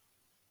answer.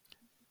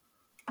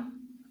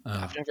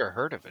 I've never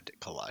heard of a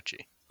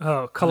kolache.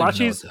 Oh, don't even know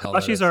kolaches! what the hell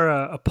that Kolaches is. are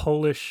a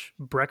Polish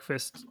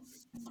breakfast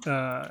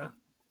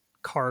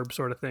carb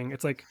sort of thing.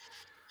 It's like,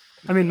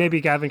 I mean, maybe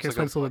Gavin can It's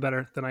like explain this a little bit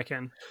better than I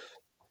can.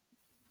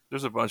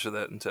 There's a bunch of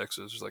that in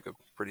Texas. There's like a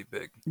pretty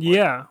big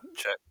Yeah.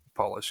 Czech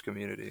Polish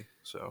community.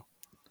 So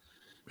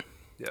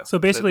yeah. So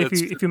basically,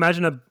 That's- if you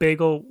imagine a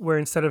bagel where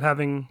instead of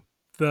having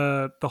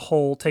the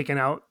whole taken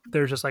out,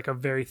 there's just like a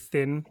very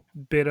thin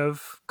bit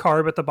of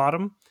carb at the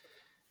bottom,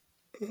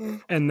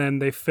 and then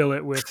they fill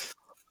it with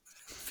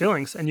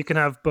fillings, and you can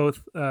have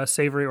both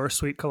savory or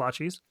sweet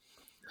kolaches.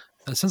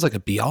 That sounds like a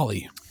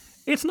bialy.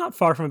 It's not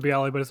far from a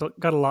bialy, but it's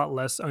got a lot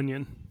less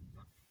onion.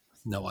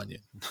 No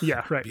onion.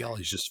 Yeah, right.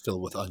 Bialy's just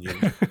filled with onion.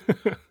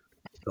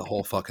 The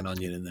whole fucking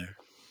onion in there.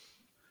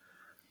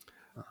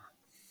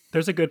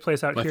 There's a good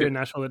place out My here in fa-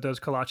 Nashville that does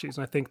kolaches,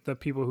 and I think the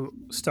people who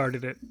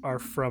started it are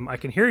from. I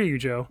can hear you,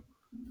 Joe.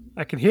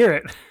 I can hear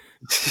it.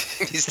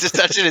 He's just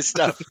touching his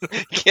stuff.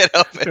 Get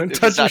up and Don't if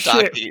touch he's not your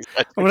shit. talking, he's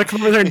not- I'm gonna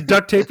come over there and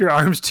duct tape your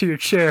arms to your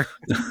chair.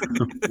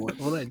 What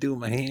do I do with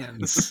my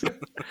hands?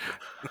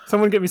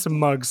 Someone get me some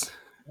mugs.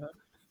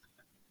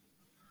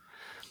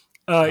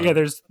 Yeah,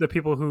 there's the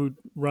people who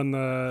run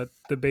the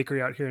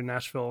bakery out here in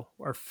Nashville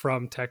are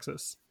from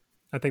Texas.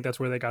 I think that's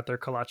where they got their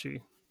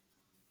kolache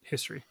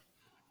history.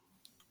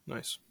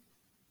 nice.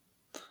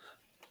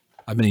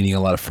 I've been eating a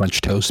lot of French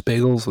toast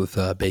bagels with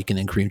bacon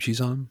and cream cheese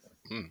on.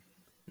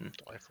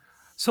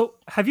 So,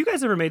 have you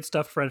guys ever made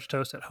stuffed French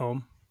toast at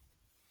home?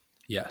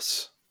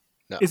 Yes.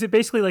 Is it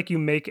basically like you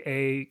make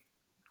a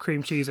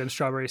cream cheese and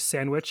strawberry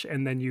sandwich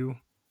and then you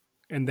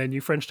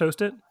French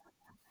toast it?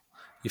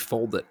 You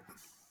fold it.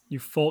 You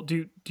fold.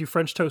 Do you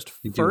French toast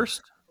do.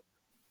 first? Do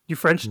you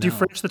French No.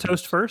 the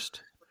toast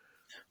first?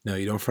 No,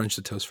 you don't French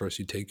the toast first.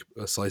 You take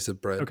a slice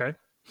of bread. Okay.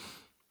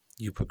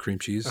 You put cream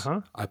cheese.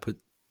 Uh-huh. I put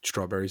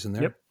strawberries in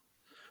there. Yep.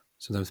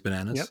 Sometimes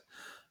bananas. Yep.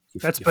 You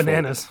That's fold it,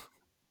 bananas.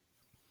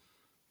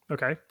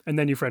 Okay, and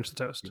then you French the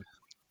toast.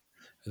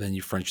 and then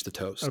you French the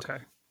toast. Okay.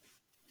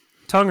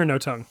 Tongue or no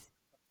tongue?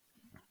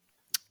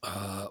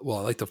 Well,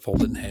 I like to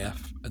fold it in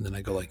half, and then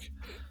I go like,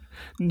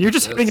 You're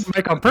just hitting your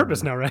mic on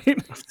purpose now, right?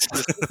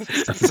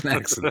 "It's an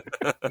accident."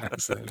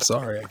 I'm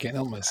sorry, I can't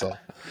help myself.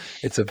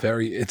 It's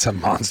a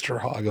monster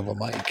hog of a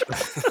mic.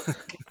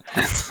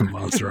 It's a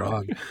monster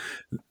hog.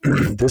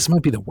 This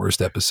might be the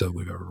worst episode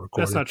we've ever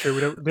recorded. That's not true.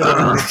 We don't. They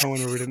don't have one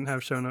where we didn't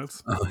have show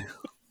notes.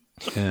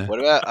 Yeah. What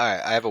about? All right,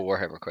 I have a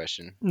Warhammer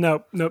question.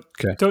 Nope.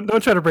 Okay.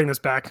 Don't try to bring this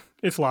back.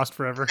 It's lost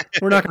forever.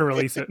 We're not going to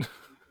release it.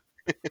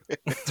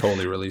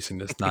 Totally releasing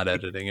this, not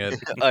editing it.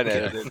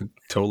 Unedited. Yeah,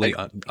 totally.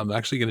 I'm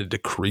actually going to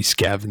decrease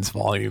Gavin's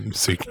volume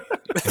so you can...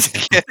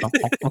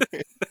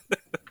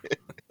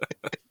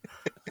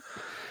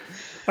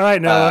 All right,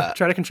 Noah,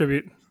 try to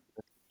contribute.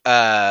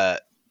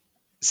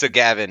 So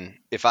Gavin,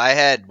 if I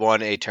had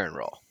won a turn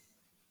roll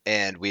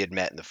and we had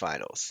met in the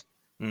finals,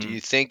 do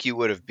you think you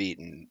would have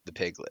beaten the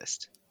pig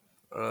list?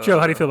 Joe,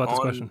 how do you feel about this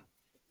question?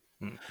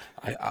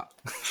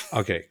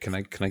 Okay, can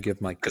I give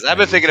my? Because I've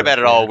been thinking about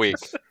it all week.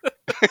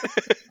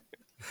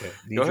 Okay,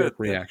 Go ahead.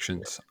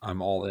 reactions.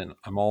 I'm all in.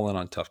 I'm all in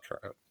on tough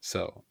crowd.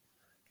 So,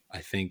 I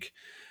think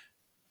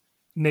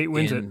Nate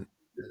wins it.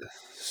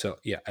 So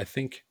yeah, I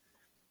think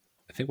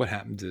what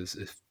happens is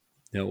if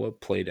Noah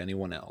played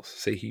anyone else,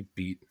 say he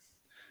beat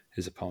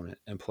his opponent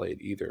and played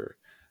either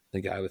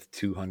the guy with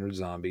 200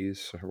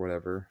 zombies or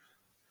whatever.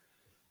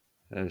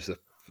 There's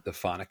the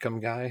Phonicum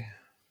guy.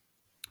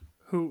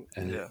 Who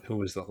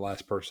was the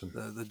last person?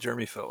 The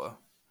Jeremy fellow.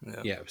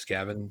 Yeah, it was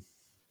Gavin.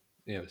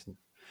 Yeah, it was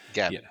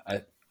Gavin.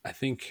 Yeah, I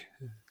think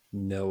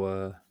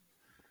Noah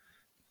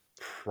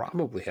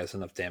probably has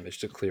enough damage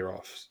to clear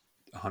off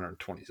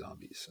 120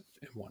 zombies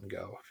in one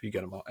go. If you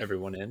get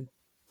everyone in,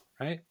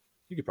 right?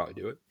 You could probably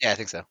do it. Yeah, I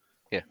think so.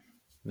 Yeah.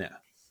 Yeah.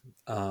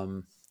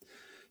 So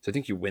I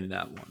think you win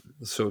that one.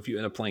 So if you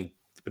end up playing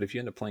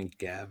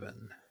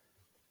Gavin,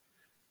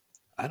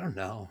 I don't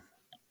know.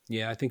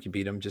 Yeah, I think you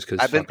beat him just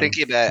because I've been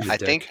thinking about. I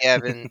think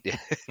Gavin.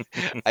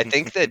 I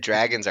think the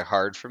dragons are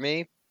hard for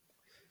me,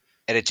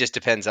 and it just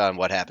depends on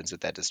what happens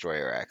with that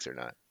destroyer axe or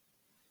not.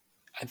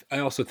 I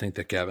also think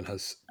that Gavin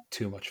has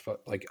too much fun.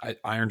 Like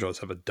Iron Jaws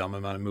have a dumb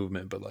amount of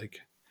movement, but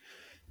like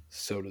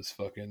so does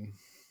fucking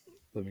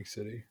Living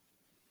City.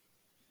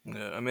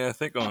 Yeah, I mean, I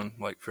think on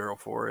like Feral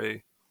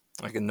Foray,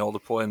 I can null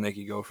deploy and make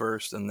you go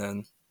first, and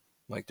then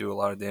like do a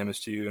lot of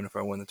damage to you. And if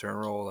I win the turn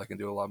roll, I can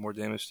do a lot more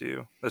damage to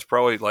you. That's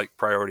probably like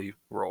priority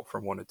roll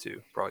from 1 to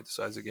 2. Probably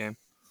decides the game.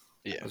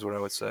 Yeah, is what I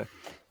would say.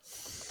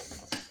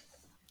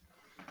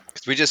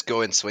 Because we just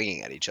go in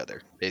swinging at each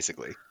other,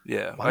 basically.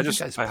 Yeah, Why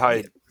I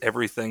hide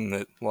everything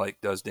that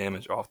like does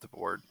damage off the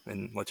board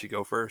and let you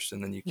go first,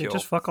 and then you kill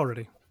just fuck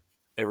already.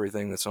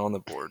 everything that's on the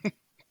board.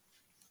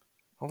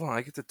 Hold on,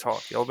 I get to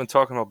talk. Y'all been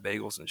talking about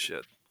bagels and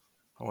shit.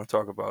 I want to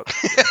talk about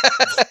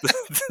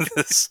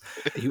this.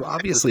 You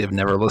obviously have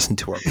never listened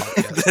to our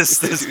podcast.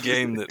 this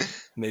game that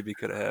maybe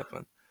could have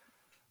happened,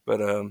 but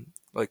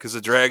like because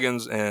the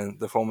dragons and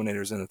the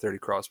fulminators and the 30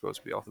 crossbows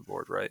be off the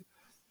board, right?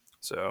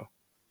 So,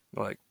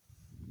 like,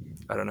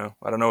 I don't know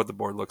what the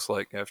board looks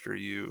like after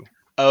you.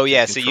 Oh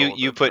yeah, so you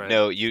them, put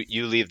right?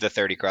 you leave the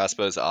 30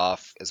 crossbows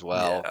off as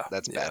well. Yeah,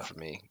 That's bad for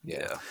me.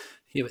 Yeah.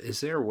 Yeah, but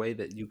is there a way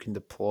that you can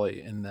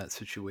deploy in that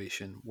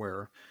situation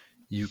where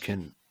you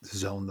can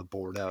zone the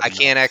board out? I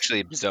can't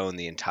actually zone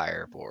the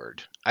entire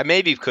board. I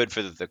maybe could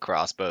for the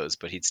crossbows,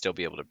 but he'd still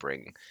be able to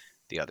bring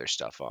the other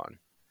stuff on.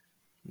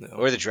 No.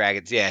 Or the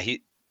dragons. Yeah,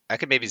 I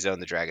could maybe zone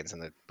the dragons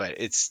but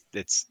it's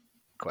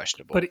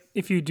questionable. But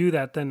if you do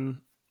that,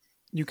 then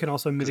you can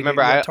also mitigate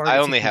remember, what I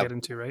targets only you can have- get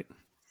into, right?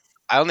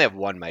 I only have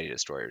 1 Mighty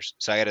Destroyers,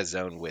 so I got to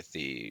zone with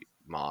the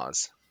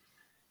Maws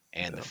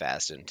and the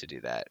Fasten to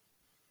do that.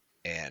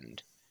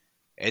 And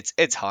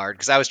it's hard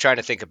because I was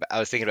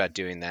thinking about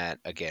doing that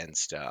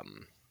against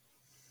some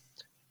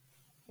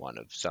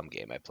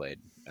game I played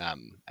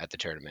at the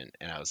tournament,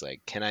 and I was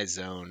like, can I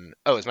zone?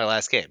 Oh, it was my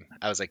last game.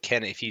 I was like,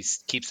 if he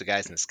keeps the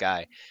guys in the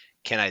sky,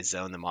 can I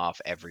zone them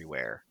off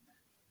everywhere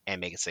and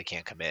make it so they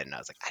can't come in? And I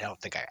was like, I don't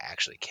think I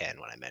actually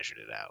can when I measured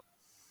it out.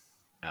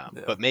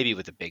 But maybe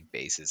with the big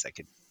bases, I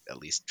could at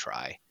least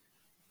try.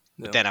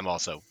 Yeah. But then I'm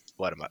also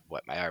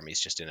my army's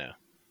just in a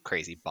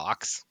crazy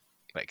box.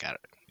 Like I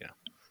don't,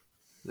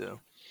 Yeah.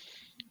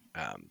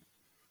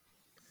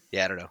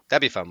 Yeah, I don't know. That'd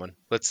be a fun one.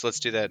 Let's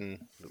do that and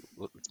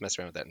let's mess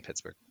around with that in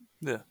Pittsburgh.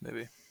 Yeah,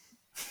 maybe.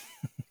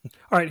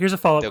 All right, here's a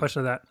follow-up Yep.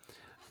 question to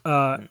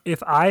that.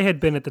 If I had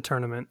been at the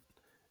tournament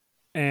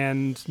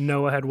and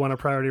Noah had won a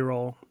priority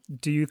roll,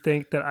 do you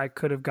think that I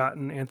could have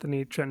gotten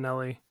Anthony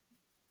Trentinelli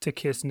to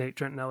kiss Nate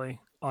Trentinelli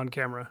on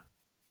camera?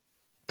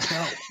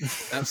 No,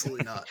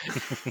 absolutely not.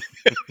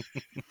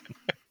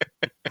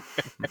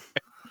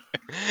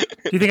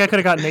 Do you think I could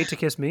have gotten Nate to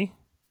kiss me?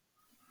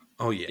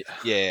 Oh yeah.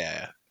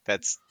 Yeah.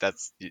 That's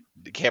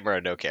the camera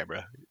or no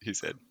camera, he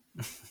said.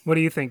 What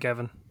do you think,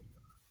 Kevin?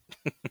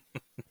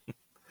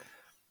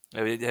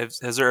 I mean, has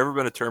there ever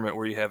been a tournament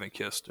where you haven't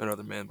kissed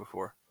another man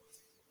before?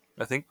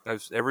 I think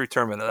every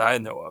tournament that I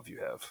know of, you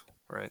have,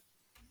 right?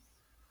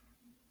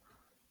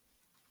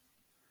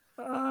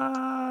 I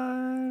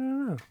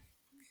don't know.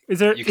 Is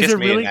there You kissed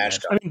me in really?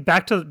 Ashdown. I mean,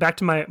 back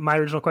to my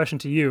original question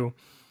to you.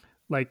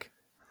 Like,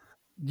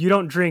 you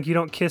don't drink, you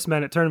don't kiss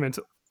men at tournaments.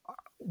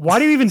 Why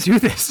do you even do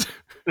this?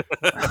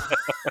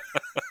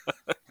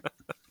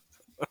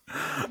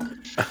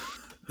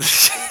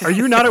 Are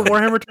you not at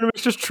Warhammer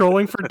tournaments just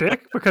trolling for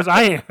dick? Because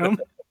I am.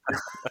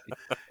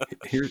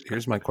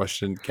 Here's my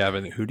question,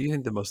 Kevin. Who do you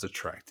think the most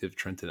attractive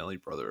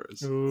Trentinelli brother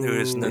is? Ooh.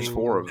 Dude, it's There's Nate.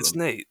 4 of It's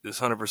them. Nate. It's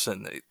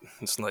 100% Nate.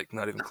 It's like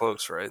not even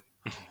close, right?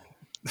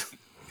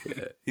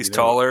 Yeah, He's you know,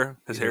 taller.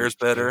 His you know, hair's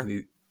better.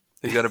 Anthony-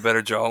 He's got a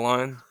better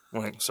jawline.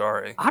 Like,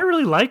 sorry. I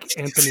really like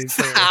Anthony's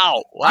hair.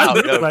 Ow! I Wow!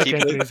 really No, like keep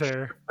Anthony's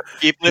hair.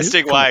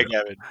 listing why,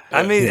 Kevin.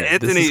 I mean, Yeah, this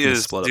Anthony is gonna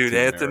is split up dude. Team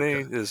Anthony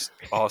America. is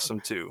awesome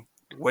too.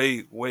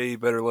 Way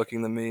better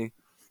looking than me.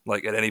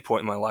 like at any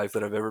point in my life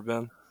that I've ever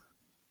been.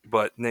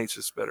 But Nate's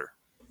just better.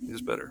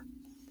 He's better,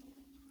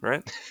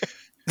 right?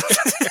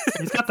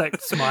 He's got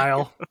that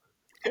smile.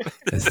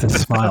 It's the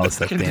smile. It's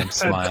that damn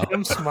smile.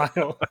 Damn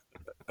smile.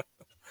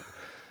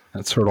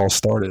 That's where it all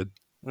started.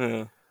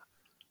 Yeah.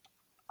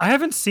 I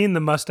haven't seen the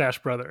Mustache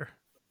Brother.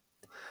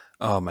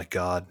 Oh my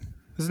god.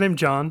 Is his name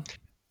John?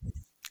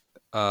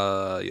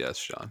 Yes,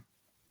 Sean.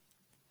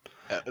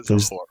 That was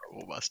There's- a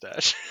horrible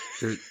mustache.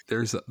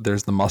 There's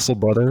the Muscle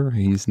Brother.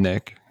 He's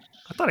Nick.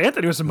 I thought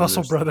Anthony was a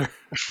muscle There's- brother.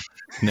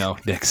 No,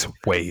 Nick's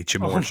way Oh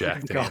more my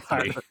jacked than God.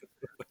 Anthony.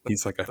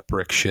 He's like a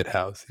brick shit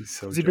house. He's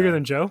so. Is he bigger jacked.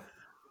 than Joe?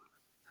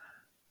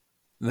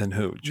 Than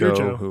who? Your Joe?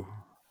 Joe. Who?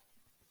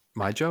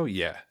 My Joe?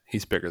 Yeah,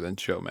 he's bigger than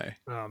Joe May.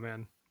 Oh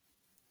man.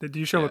 Did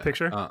you show him a Yeah,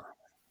 picture?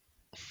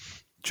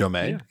 Joe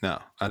May? Yeah. No,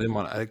 I didn't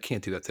want. I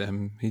can't do that to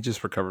him. He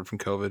just recovered from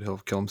COVID. He'll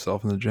kill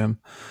himself in the gym.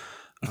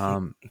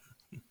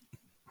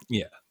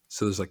 Yeah.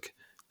 So there's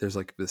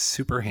like this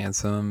super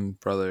handsome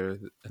brother,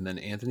 and then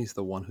Anthony's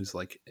the one who's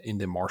like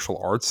into martial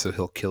arts, so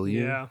he'll kill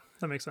you. Yeah,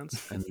 that makes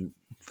sense. And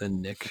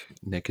then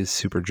Nick is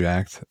super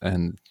jacked,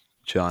 and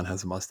John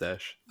has a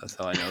mustache. That's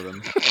how I know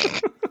them.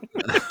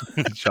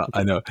 John,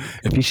 I know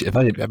if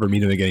I ever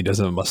meet him again, he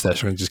doesn't have a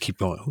mustache. I'm gonna just keep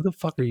going. Who the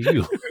fuck are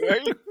you?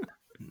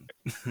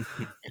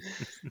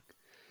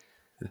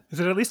 Is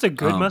it at least a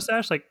good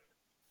mustache? Like,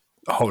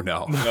 Oh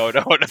no. No,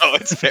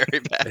 it's very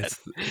bad.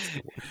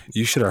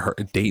 You should have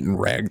heard Dayton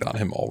ragged on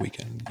him all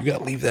weekend. You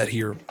gotta leave that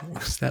here.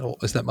 Is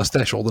that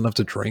mustache old enough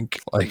to drink?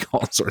 Like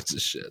all sorts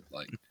of shit.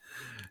 Like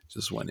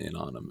just went in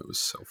on him. It was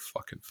so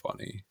fucking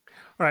funny.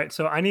 all right.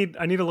 So I need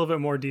a little bit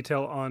more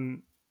detail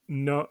on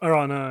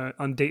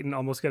on Dayton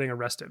almost getting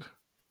arrested.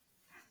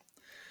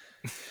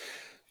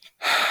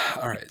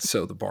 All right,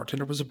 so the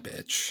bartender was a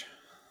bitch,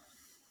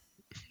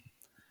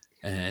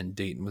 and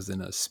Dayton was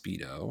in a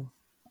Speedo.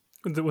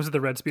 Was it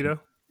the red Speedo?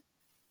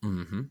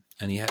 Mm-hmm.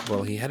 And he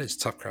had his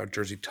Tough Crowd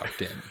jersey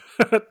tucked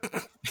in,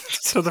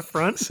 So the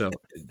front. so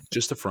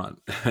just the front.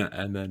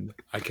 And then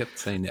I kept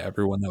saying to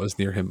everyone that was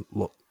near him,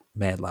 "Look,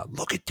 mad loud,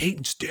 look at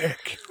Dayton's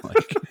dick!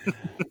 Like,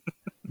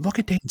 look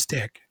at Dayton's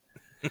dick!"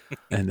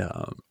 And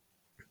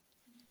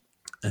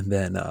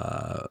then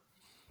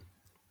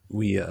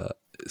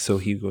so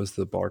he goes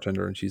to the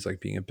bartender, and she's like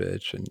being a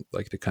bitch, and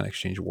like they kind of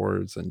exchange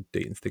words, and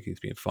Dayton's thinking he's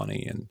being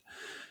funny, and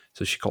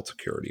so she called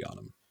security on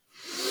him.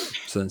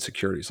 So then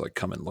security's like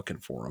coming looking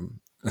for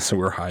him. So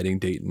we're hiding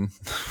Dayton.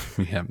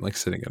 We have him like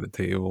sitting at a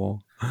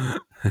table,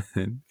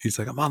 and he's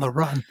like, "I'm on the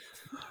run.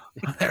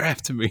 They're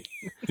after me."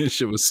 This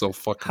shit was so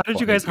fucking. How did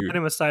you funny, guys dude. hide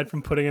him aside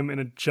from putting him in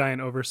a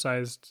giant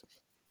oversized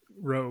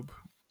robe?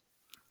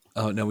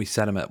 Oh no, we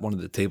sat him at one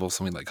of the tables,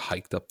 and we like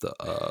hiked up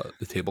the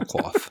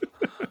tablecloth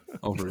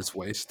over his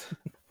waist,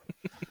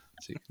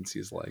 so you can see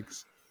his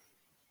legs.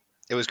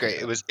 It was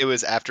great. It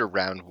was after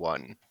round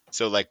 1.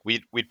 So like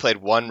we'd played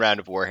one round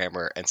of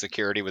Warhammer, and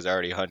security was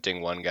already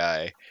hunting one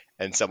guy,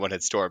 and someone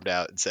had stormed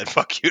out and said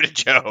 "fuck you" to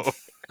Joe.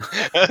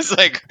 I was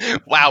like,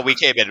 wow, we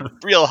came in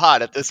real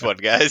hot at this one,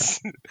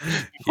 guys.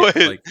 Yeah,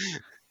 like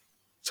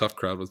Tough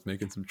Crowd was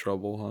making some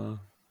trouble,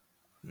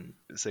 huh?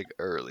 It's like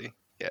early.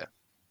 Yeah.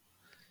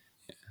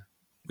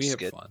 We It's have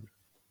good. fun.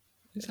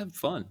 We just have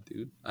fun,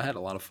 dude. I had a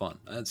lot of fun.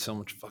 I had so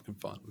much fucking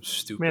fun. It was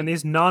stupid. Man,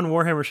 these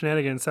non-Warhammer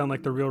shenanigans sound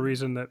like the real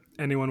reason that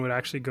anyone would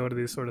actually go to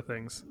these sort of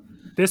things.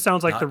 This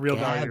sounds like the real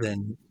value.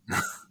 Gavin.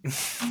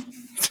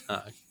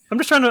 I'm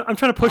trying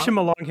to push him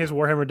along his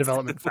Warhammer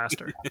development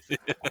faster.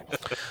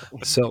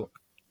 So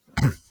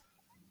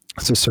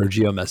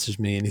Sergio messaged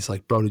me, and he's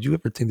like, "Bro, did you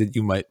ever think that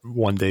you might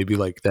one day be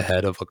like the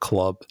head of a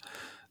club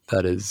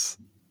that is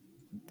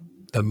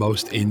the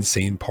most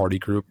insane party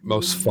group,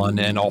 most fun,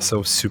 and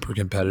also super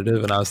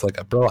competitive?" And I was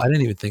like, "Bro, I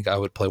didn't even think I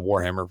would play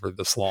Warhammer for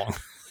this long.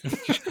 I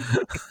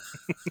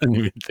didn't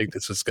even think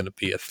this was going to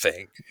be a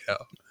thing." You know?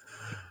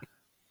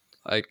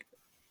 Like,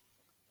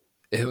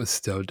 it was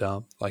so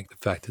dumb. Like the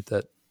fact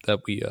that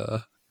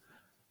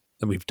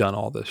we've done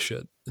all this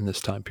shit in this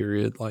time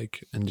period,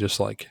 like, and just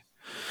like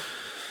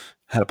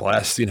had a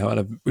blast, you know,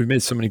 and we've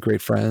made so many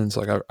great friends.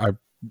 Like I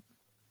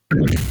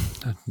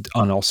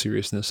on all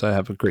seriousness, I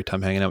have a great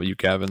time hanging out with you,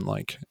 Gavin.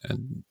 Like,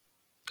 and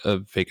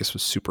Vegas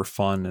was super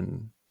fun,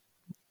 and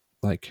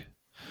like,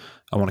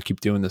 I want to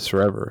keep doing this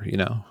forever, you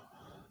know?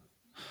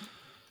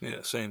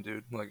 Yeah, same,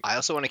 dude. Like, I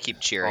also want to keep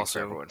cheering Also-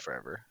 for everyone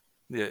forever.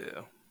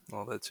 yeah,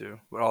 all that too.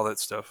 But all that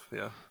stuff,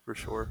 yeah, for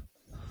sure.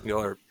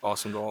 Y'all are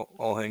awesome to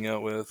all hang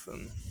out with,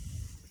 and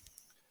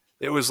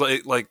it was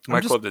like my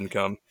club didn't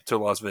come to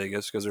Las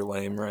Vegas because they're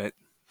lame, right?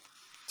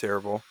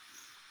 Terrible.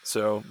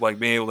 So like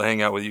being able to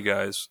hang out with you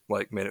guys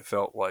like made it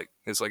felt like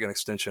it's like an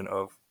extension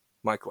of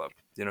my club.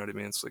 You know what I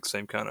mean? It's like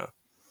same kind of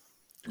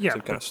Yeah,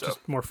 Some kind of it's stuff.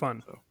 just more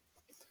fun.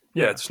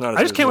 yeah. It's not. As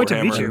I just good can't as wait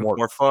to meet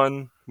Warhammer,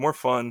 you. More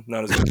fun.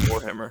 Not as good as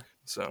Warhammer.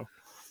 So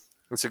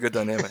it's a good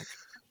dynamic.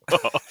 Oh,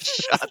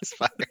 shots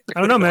fired. I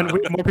don't know, man. We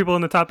had more people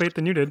in the top 8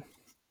 than you did.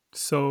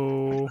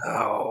 So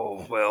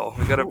Oh well,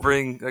 I gotta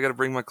bring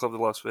my club to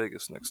Las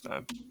Vegas next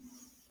time,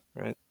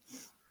 right?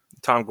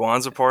 Tom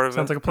Guan's a part of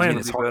Sounds it. like a plan.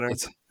 He's It's gonna hard, be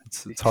better.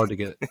 it's hard to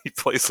get. he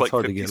plays It's like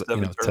hard to 57 get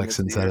tournaments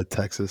Texans a year. out of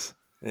Texas.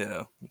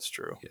 Yeah, that's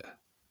true.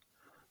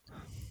 Yeah.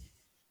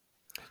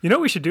 You know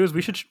what we should do is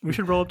we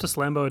should roll up to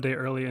Slambo a day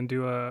early and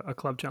do a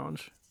club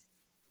challenge.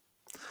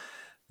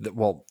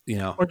 Well,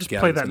 Or just play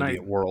Gavin's that gonna be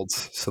night. at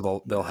Worlds,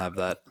 so they'll have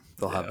that.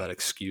 They'll have that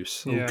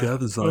excuse. Yeah.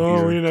 Gavin's not Oh,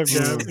 here. we didn't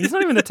have Gav. He's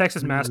not even the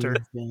Texas Master.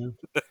 We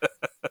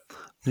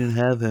didn't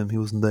have him. He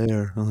wasn't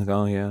there. I'm like,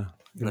 oh yeah.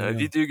 No, if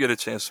you do get a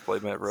chance to play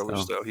Matt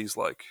Roach, though, he's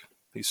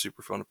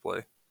super fun to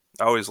play.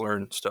 I always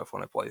learn stuff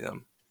when I play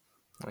him.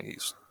 Like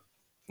he's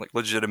like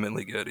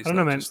legitimately good. He's I don't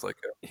know, not man. just like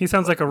He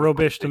sounds like a real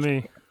bitch to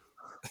me.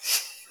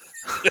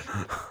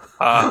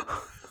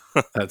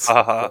 That's.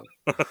 haha.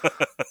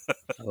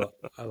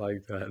 I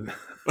like that.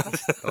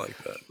 I like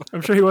that.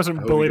 I'm sure he wasn't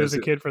hope bullied he as a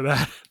does it. kid for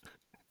that.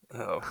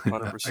 Oh, I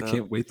 100%.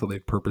 can't wait till they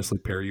purposely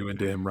pair you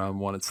into him round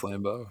 1 at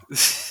Slambo.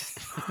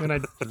 And I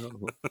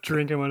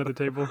drink him under the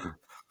table,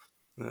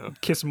 Yeah,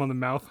 kiss him on the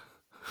mouth.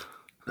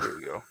 there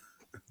we go.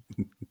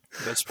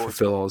 Best sports.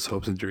 Fulfill all his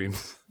hopes and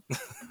dreams.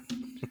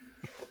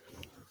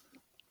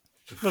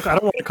 Look, I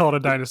don't want to call it a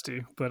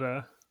dynasty,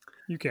 but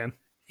you can.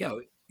 Yeah,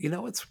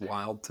 what's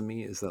wild to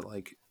me is that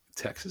like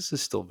Texas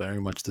is still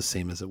very much the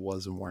same as it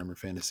was in Warhammer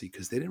Fantasy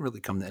because they didn't really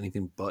come to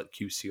anything but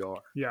QCR,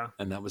 Yeah.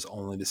 and that was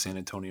only the San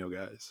Antonio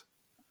guys,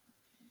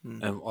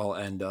 Hmm.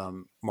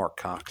 and Mark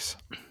Cox.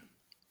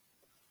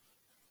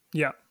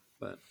 Yeah.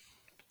 But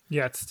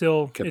Yeah, it's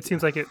still, Kept- it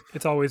seems like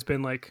it's always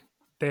been like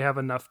they have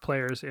enough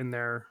players in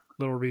their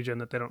little region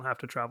that they don't have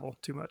to travel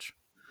too much.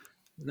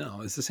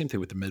 no, it's the same thing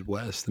with the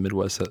Midwest. The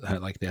Midwest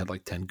had like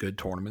 10 good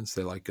tournaments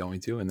they like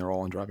going to, and they're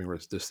all in driving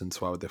distance.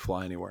 Why would they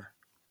fly anywhere?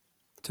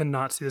 To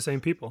not see the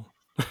same people.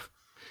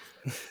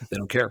 They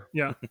don't care.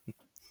 Yeah.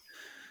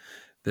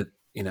 That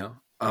you know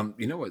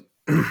what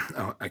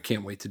oh, I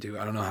can't wait to do.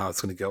 I don't know how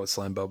it's going to go at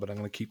Slambo, but I'm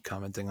going to keep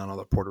commenting on all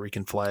the Puerto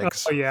Rican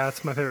flags. Oh, yeah,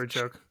 that's my favorite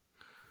joke.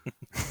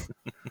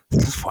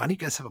 Why do you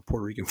guys have a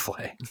Puerto Rican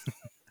flag?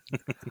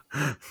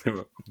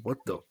 What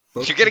the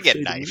fuck? You're gonna get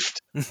you say to me?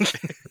 knifed.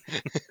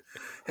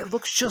 It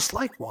looks just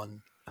like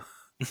one.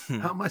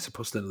 How am I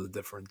supposed to know the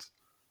difference?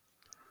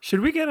 Should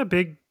we get a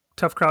big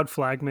tough crowd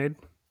flag made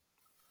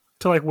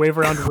to like wave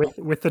around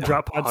with the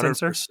drop pod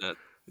sensor? 100%.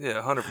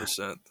 Yeah,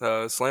 100%.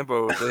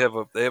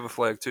 Slambo, they have a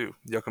flag too.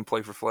 Y'all can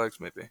play for flags,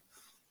 maybe.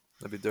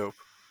 That'd be dope.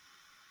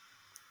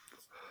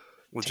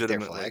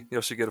 Legitimately, flag? y'all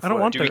should get a I flag. don't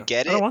want Do we their,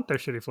 get I don't it? want their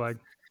shitty flag.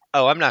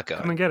 Oh, I'm not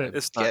going. Come and get it.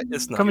 It's not.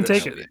 It's not. Come and that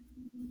take it. shitty.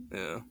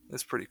 Yeah,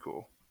 it's pretty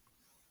cool.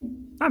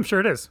 I'm sure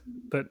it is,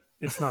 but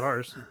it's not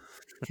ours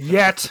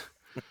yet.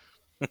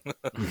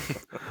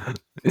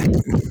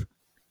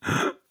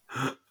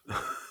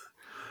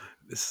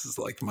 This is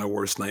like my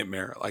worst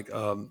nightmare. Like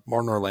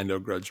Martin Orlando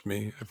grudged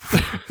me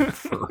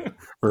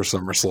for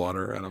Summer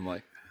Slaughter, and I'm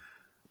like,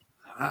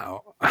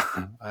 wow,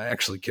 I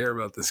actually care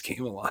about this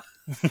game a lot.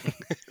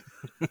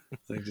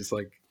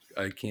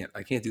 I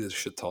can't do this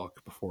shit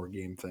talk before a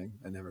game thing.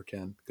 I never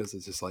can because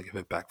it's just like if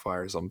it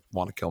backfires, I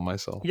want to kill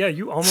myself. Yeah,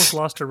 you almost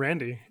lost to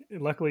Randy.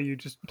 Luckily, you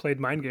just played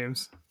mind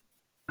games.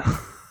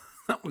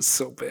 That was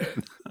so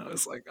bad. I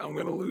was like, I'm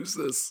gonna lose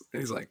this.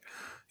 And he's like,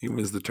 he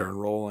wins the turn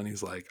roll, and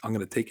he's like, I'm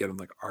gonna take it. I'm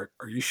like, are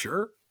you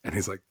sure? And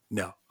he's like,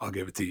 no, I'll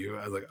give it to you.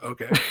 I was like,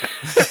 okay.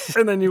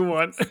 And then you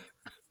won.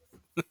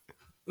 It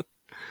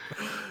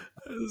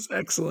was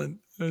excellent.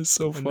 It was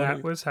so And funny.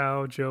 that was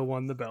how Joe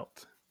won the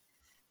belt.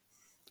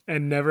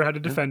 And never had to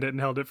defend it and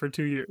held it for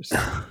 2 years.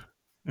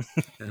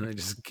 And I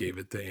just gave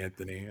it to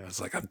Anthony. I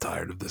was like, I'm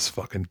tired of this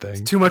fucking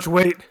thing. Too much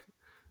weight.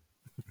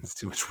 It's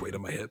too much weight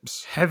on my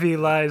hips. Heavy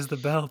lies the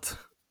belt.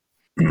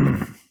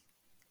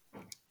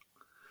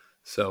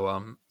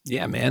 So,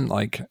 yeah, man,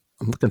 like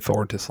I'm looking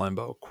forward to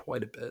Slambo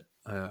quite a bit.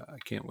 I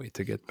can't wait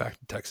to get back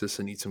to Texas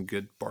and eat some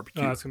good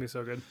barbecue. Oh, that's going to be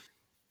so good.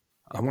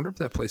 I wonder if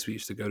that place we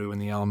used to go to in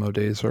the Alamo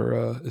days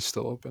is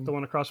still open. The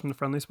one across from the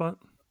friendly spot?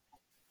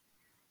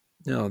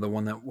 No, the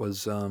one that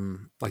was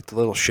like the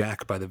little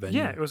shack by the venue.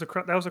 Yeah, it was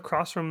that was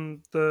across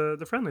from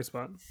the friendly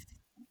spot.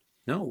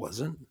 No, it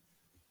wasn't.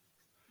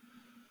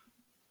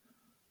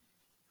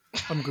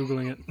 I'm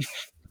Googling it.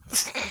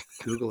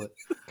 Google it.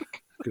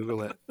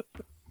 Google it.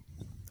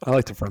 I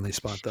like the friendly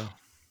spot though.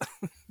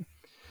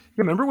 You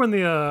remember when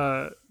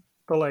the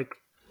like,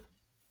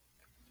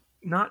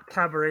 not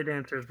cabaret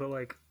dancers, but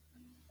like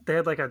they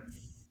had like a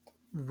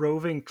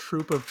roving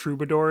troupe of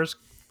troubadours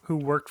who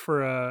worked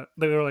for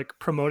they were like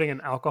promoting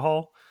an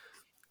alcohol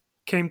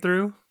came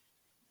through.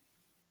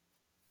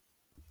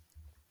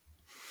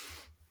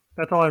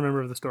 That's all I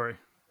remember of the story.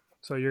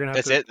 So you're gonna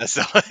have That's it. That's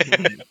all.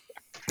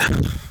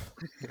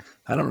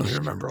 I don't really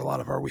remember a lot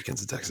of our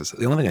weekends in Texas.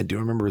 The only thing I do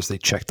remember is they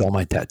checked all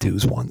my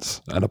tattoos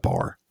once at a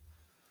bar.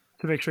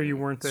 to make sure you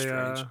weren't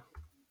Strange.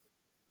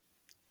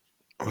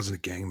 I wasn't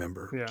a gang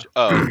member. yeah.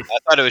 Oh, I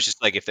thought it was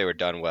just like if they were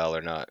done well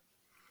or not.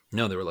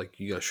 No, they were like,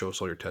 you gotta show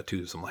us all your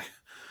tattoos. I'm like,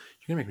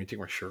 you're gonna make me take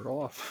my shirt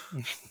off?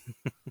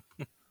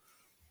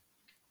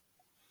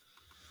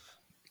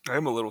 I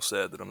am a little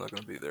sad that I'm not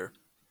going to be there.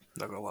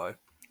 Not going to lie,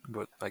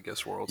 but I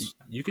guess Worlds.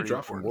 You could pretty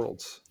drop from important.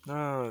 Worlds.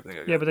 No, I think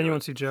I Yeah, but then you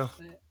won't see Joe.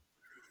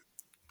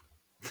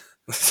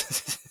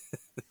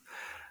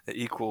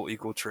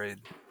 Equal trade.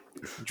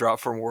 Drop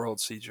from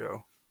Worlds, see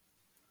Joe.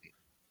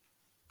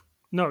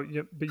 No,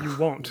 but you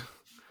won't,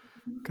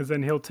 because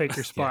then he'll take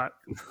your spot.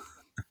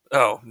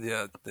 Oh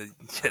yeah,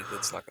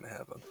 that's not going to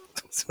happen.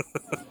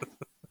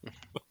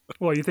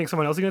 Well, you think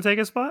someone else is going to take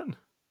his spot?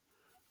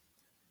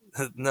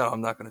 No,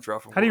 I'm not going to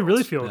drop from. How do you really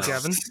Worlds. feel, No.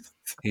 Gavin?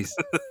 He's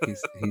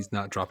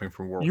not dropping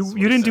from Worlds. You is what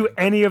didn't he's do saying.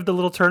 any of the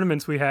little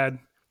tournaments we had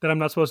that I'm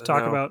not supposed to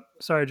talk No. about.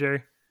 Sorry,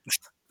 Jerry.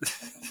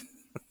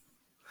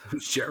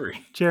 Who's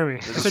Jerry? Jeremy.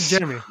 I said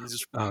Jeremy. You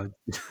just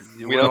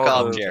We win don't all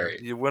call him Jerry.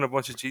 You win a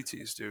bunch of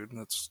GTs, dude.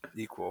 That's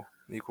equal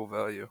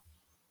value,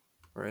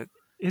 right?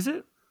 Is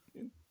it?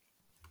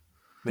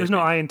 There's no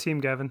I in team,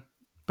 Gavin,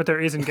 but there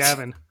is in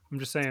Gavin. I'm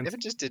just saying. Evan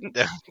just didn't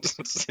know,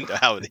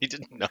 how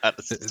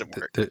the system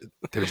worked.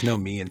 There's no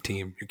me in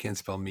team. You can't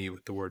spell me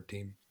with the word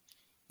team.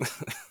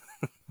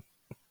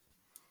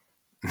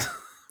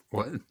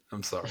 What?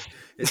 I'm sorry.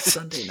 It's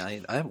Sunday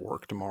night. I have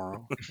work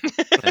tomorrow,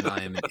 and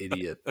I am an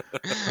idiot.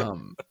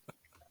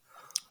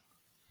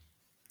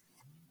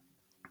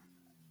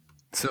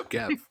 So,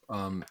 Gav,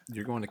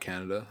 you're going to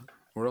Canada.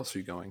 Where else are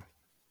you going?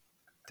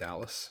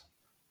 Dallas.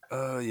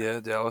 Yeah,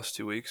 Dallas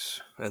 2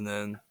 weeks, and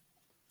then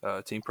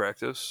team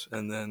practice,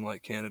 and then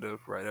like Canada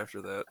right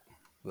after that.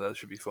 That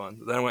should be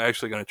fun. Then I'm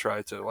actually going to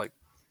try to like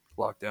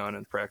lock down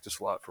and practice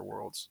a lot for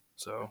Worlds.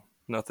 So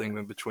nothing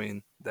in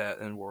between that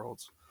and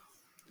Worlds.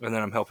 And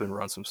then I'm helping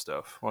run some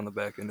stuff on the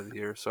back end of the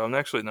year. So I'm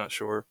actually not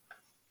sure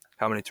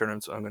how many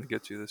tournaments I'm going to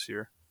get to this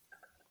year.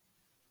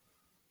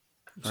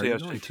 Are you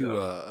going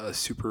to a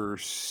super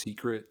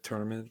secret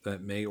tournament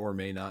that may or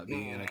may not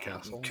be in a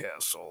castle?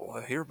 Castle.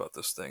 I hear about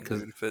this thing, 'Cause-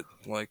 dude. If it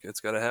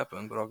it's got to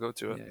happen, but I'll go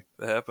to it. Yeah.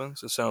 If it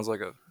happens, it sounds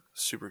like a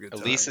super good A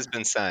time. lease has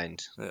been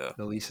signed. Yeah.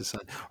 The lease is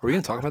signed. Are we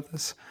going to talk about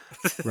this?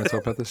 We're going to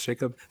talk about this,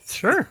 Jacob?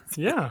 Sure.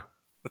 Yeah.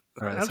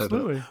 All right.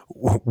 Absolutely.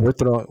 So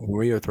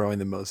we are throwing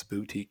the most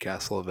boutique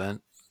castle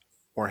event,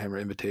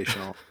 Warhammer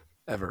Invitational,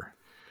 ever.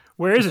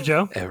 Where is it,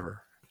 Joe?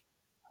 Ever.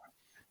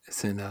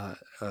 It's in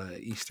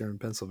eastern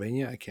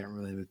Pennsylvania. I can't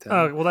remember the name of the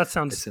Oh, town. well, that It's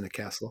sounds. in a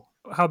castle.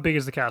 How big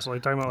is the castle? Are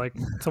you talking about like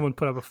someone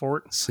put up a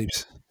fort?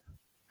 Sleeps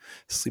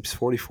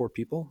 44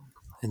 people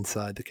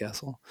inside the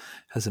castle.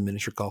 Has a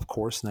miniature golf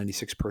course,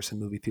 96-person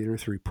movie theater,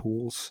 3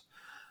 pools,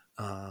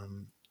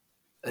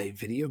 a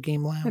video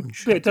game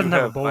lounge. It doesn't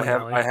have a I bowling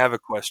have alley. I have a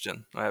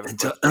question. It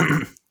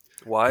do-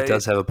 Why it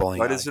does have a bowling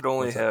Why alley. does it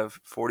only What's that? have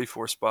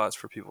 44 spots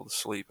for people to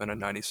sleep in a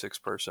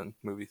 96-person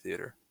movie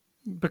theater?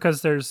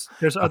 Because there's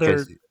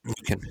other. Because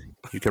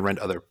you can rent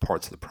other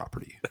parts of the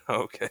property.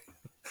 Okay,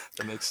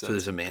 that makes So sense.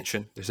 there's a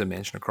mansion. There's a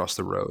mansion across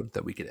the road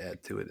that we could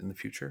add to it in the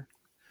future.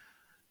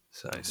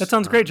 So Nice. That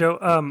sounds great,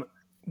 Joe.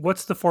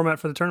 What's the format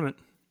for the tournament?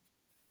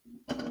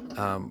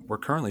 we're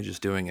currently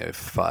just doing a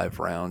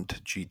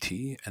 5-round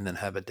GT and then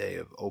have a day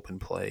of open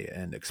play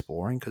and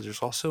exploring because there's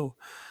also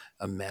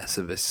a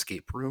massive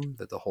escape room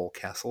that the whole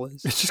castle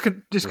is. It's just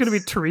gonna be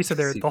Teresa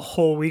there the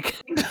whole week.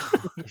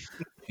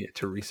 Yeah,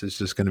 Teresa's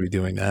just going to be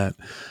doing that,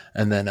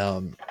 and then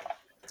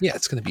yeah,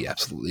 it's going to be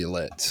absolutely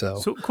lit.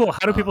 So Cool.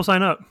 How do people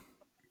sign up?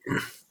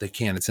 they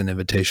can. It's an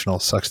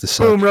invitational. Sucks to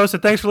suck. Boom,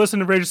 roasted. Thanks for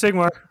listening to Rage of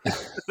Sigmar.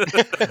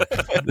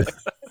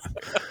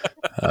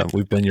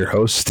 We've been your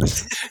host.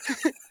 It's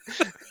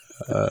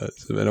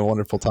been a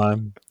wonderful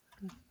time.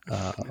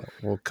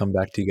 We'll come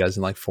back to you guys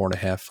in like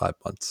 4.5-5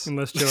 months.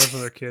 Unless Joe has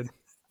another kid.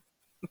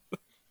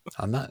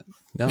 I'm not.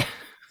 No,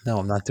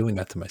 I'm not doing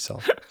that to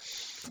myself.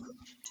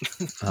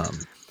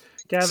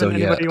 Gavin, So, yeah,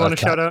 anybody you want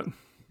to Cal- shout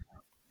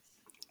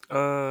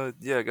out?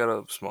 Yeah, I got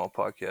a small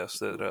podcast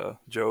that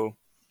Joe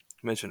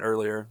mentioned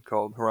earlier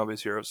called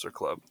Harambe's Heroes, their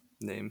club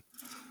name.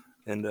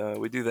 And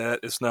we do that.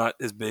 It's not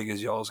as big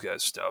as y'all's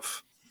guys'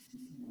 stuff.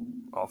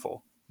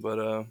 Awful. But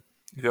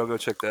if y'all go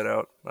check that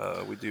out,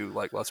 we do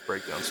like lots of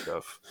breakdown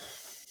stuff.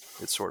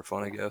 It's sort of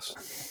fun, I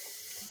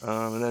guess.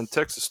 And then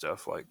Texas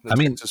stuff, like the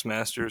Texas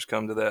Masters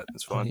come to that.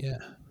 It's fun. Yeah.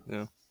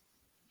 Yeah.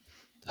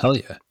 Hell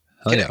yeah.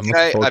 I'm looking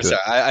I'm forward to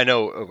sorry. it. I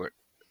know.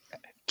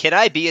 Can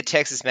I be a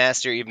Texas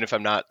Master even if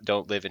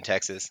don't live in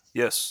Texas?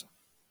 Yes.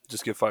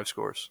 Just get 5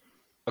 scores.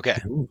 Okay.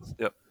 Ooh.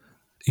 Yep.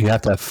 You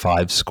have to have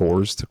 5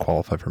 scores to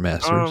qualify for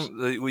Masters.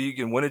 Well, you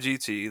can win a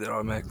GT that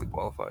automatically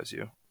qualifies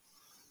you,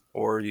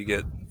 or you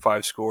get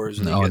 5 scores.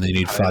 And No, and they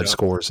need tied 5 up.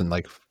 scores and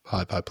like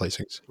high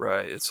placings.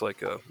 Right, it's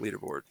like a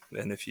leaderboard,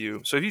 and if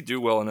you do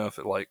well enough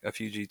at like a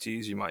few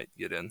GTs, you might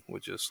get in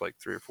with just like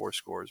 3 or 4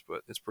 scores,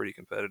 but it's pretty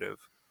competitive.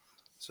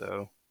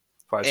 So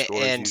 5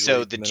 scores. And usually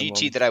so the minimum.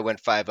 GT that I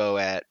went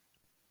 5-0 at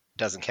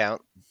doesn't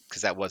count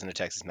because that wasn't a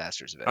Texas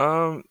Masters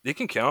event. It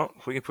can count.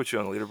 We can put you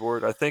on the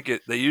leaderboard. I think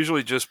they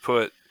usually just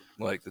put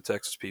like the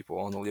Texas people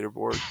on the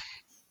leaderboard,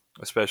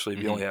 especially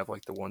if you only have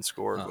like the 1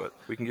 score. Oh. But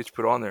we can get you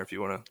put on there if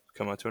you want to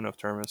come out to enough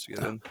tournaments to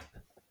get in.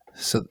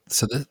 So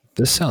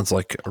this sounds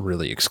like a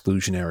really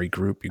exclusionary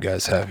group you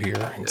guys have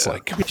here. It's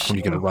like when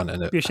you're going to run in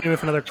it. It'd be a shame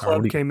if another club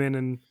Already- came in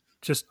and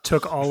just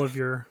took all of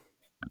your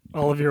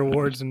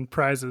awards and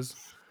prizes.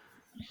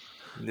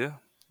 Yeah.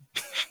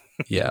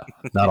 Yeah,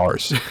 not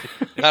ours.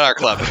 Not our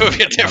club. It would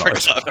be a different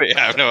club.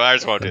 Yeah, no,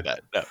 ours won't do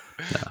that. No.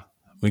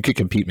 We could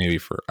compete maybe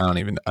for I don't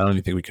even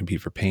think we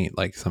compete for paint.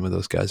 Like some of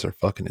those guys are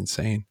fucking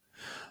insane.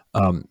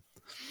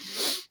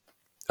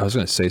 I was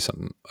going to say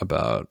something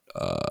about.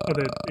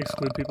 They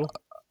exclude people.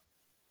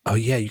 Oh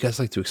yeah, you guys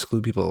like to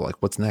exclude people. Like,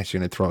 what's next?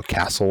 You're going to throw a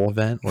castle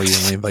event where you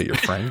only invite your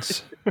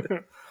friends?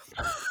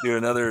 Do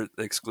another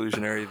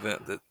exclusionary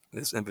event that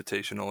is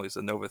invitational. Is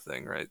the Nova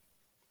thing, right?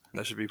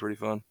 That should be pretty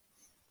fun.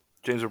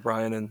 James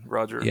O'Brien and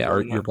Roger. Yeah,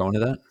 you're going to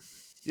that?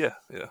 Yeah,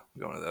 I'm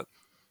going to that.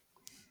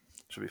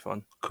 Should be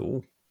fun.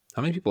 Cool.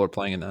 How many people are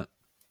playing in that?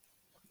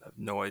 I have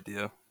no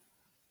idea.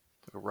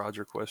 Like a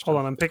Roger question. Hold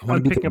on, I'm picking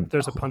up.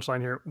 There's a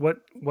punchline here.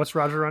 What's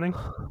Roger running?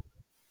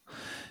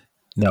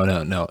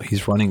 No.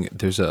 He's running.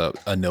 There's a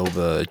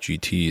Nova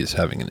GT is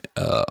having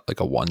like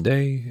a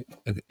 1-day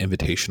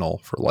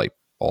invitational for like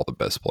all the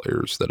best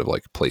players that have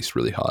like placed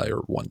really high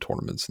or won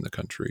tournaments in the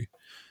country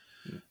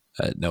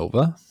at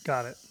Nova.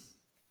 Got it.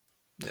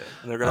 Yeah,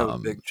 and they're gonna have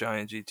a big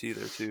giant GT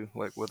there too,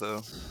 like with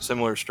a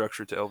similar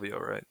structure to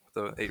LVO, right?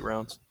 With the 8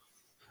 rounds.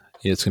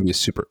 Yeah, it's gonna be a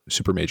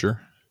super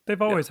major.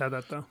 They've always had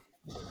that though.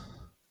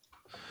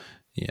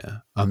 Yeah,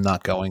 I'm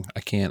not going.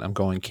 I can't. I'm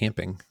going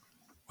camping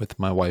with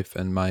my wife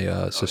and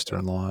my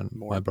sister-in-law and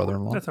my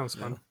brother-in-law. That sounds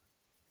fun.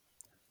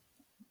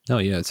 No,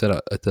 yeah, it's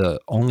at the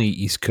only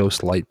East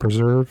Coast light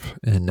preserve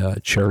in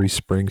Cherry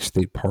Springs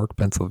State Park,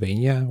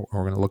 Pennsylvania.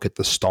 We're going to look at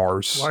the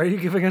stars. Why are you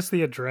giving us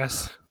the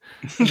address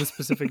and the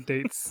specific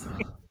dates?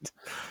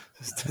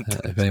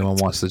 If anyone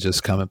wants to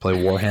just come and play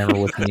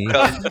Warhammer with me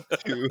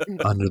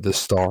under the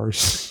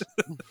stars,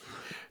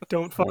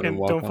 don't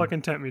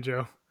fucking tempt me,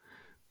 Joe.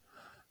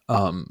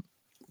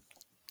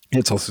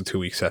 It's also 2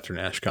 weeks after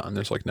NashCon.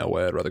 There's like no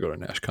way I'd rather go to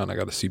NashCon. I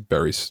got to see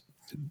Barry's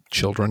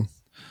children,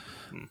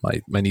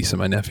 my niece and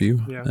my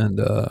nephew, and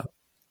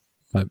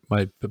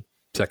my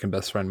second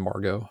best friend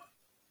Margot.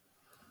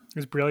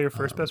 Is Brielle your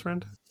first best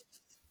friend?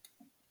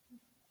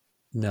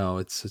 No,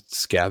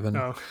 it's Gavin.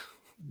 Oh.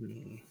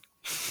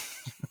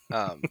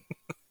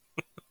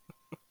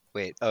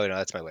 Wait. Oh no,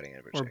 that's my wedding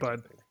anniversary. Or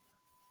Bud.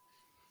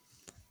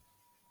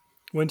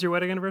 When's your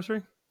wedding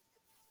anniversary?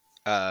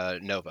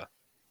 Nova.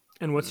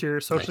 And what's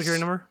your social security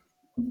number?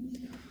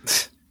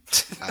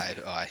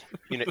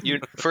 You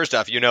first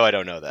off, I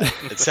don't know that.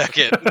 And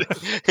second,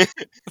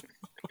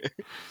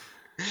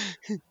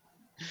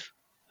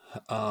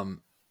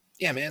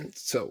 yeah, man.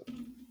 So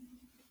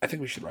I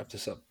think we should wrap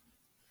this up.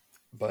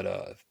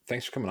 But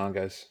thanks for coming on,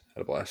 guys.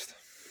 Had a blast.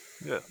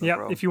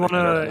 Yeah. If you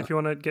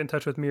wanna get in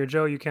touch with me or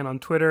Joe, you can on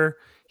Twitter.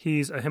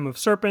 He's a Hymn of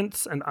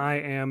Serpents, and I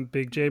am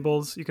Big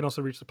Jables. You can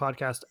also reach the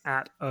podcast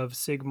at Of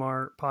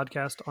Sigmar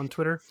Podcast on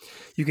Twitter.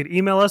 You can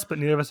email us, but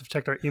neither of us have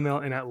checked our email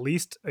in at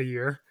least a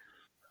year.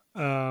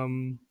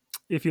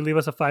 If you leave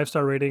us a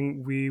 5-star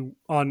rating, we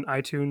on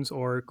iTunes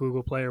or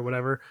Google Play or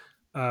whatever,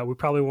 we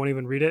probably won't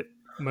even read it,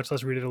 much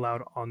less read it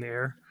aloud on the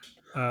air.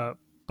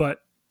 But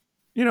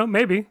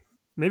maybe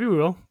we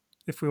will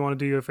if we want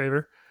to do you a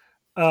favor.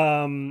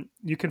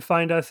 You can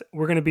find us.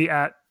 We're going to be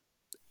at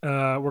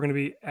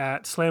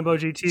Slambo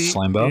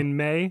GT in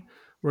May.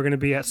 We're going to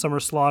be at Summer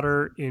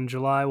Slaughter in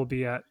July. We'll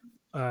be at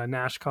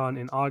NashCon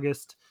in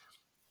August,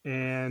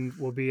 and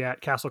we'll be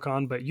at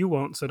CastleCon, but you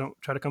won't, so don't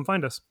try to come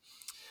find us.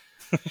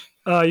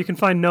 You can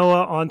find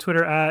Noah on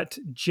Twitter at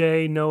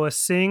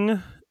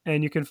jnoahsing,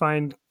 and you can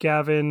find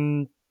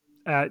Gavin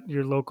at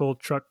your local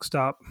truck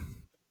stop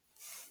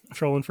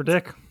trolling for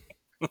dick.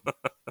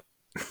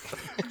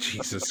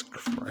 Jesus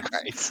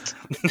Christ.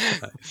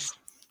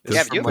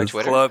 Yeah, you have my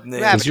Twitter. Club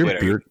name. Does your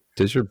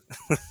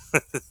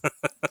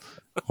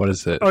what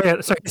is it? Oh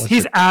yeah, sorry.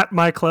 He's at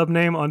my club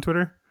name on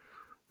Twitter.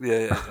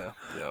 Yeah.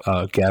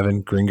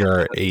 Gavin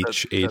Gringar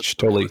HH.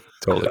 Totally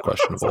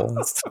questionable.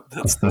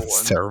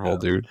 That's terrible,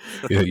 dude.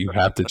 You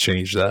have to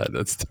change that.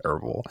 That's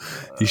terrible.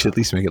 You should at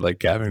least make it like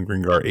Gavin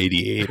Gringar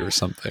 88 or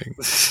something.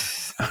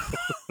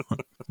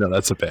 No,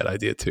 that's a bad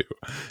idea too.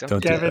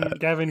 Don't do that.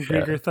 Gavin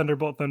Gringar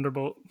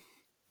Thunderbolt.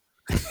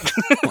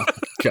 Oh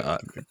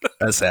God,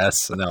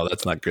 SS. No,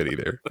 that's not good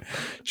either.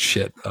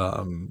 Shit.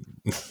 Gavin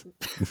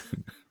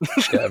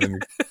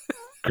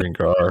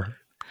Gringar.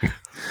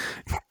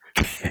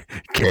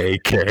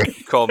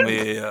 KK Called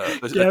me a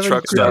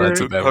truck stop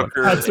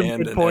hooker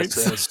and an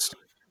SS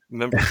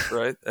member,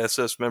 right?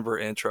 SS member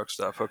and truck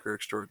stop hooker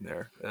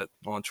extraordinaire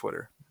on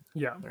Twitter.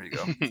 Yeah, there you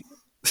go.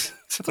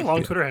 That's a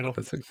long Twitter handle.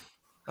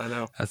 I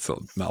know. That's a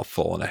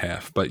mouthful and a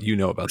half, but you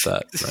know about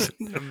that, right?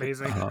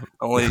 Amazing.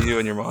 Only you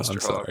and your Monster I'm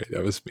Hawk. sorry,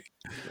 that was me.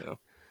 Yeah.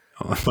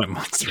 My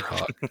Monster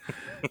Hawk.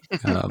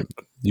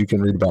 You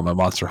can read about my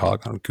Monster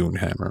Hawk on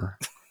Goonhammer.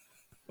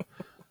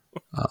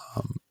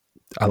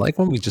 I like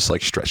when we just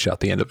like stretch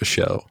out the end of a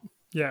show.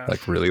 Yeah.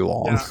 Like really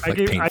long. Yeah. Like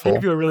I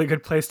gave you a really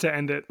good place to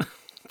end it.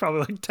 Probably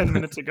like 10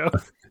 minutes ago.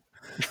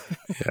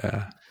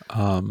 Yeah.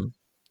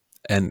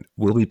 And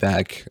we'll be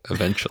back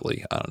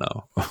eventually. I don't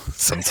know.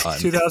 Sometime.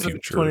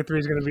 2023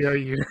 is going to be our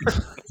year.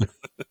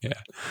 Yeah.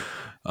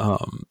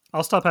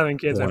 I'll stop having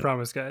kids, I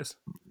promise, guys.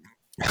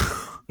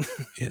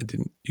 Yeah,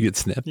 didn't you get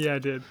snipped? Yeah, I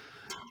did.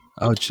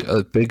 Oh,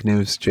 big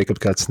news. Jacob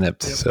got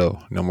snipped, so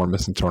no more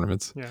missing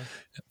tournaments. Yeah.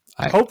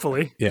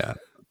 Hopefully. Yeah.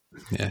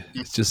 Yeah.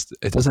 It's just,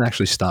 it doesn't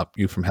actually stop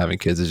you from having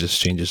kids. It just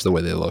changes the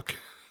way they look.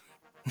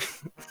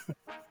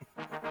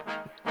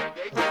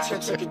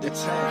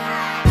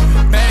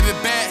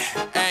 Baby,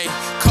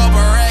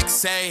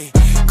 racks, ayy.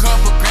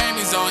 Couple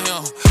Grammys on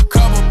him,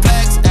 couple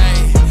plaques,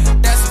 ayy.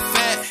 That's a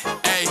fact,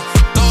 ayy.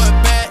 Throw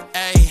it back,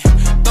 ayy.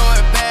 Throw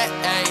it back,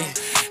 ayy.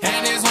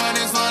 And this one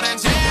is for the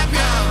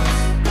champion.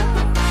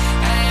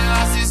 Ain't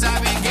lost since I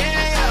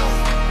began, yo.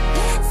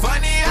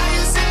 Funny how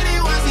you said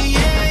it was the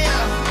year, yo.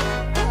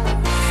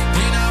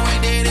 Then I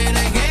went did it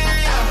again,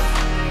 yo.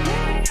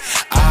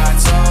 I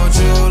told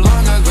you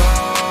long ago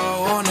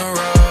on the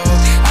road,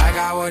 I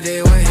got what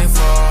they waiting for.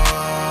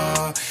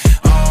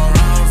 Don't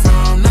run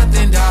from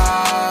nothing,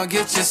 dog.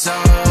 Get your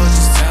soul.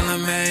 Just tell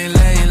them ain't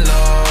laying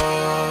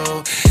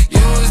low.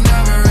 You was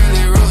never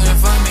really rooting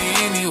for me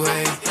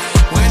anyway.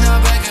 When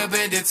I'm back up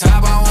at the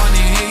top, I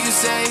wanna hear you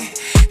say,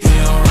 you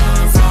don't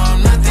run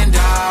from nothing,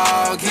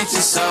 dog. Get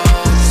your soul.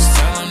 Just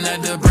tell them that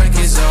the break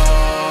is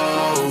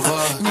over.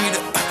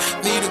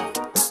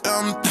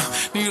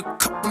 Need a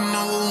couple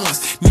number ones.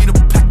 Need a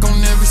pack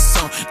on every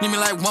song. Need me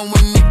like one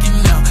with Nicki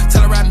now.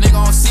 Tell a rap nigga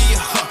I don't see ya,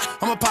 huh.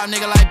 I'm a pop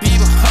nigga like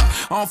Bieber, huh.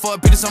 I don't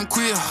fuck bitches, I'm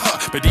queer,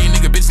 huh. But these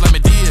nigga bitches like me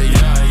dear,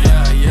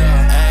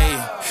 yeah. Ayy,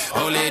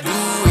 oh let do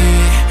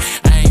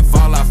it. I ain't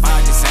fall off,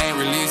 I just ain't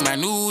release my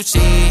new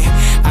shit.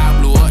 I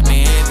blew up,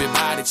 then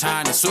everybody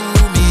tryna sue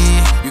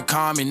me. You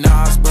call me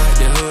Nas, but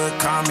the hood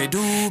call me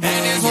Doobie.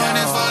 And this one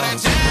is for the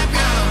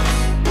champion.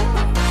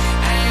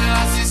 Ain't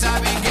lost since I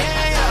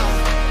began, yo.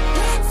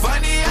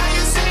 Funny how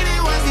you said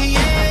it was the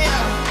year, yo.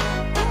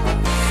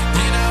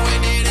 Then I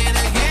went did it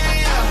again,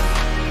 yo.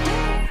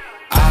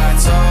 I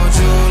told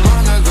you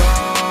long ago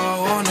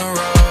on the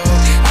road,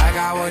 I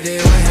got what they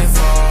waiting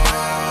for.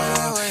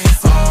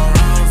 Don't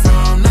run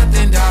from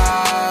nothing,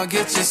 dog.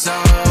 Get your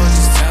soul.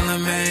 Just tell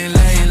them ain't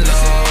laying low.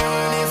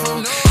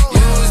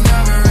 You was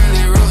never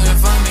really rooting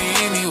for me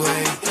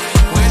anyway.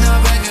 When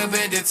I'm back up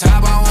at the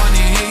top, I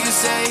wanna hear you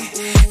say,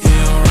 you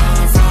don't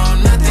run from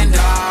nothing,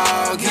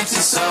 dog. Get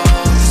your soul.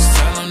 Just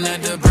tell them that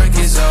the break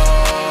is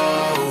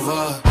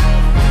over.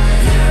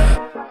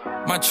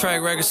 My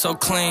track record so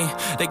clean,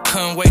 they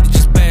couldn't wait to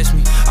just bash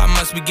me. I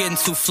must be getting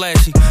too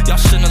flashy. Y'all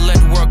shouldn't have let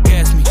the world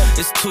gas me.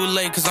 It's too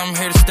late, cause I'm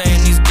here to stay,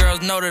 and these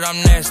girls know that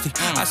I'm nasty.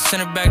 I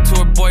sent her back to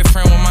her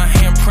boyfriend with my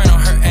handprint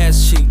on her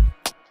ass cheek.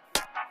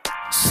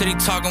 City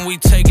talking, we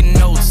taking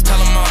notes. Tell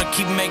him all to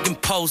keep making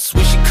posts.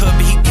 Wish he could,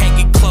 but he can't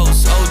get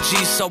close.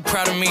 OG so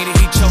proud of me that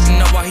he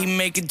choking up while he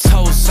making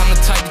toast. I'm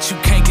the type that you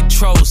can't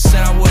control.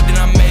 Said I would, then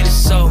I made it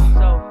so.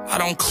 I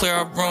don't clear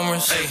up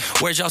rumors.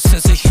 Where's y'all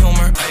sense of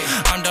humor?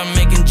 I'm done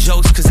making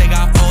jokes cause they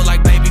got old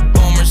like baby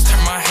boomers. Turn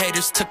my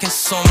haters to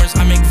consumers.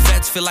 I make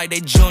vets feel like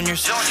they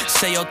juniors.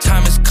 Say your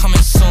time is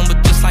coming soon,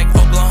 but just like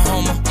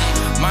Oklahoma,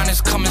 mine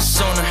is coming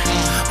sooner.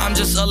 I'm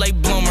just a late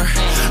bloomer.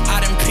 I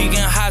didn't peak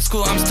in high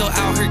school, I'm still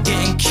out here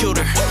getting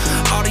cuter.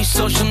 All these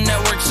social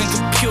networks and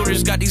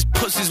computers got these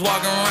pussies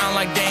walking around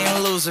like they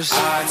ain't losers.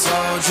 I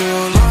told you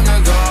long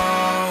ago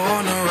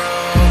on the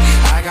road,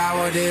 I got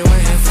what they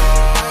waiting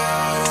for.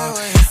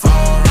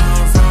 Don't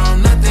run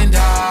from nothing,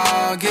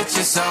 dog. Get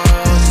your soul.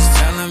 Just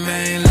tell them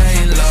ain't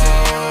laying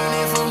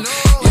low.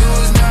 You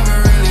was never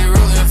really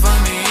rooting for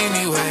me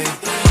anyway.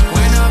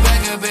 When I'm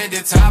back up at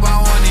the top, I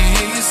wanna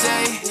hear you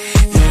say,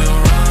 you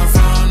don't run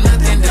from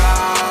nothing,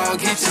 dog.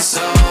 Get your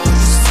soul.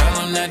 Just tell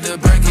them that the